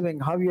are receiving,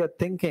 how you are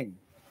thinking.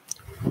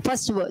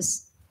 First verse,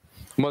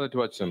 మొదటి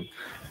వచనం.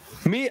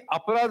 మీ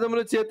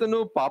అపరాధముల చేతను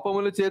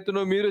పాపముల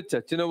చేతను మీరు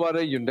చచ్చిన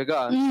వారై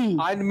ఉండగా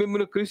ఆయన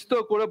మిమ్మల్ని క్రీస్తుతో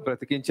కూడా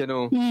బ్రతికించెను.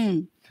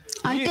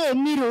 అంటే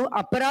మీరు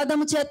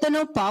అపరాధము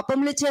చేతను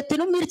పాపముల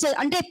చేతను మీరు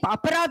అంటే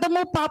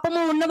అపరాధము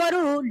పాపము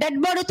ఉన్నవారు డెడ్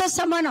బాడీతో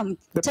సమానం,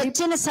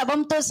 చచ్చిన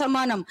శవంతో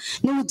సమానం.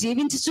 నువ్వు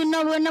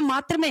జీవించుచున్నావు అన్న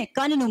మాత్రమే,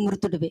 కానీ నువ్వు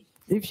మృతుడివే.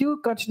 If you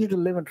continue to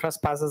live in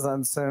trespasses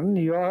and sin,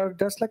 you are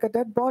just like a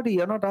dead body.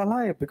 You're not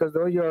alive, because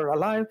though you're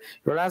alive,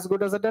 you're as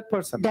good as a dead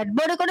person. Dead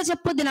body కూడా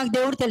చెప్పుద్ది నాకు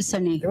దేవుడు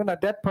తెలుసని. Even a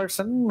dead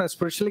person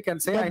spiritually can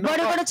say, I know.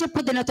 Body కూడా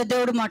చెప్పుద్ది నాతో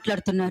దేవుడు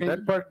మాట్లాడుతున్నారు.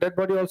 Dead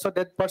body also,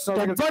 dead person also.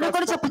 Dead body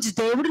కూడా చెప్పొచ్చు,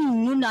 దేవుడు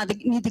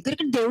నీ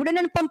దగ్గరికి దేవుడే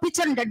నన్ను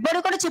పంపించాను. డెడ్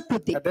బాడీ కూడా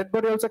చెప్పుద్ది. A dead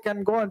body also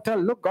can go and tell,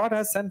 look, God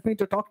has sent me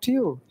to talk to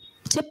you.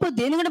 చెప్పు,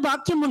 దేని కూడా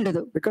వాక్యం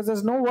ఉండదు, because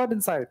there's no word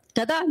inside.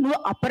 కదా.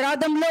 నువ్వు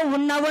అపరాధంలో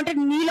ఉన్నావు అంటే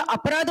నీలో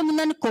అపరాధం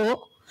ఉందనుకో,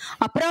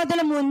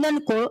 అపరాధం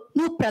ఉందనుకో,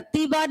 నువ్వు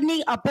ప్రతి వారిని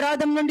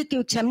అపరాధం నుండి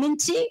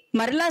క్షమించి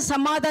మరలా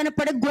సమాధాన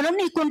పడే గుణం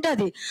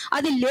నీకుంటది.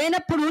 అది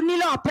లేనప్పుడు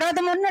నీలో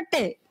అపరాధం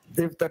ఉన్నట్టే.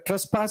 If the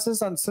trespasses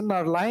and sin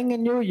are lying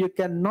in you, you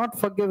cannot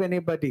forgive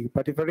anybody.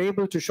 But if you're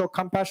able to show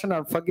compassion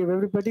and forgive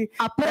everybody,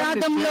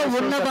 అపరాధంలో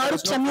ఉన్నవారు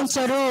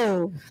క్షమించరు.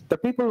 The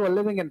people who are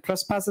living in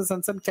trespasses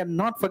and sin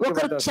cannot forgive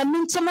others.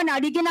 క్షమించమని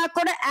అడిగినా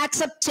కూడా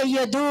accept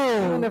చెయ్యదు.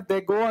 Even if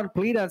they go and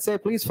plead and say,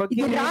 please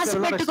forgive me, రాసి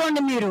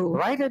పెట్టుకోండి మీరు.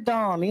 write it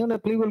down. Even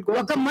if people will go,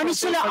 ఒక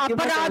మనుషుల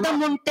అపరాధం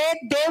ఉంటే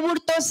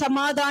దేవుడితో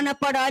సమాధాన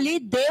పడాలి,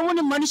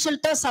 దేవుని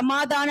మనుషులతో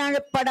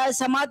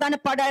సమాధాన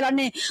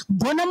పడాలనే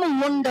గుణము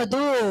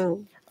ఉండదు.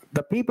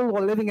 The people who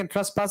are living in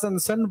trespass and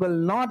sin will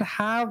not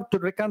have to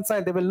reconcile.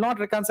 They will not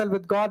reconcile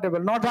with God. They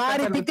will not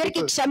reconcile with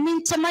people.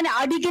 క్షమించమని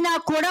అడిగినా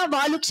కూడా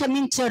వాళ్ళు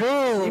క్షమించరు.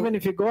 Even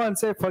if you go and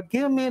say,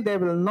 forgive me, they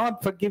will not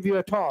forgive you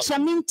at all.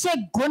 క్షమించే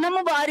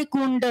గుణము వారికి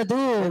ఉండదు.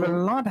 They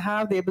will not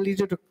have the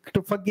ability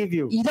to forgive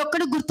you.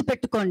 ఇదొక్కటి గుర్తు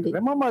పెట్టుకోండి.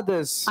 Remember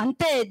this.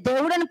 అంతే.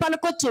 దేవుడని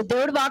పలకొచ్చు,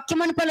 దేవుడు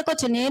వాక్యం అని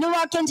పలకొచ్చు, నేను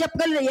వాక్యం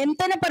చెప్పగలను,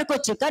 ఎంతైనా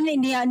పలకొచ్చు, కానీ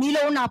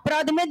నీలో ఉన్న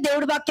అపరాధమే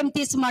దేవుడు వాక్యం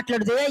తీసి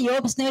మాట్లాడదు.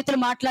 యోబు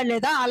స్నేహితులు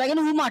మాట్లాడలేదా, అలాగే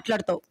నువ్వు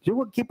మాట్లాడతావు. You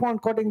would keep on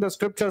quoting the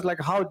scriptures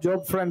like how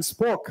Job's friends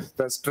spoke.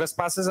 The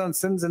trespasses and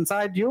sins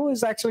inside you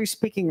is actually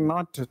speaking,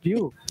 not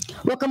you.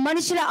 ఒక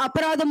మనిషిలో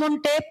అపరాధం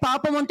ఉంటే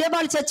పాపం ఉంటే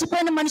వాళ్ళు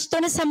చచ్చిపోయిన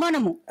మనిషితోనే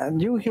సమానము.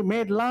 And you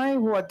made live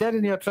who are dead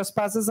in your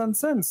trespasses and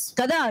sins.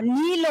 కదా.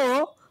 నీలో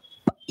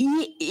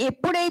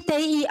ఎప్పుడైతే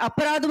ఈ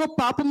అపరాధము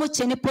పాపము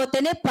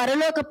చనిపోతేనే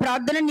పరలోక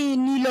ప్రార్థన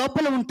నీ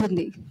లోపల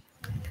ఉంటుంది.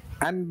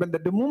 And when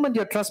the moment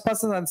your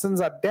trespasses and sins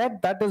are dead,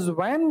 that is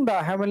when the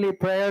heavenly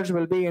prayers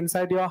will be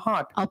inside your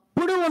heart.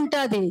 అప్పుడు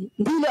ఉంటది.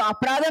 నీలో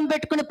అపరాధం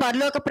పెట్టుకుని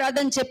పరలోక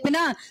ప్రార్థన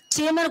చెప్పినా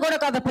చీమను కూడా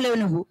కదపలేవు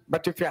నువ్వు.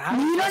 But if you have,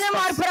 నీలోనే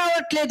మార్పు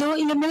రావట్లేదు,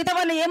 ఇంకా మిగతా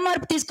వాళ్ళు ఏం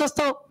మార్పు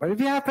తీసుకొస్తావు? But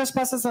if you have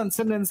trespasses and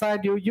sin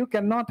inside you, you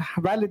cannot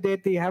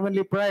validate the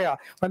heavenly prayer.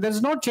 When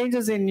there's no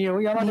changes in you,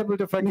 you're not able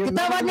to forgive.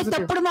 మిగతా వాళ్ళని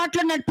తప్పుడు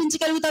మాటలు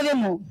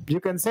నడిపించగలుగుతావేమో.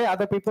 You can say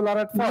other people are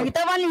at fault.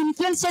 మిగతా వాళ్ళని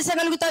influence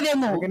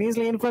చేసగలుగుతావేమో. You can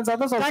easily influence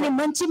others also. కానీ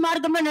మంచి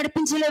మార్గంలో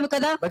నడిపించలేవు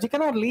కదా. But you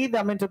cannot lead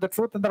them into the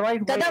truth in the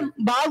right way. కదా.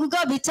 బాగుగా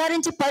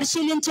విచారించి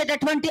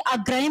పరిశీలించేటటువంటి ఆ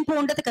గ్రహింపు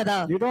ఉండదు కదా.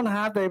 You don't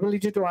have the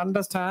ability to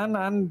understand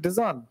and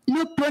discern.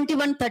 Luke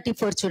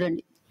 21:34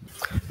 చూడండి.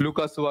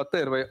 లూకాసు వార్త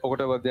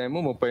 21వ అధ్యాయము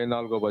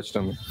 34వ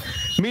వచనం.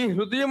 మీ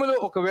హృదయములో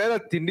ఒకవేళ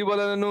తిండి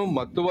వలనను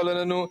మత్తు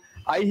వలనను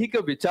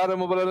ఐహిక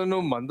విచారము వలనను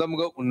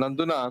మందముగా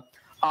ఉన్నందున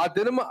ఆ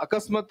దినము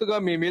అకస్మాత్తుగా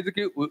మీ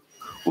మీదకి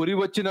ఉరి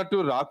వచ్చినట్టు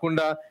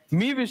రాకుండా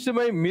మీ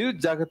విషయమై మీరు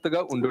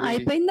జాగ్రత్తగా ఉండు.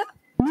 అయిపోయిందా?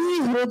 మీ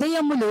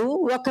హృదయములు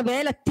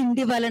ఒకవేళ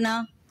తిండి వలన,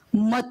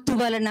 మత్తు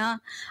వలన,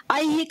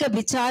 ఐహిక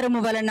విచారము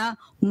వలన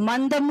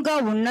మందంగా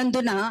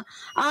ఉన్నందున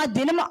ఆ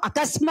దినము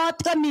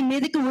అకస్మాత్తుగా మీ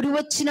మీదకి ఉరి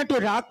వచ్చినట్టు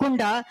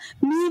రాకుండా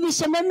మీ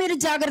విషయమే మీరు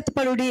జాగ్రత్త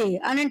పడుడి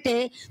అనంటే,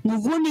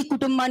 నువ్వు నీ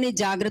కుటుంబాన్ని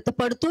జాగ్రత్త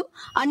పడుతూ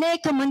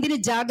అనేక మందిని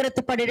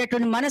జాగ్రత్త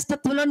పడేటటువంటి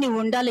మనస్తత్వంలో నీవు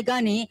ఉండాలి,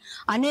 కానీ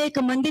అనేక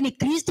మందిని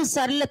క్రీస్తు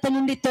సరళత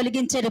నుండి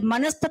తొలగించే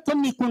మనస్తత్వం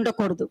నీకు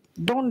ఉండకూడదు.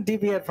 Don't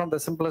deviate from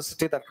the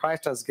simplicity that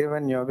Christ has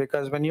given you,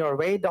 because when you are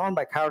weighed down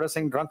by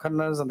carousing,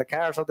 drunkenness, and the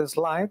cares of this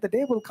life, the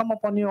day will come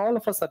upon you all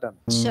of a sudden.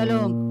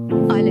 Shalom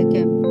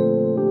Aleichem.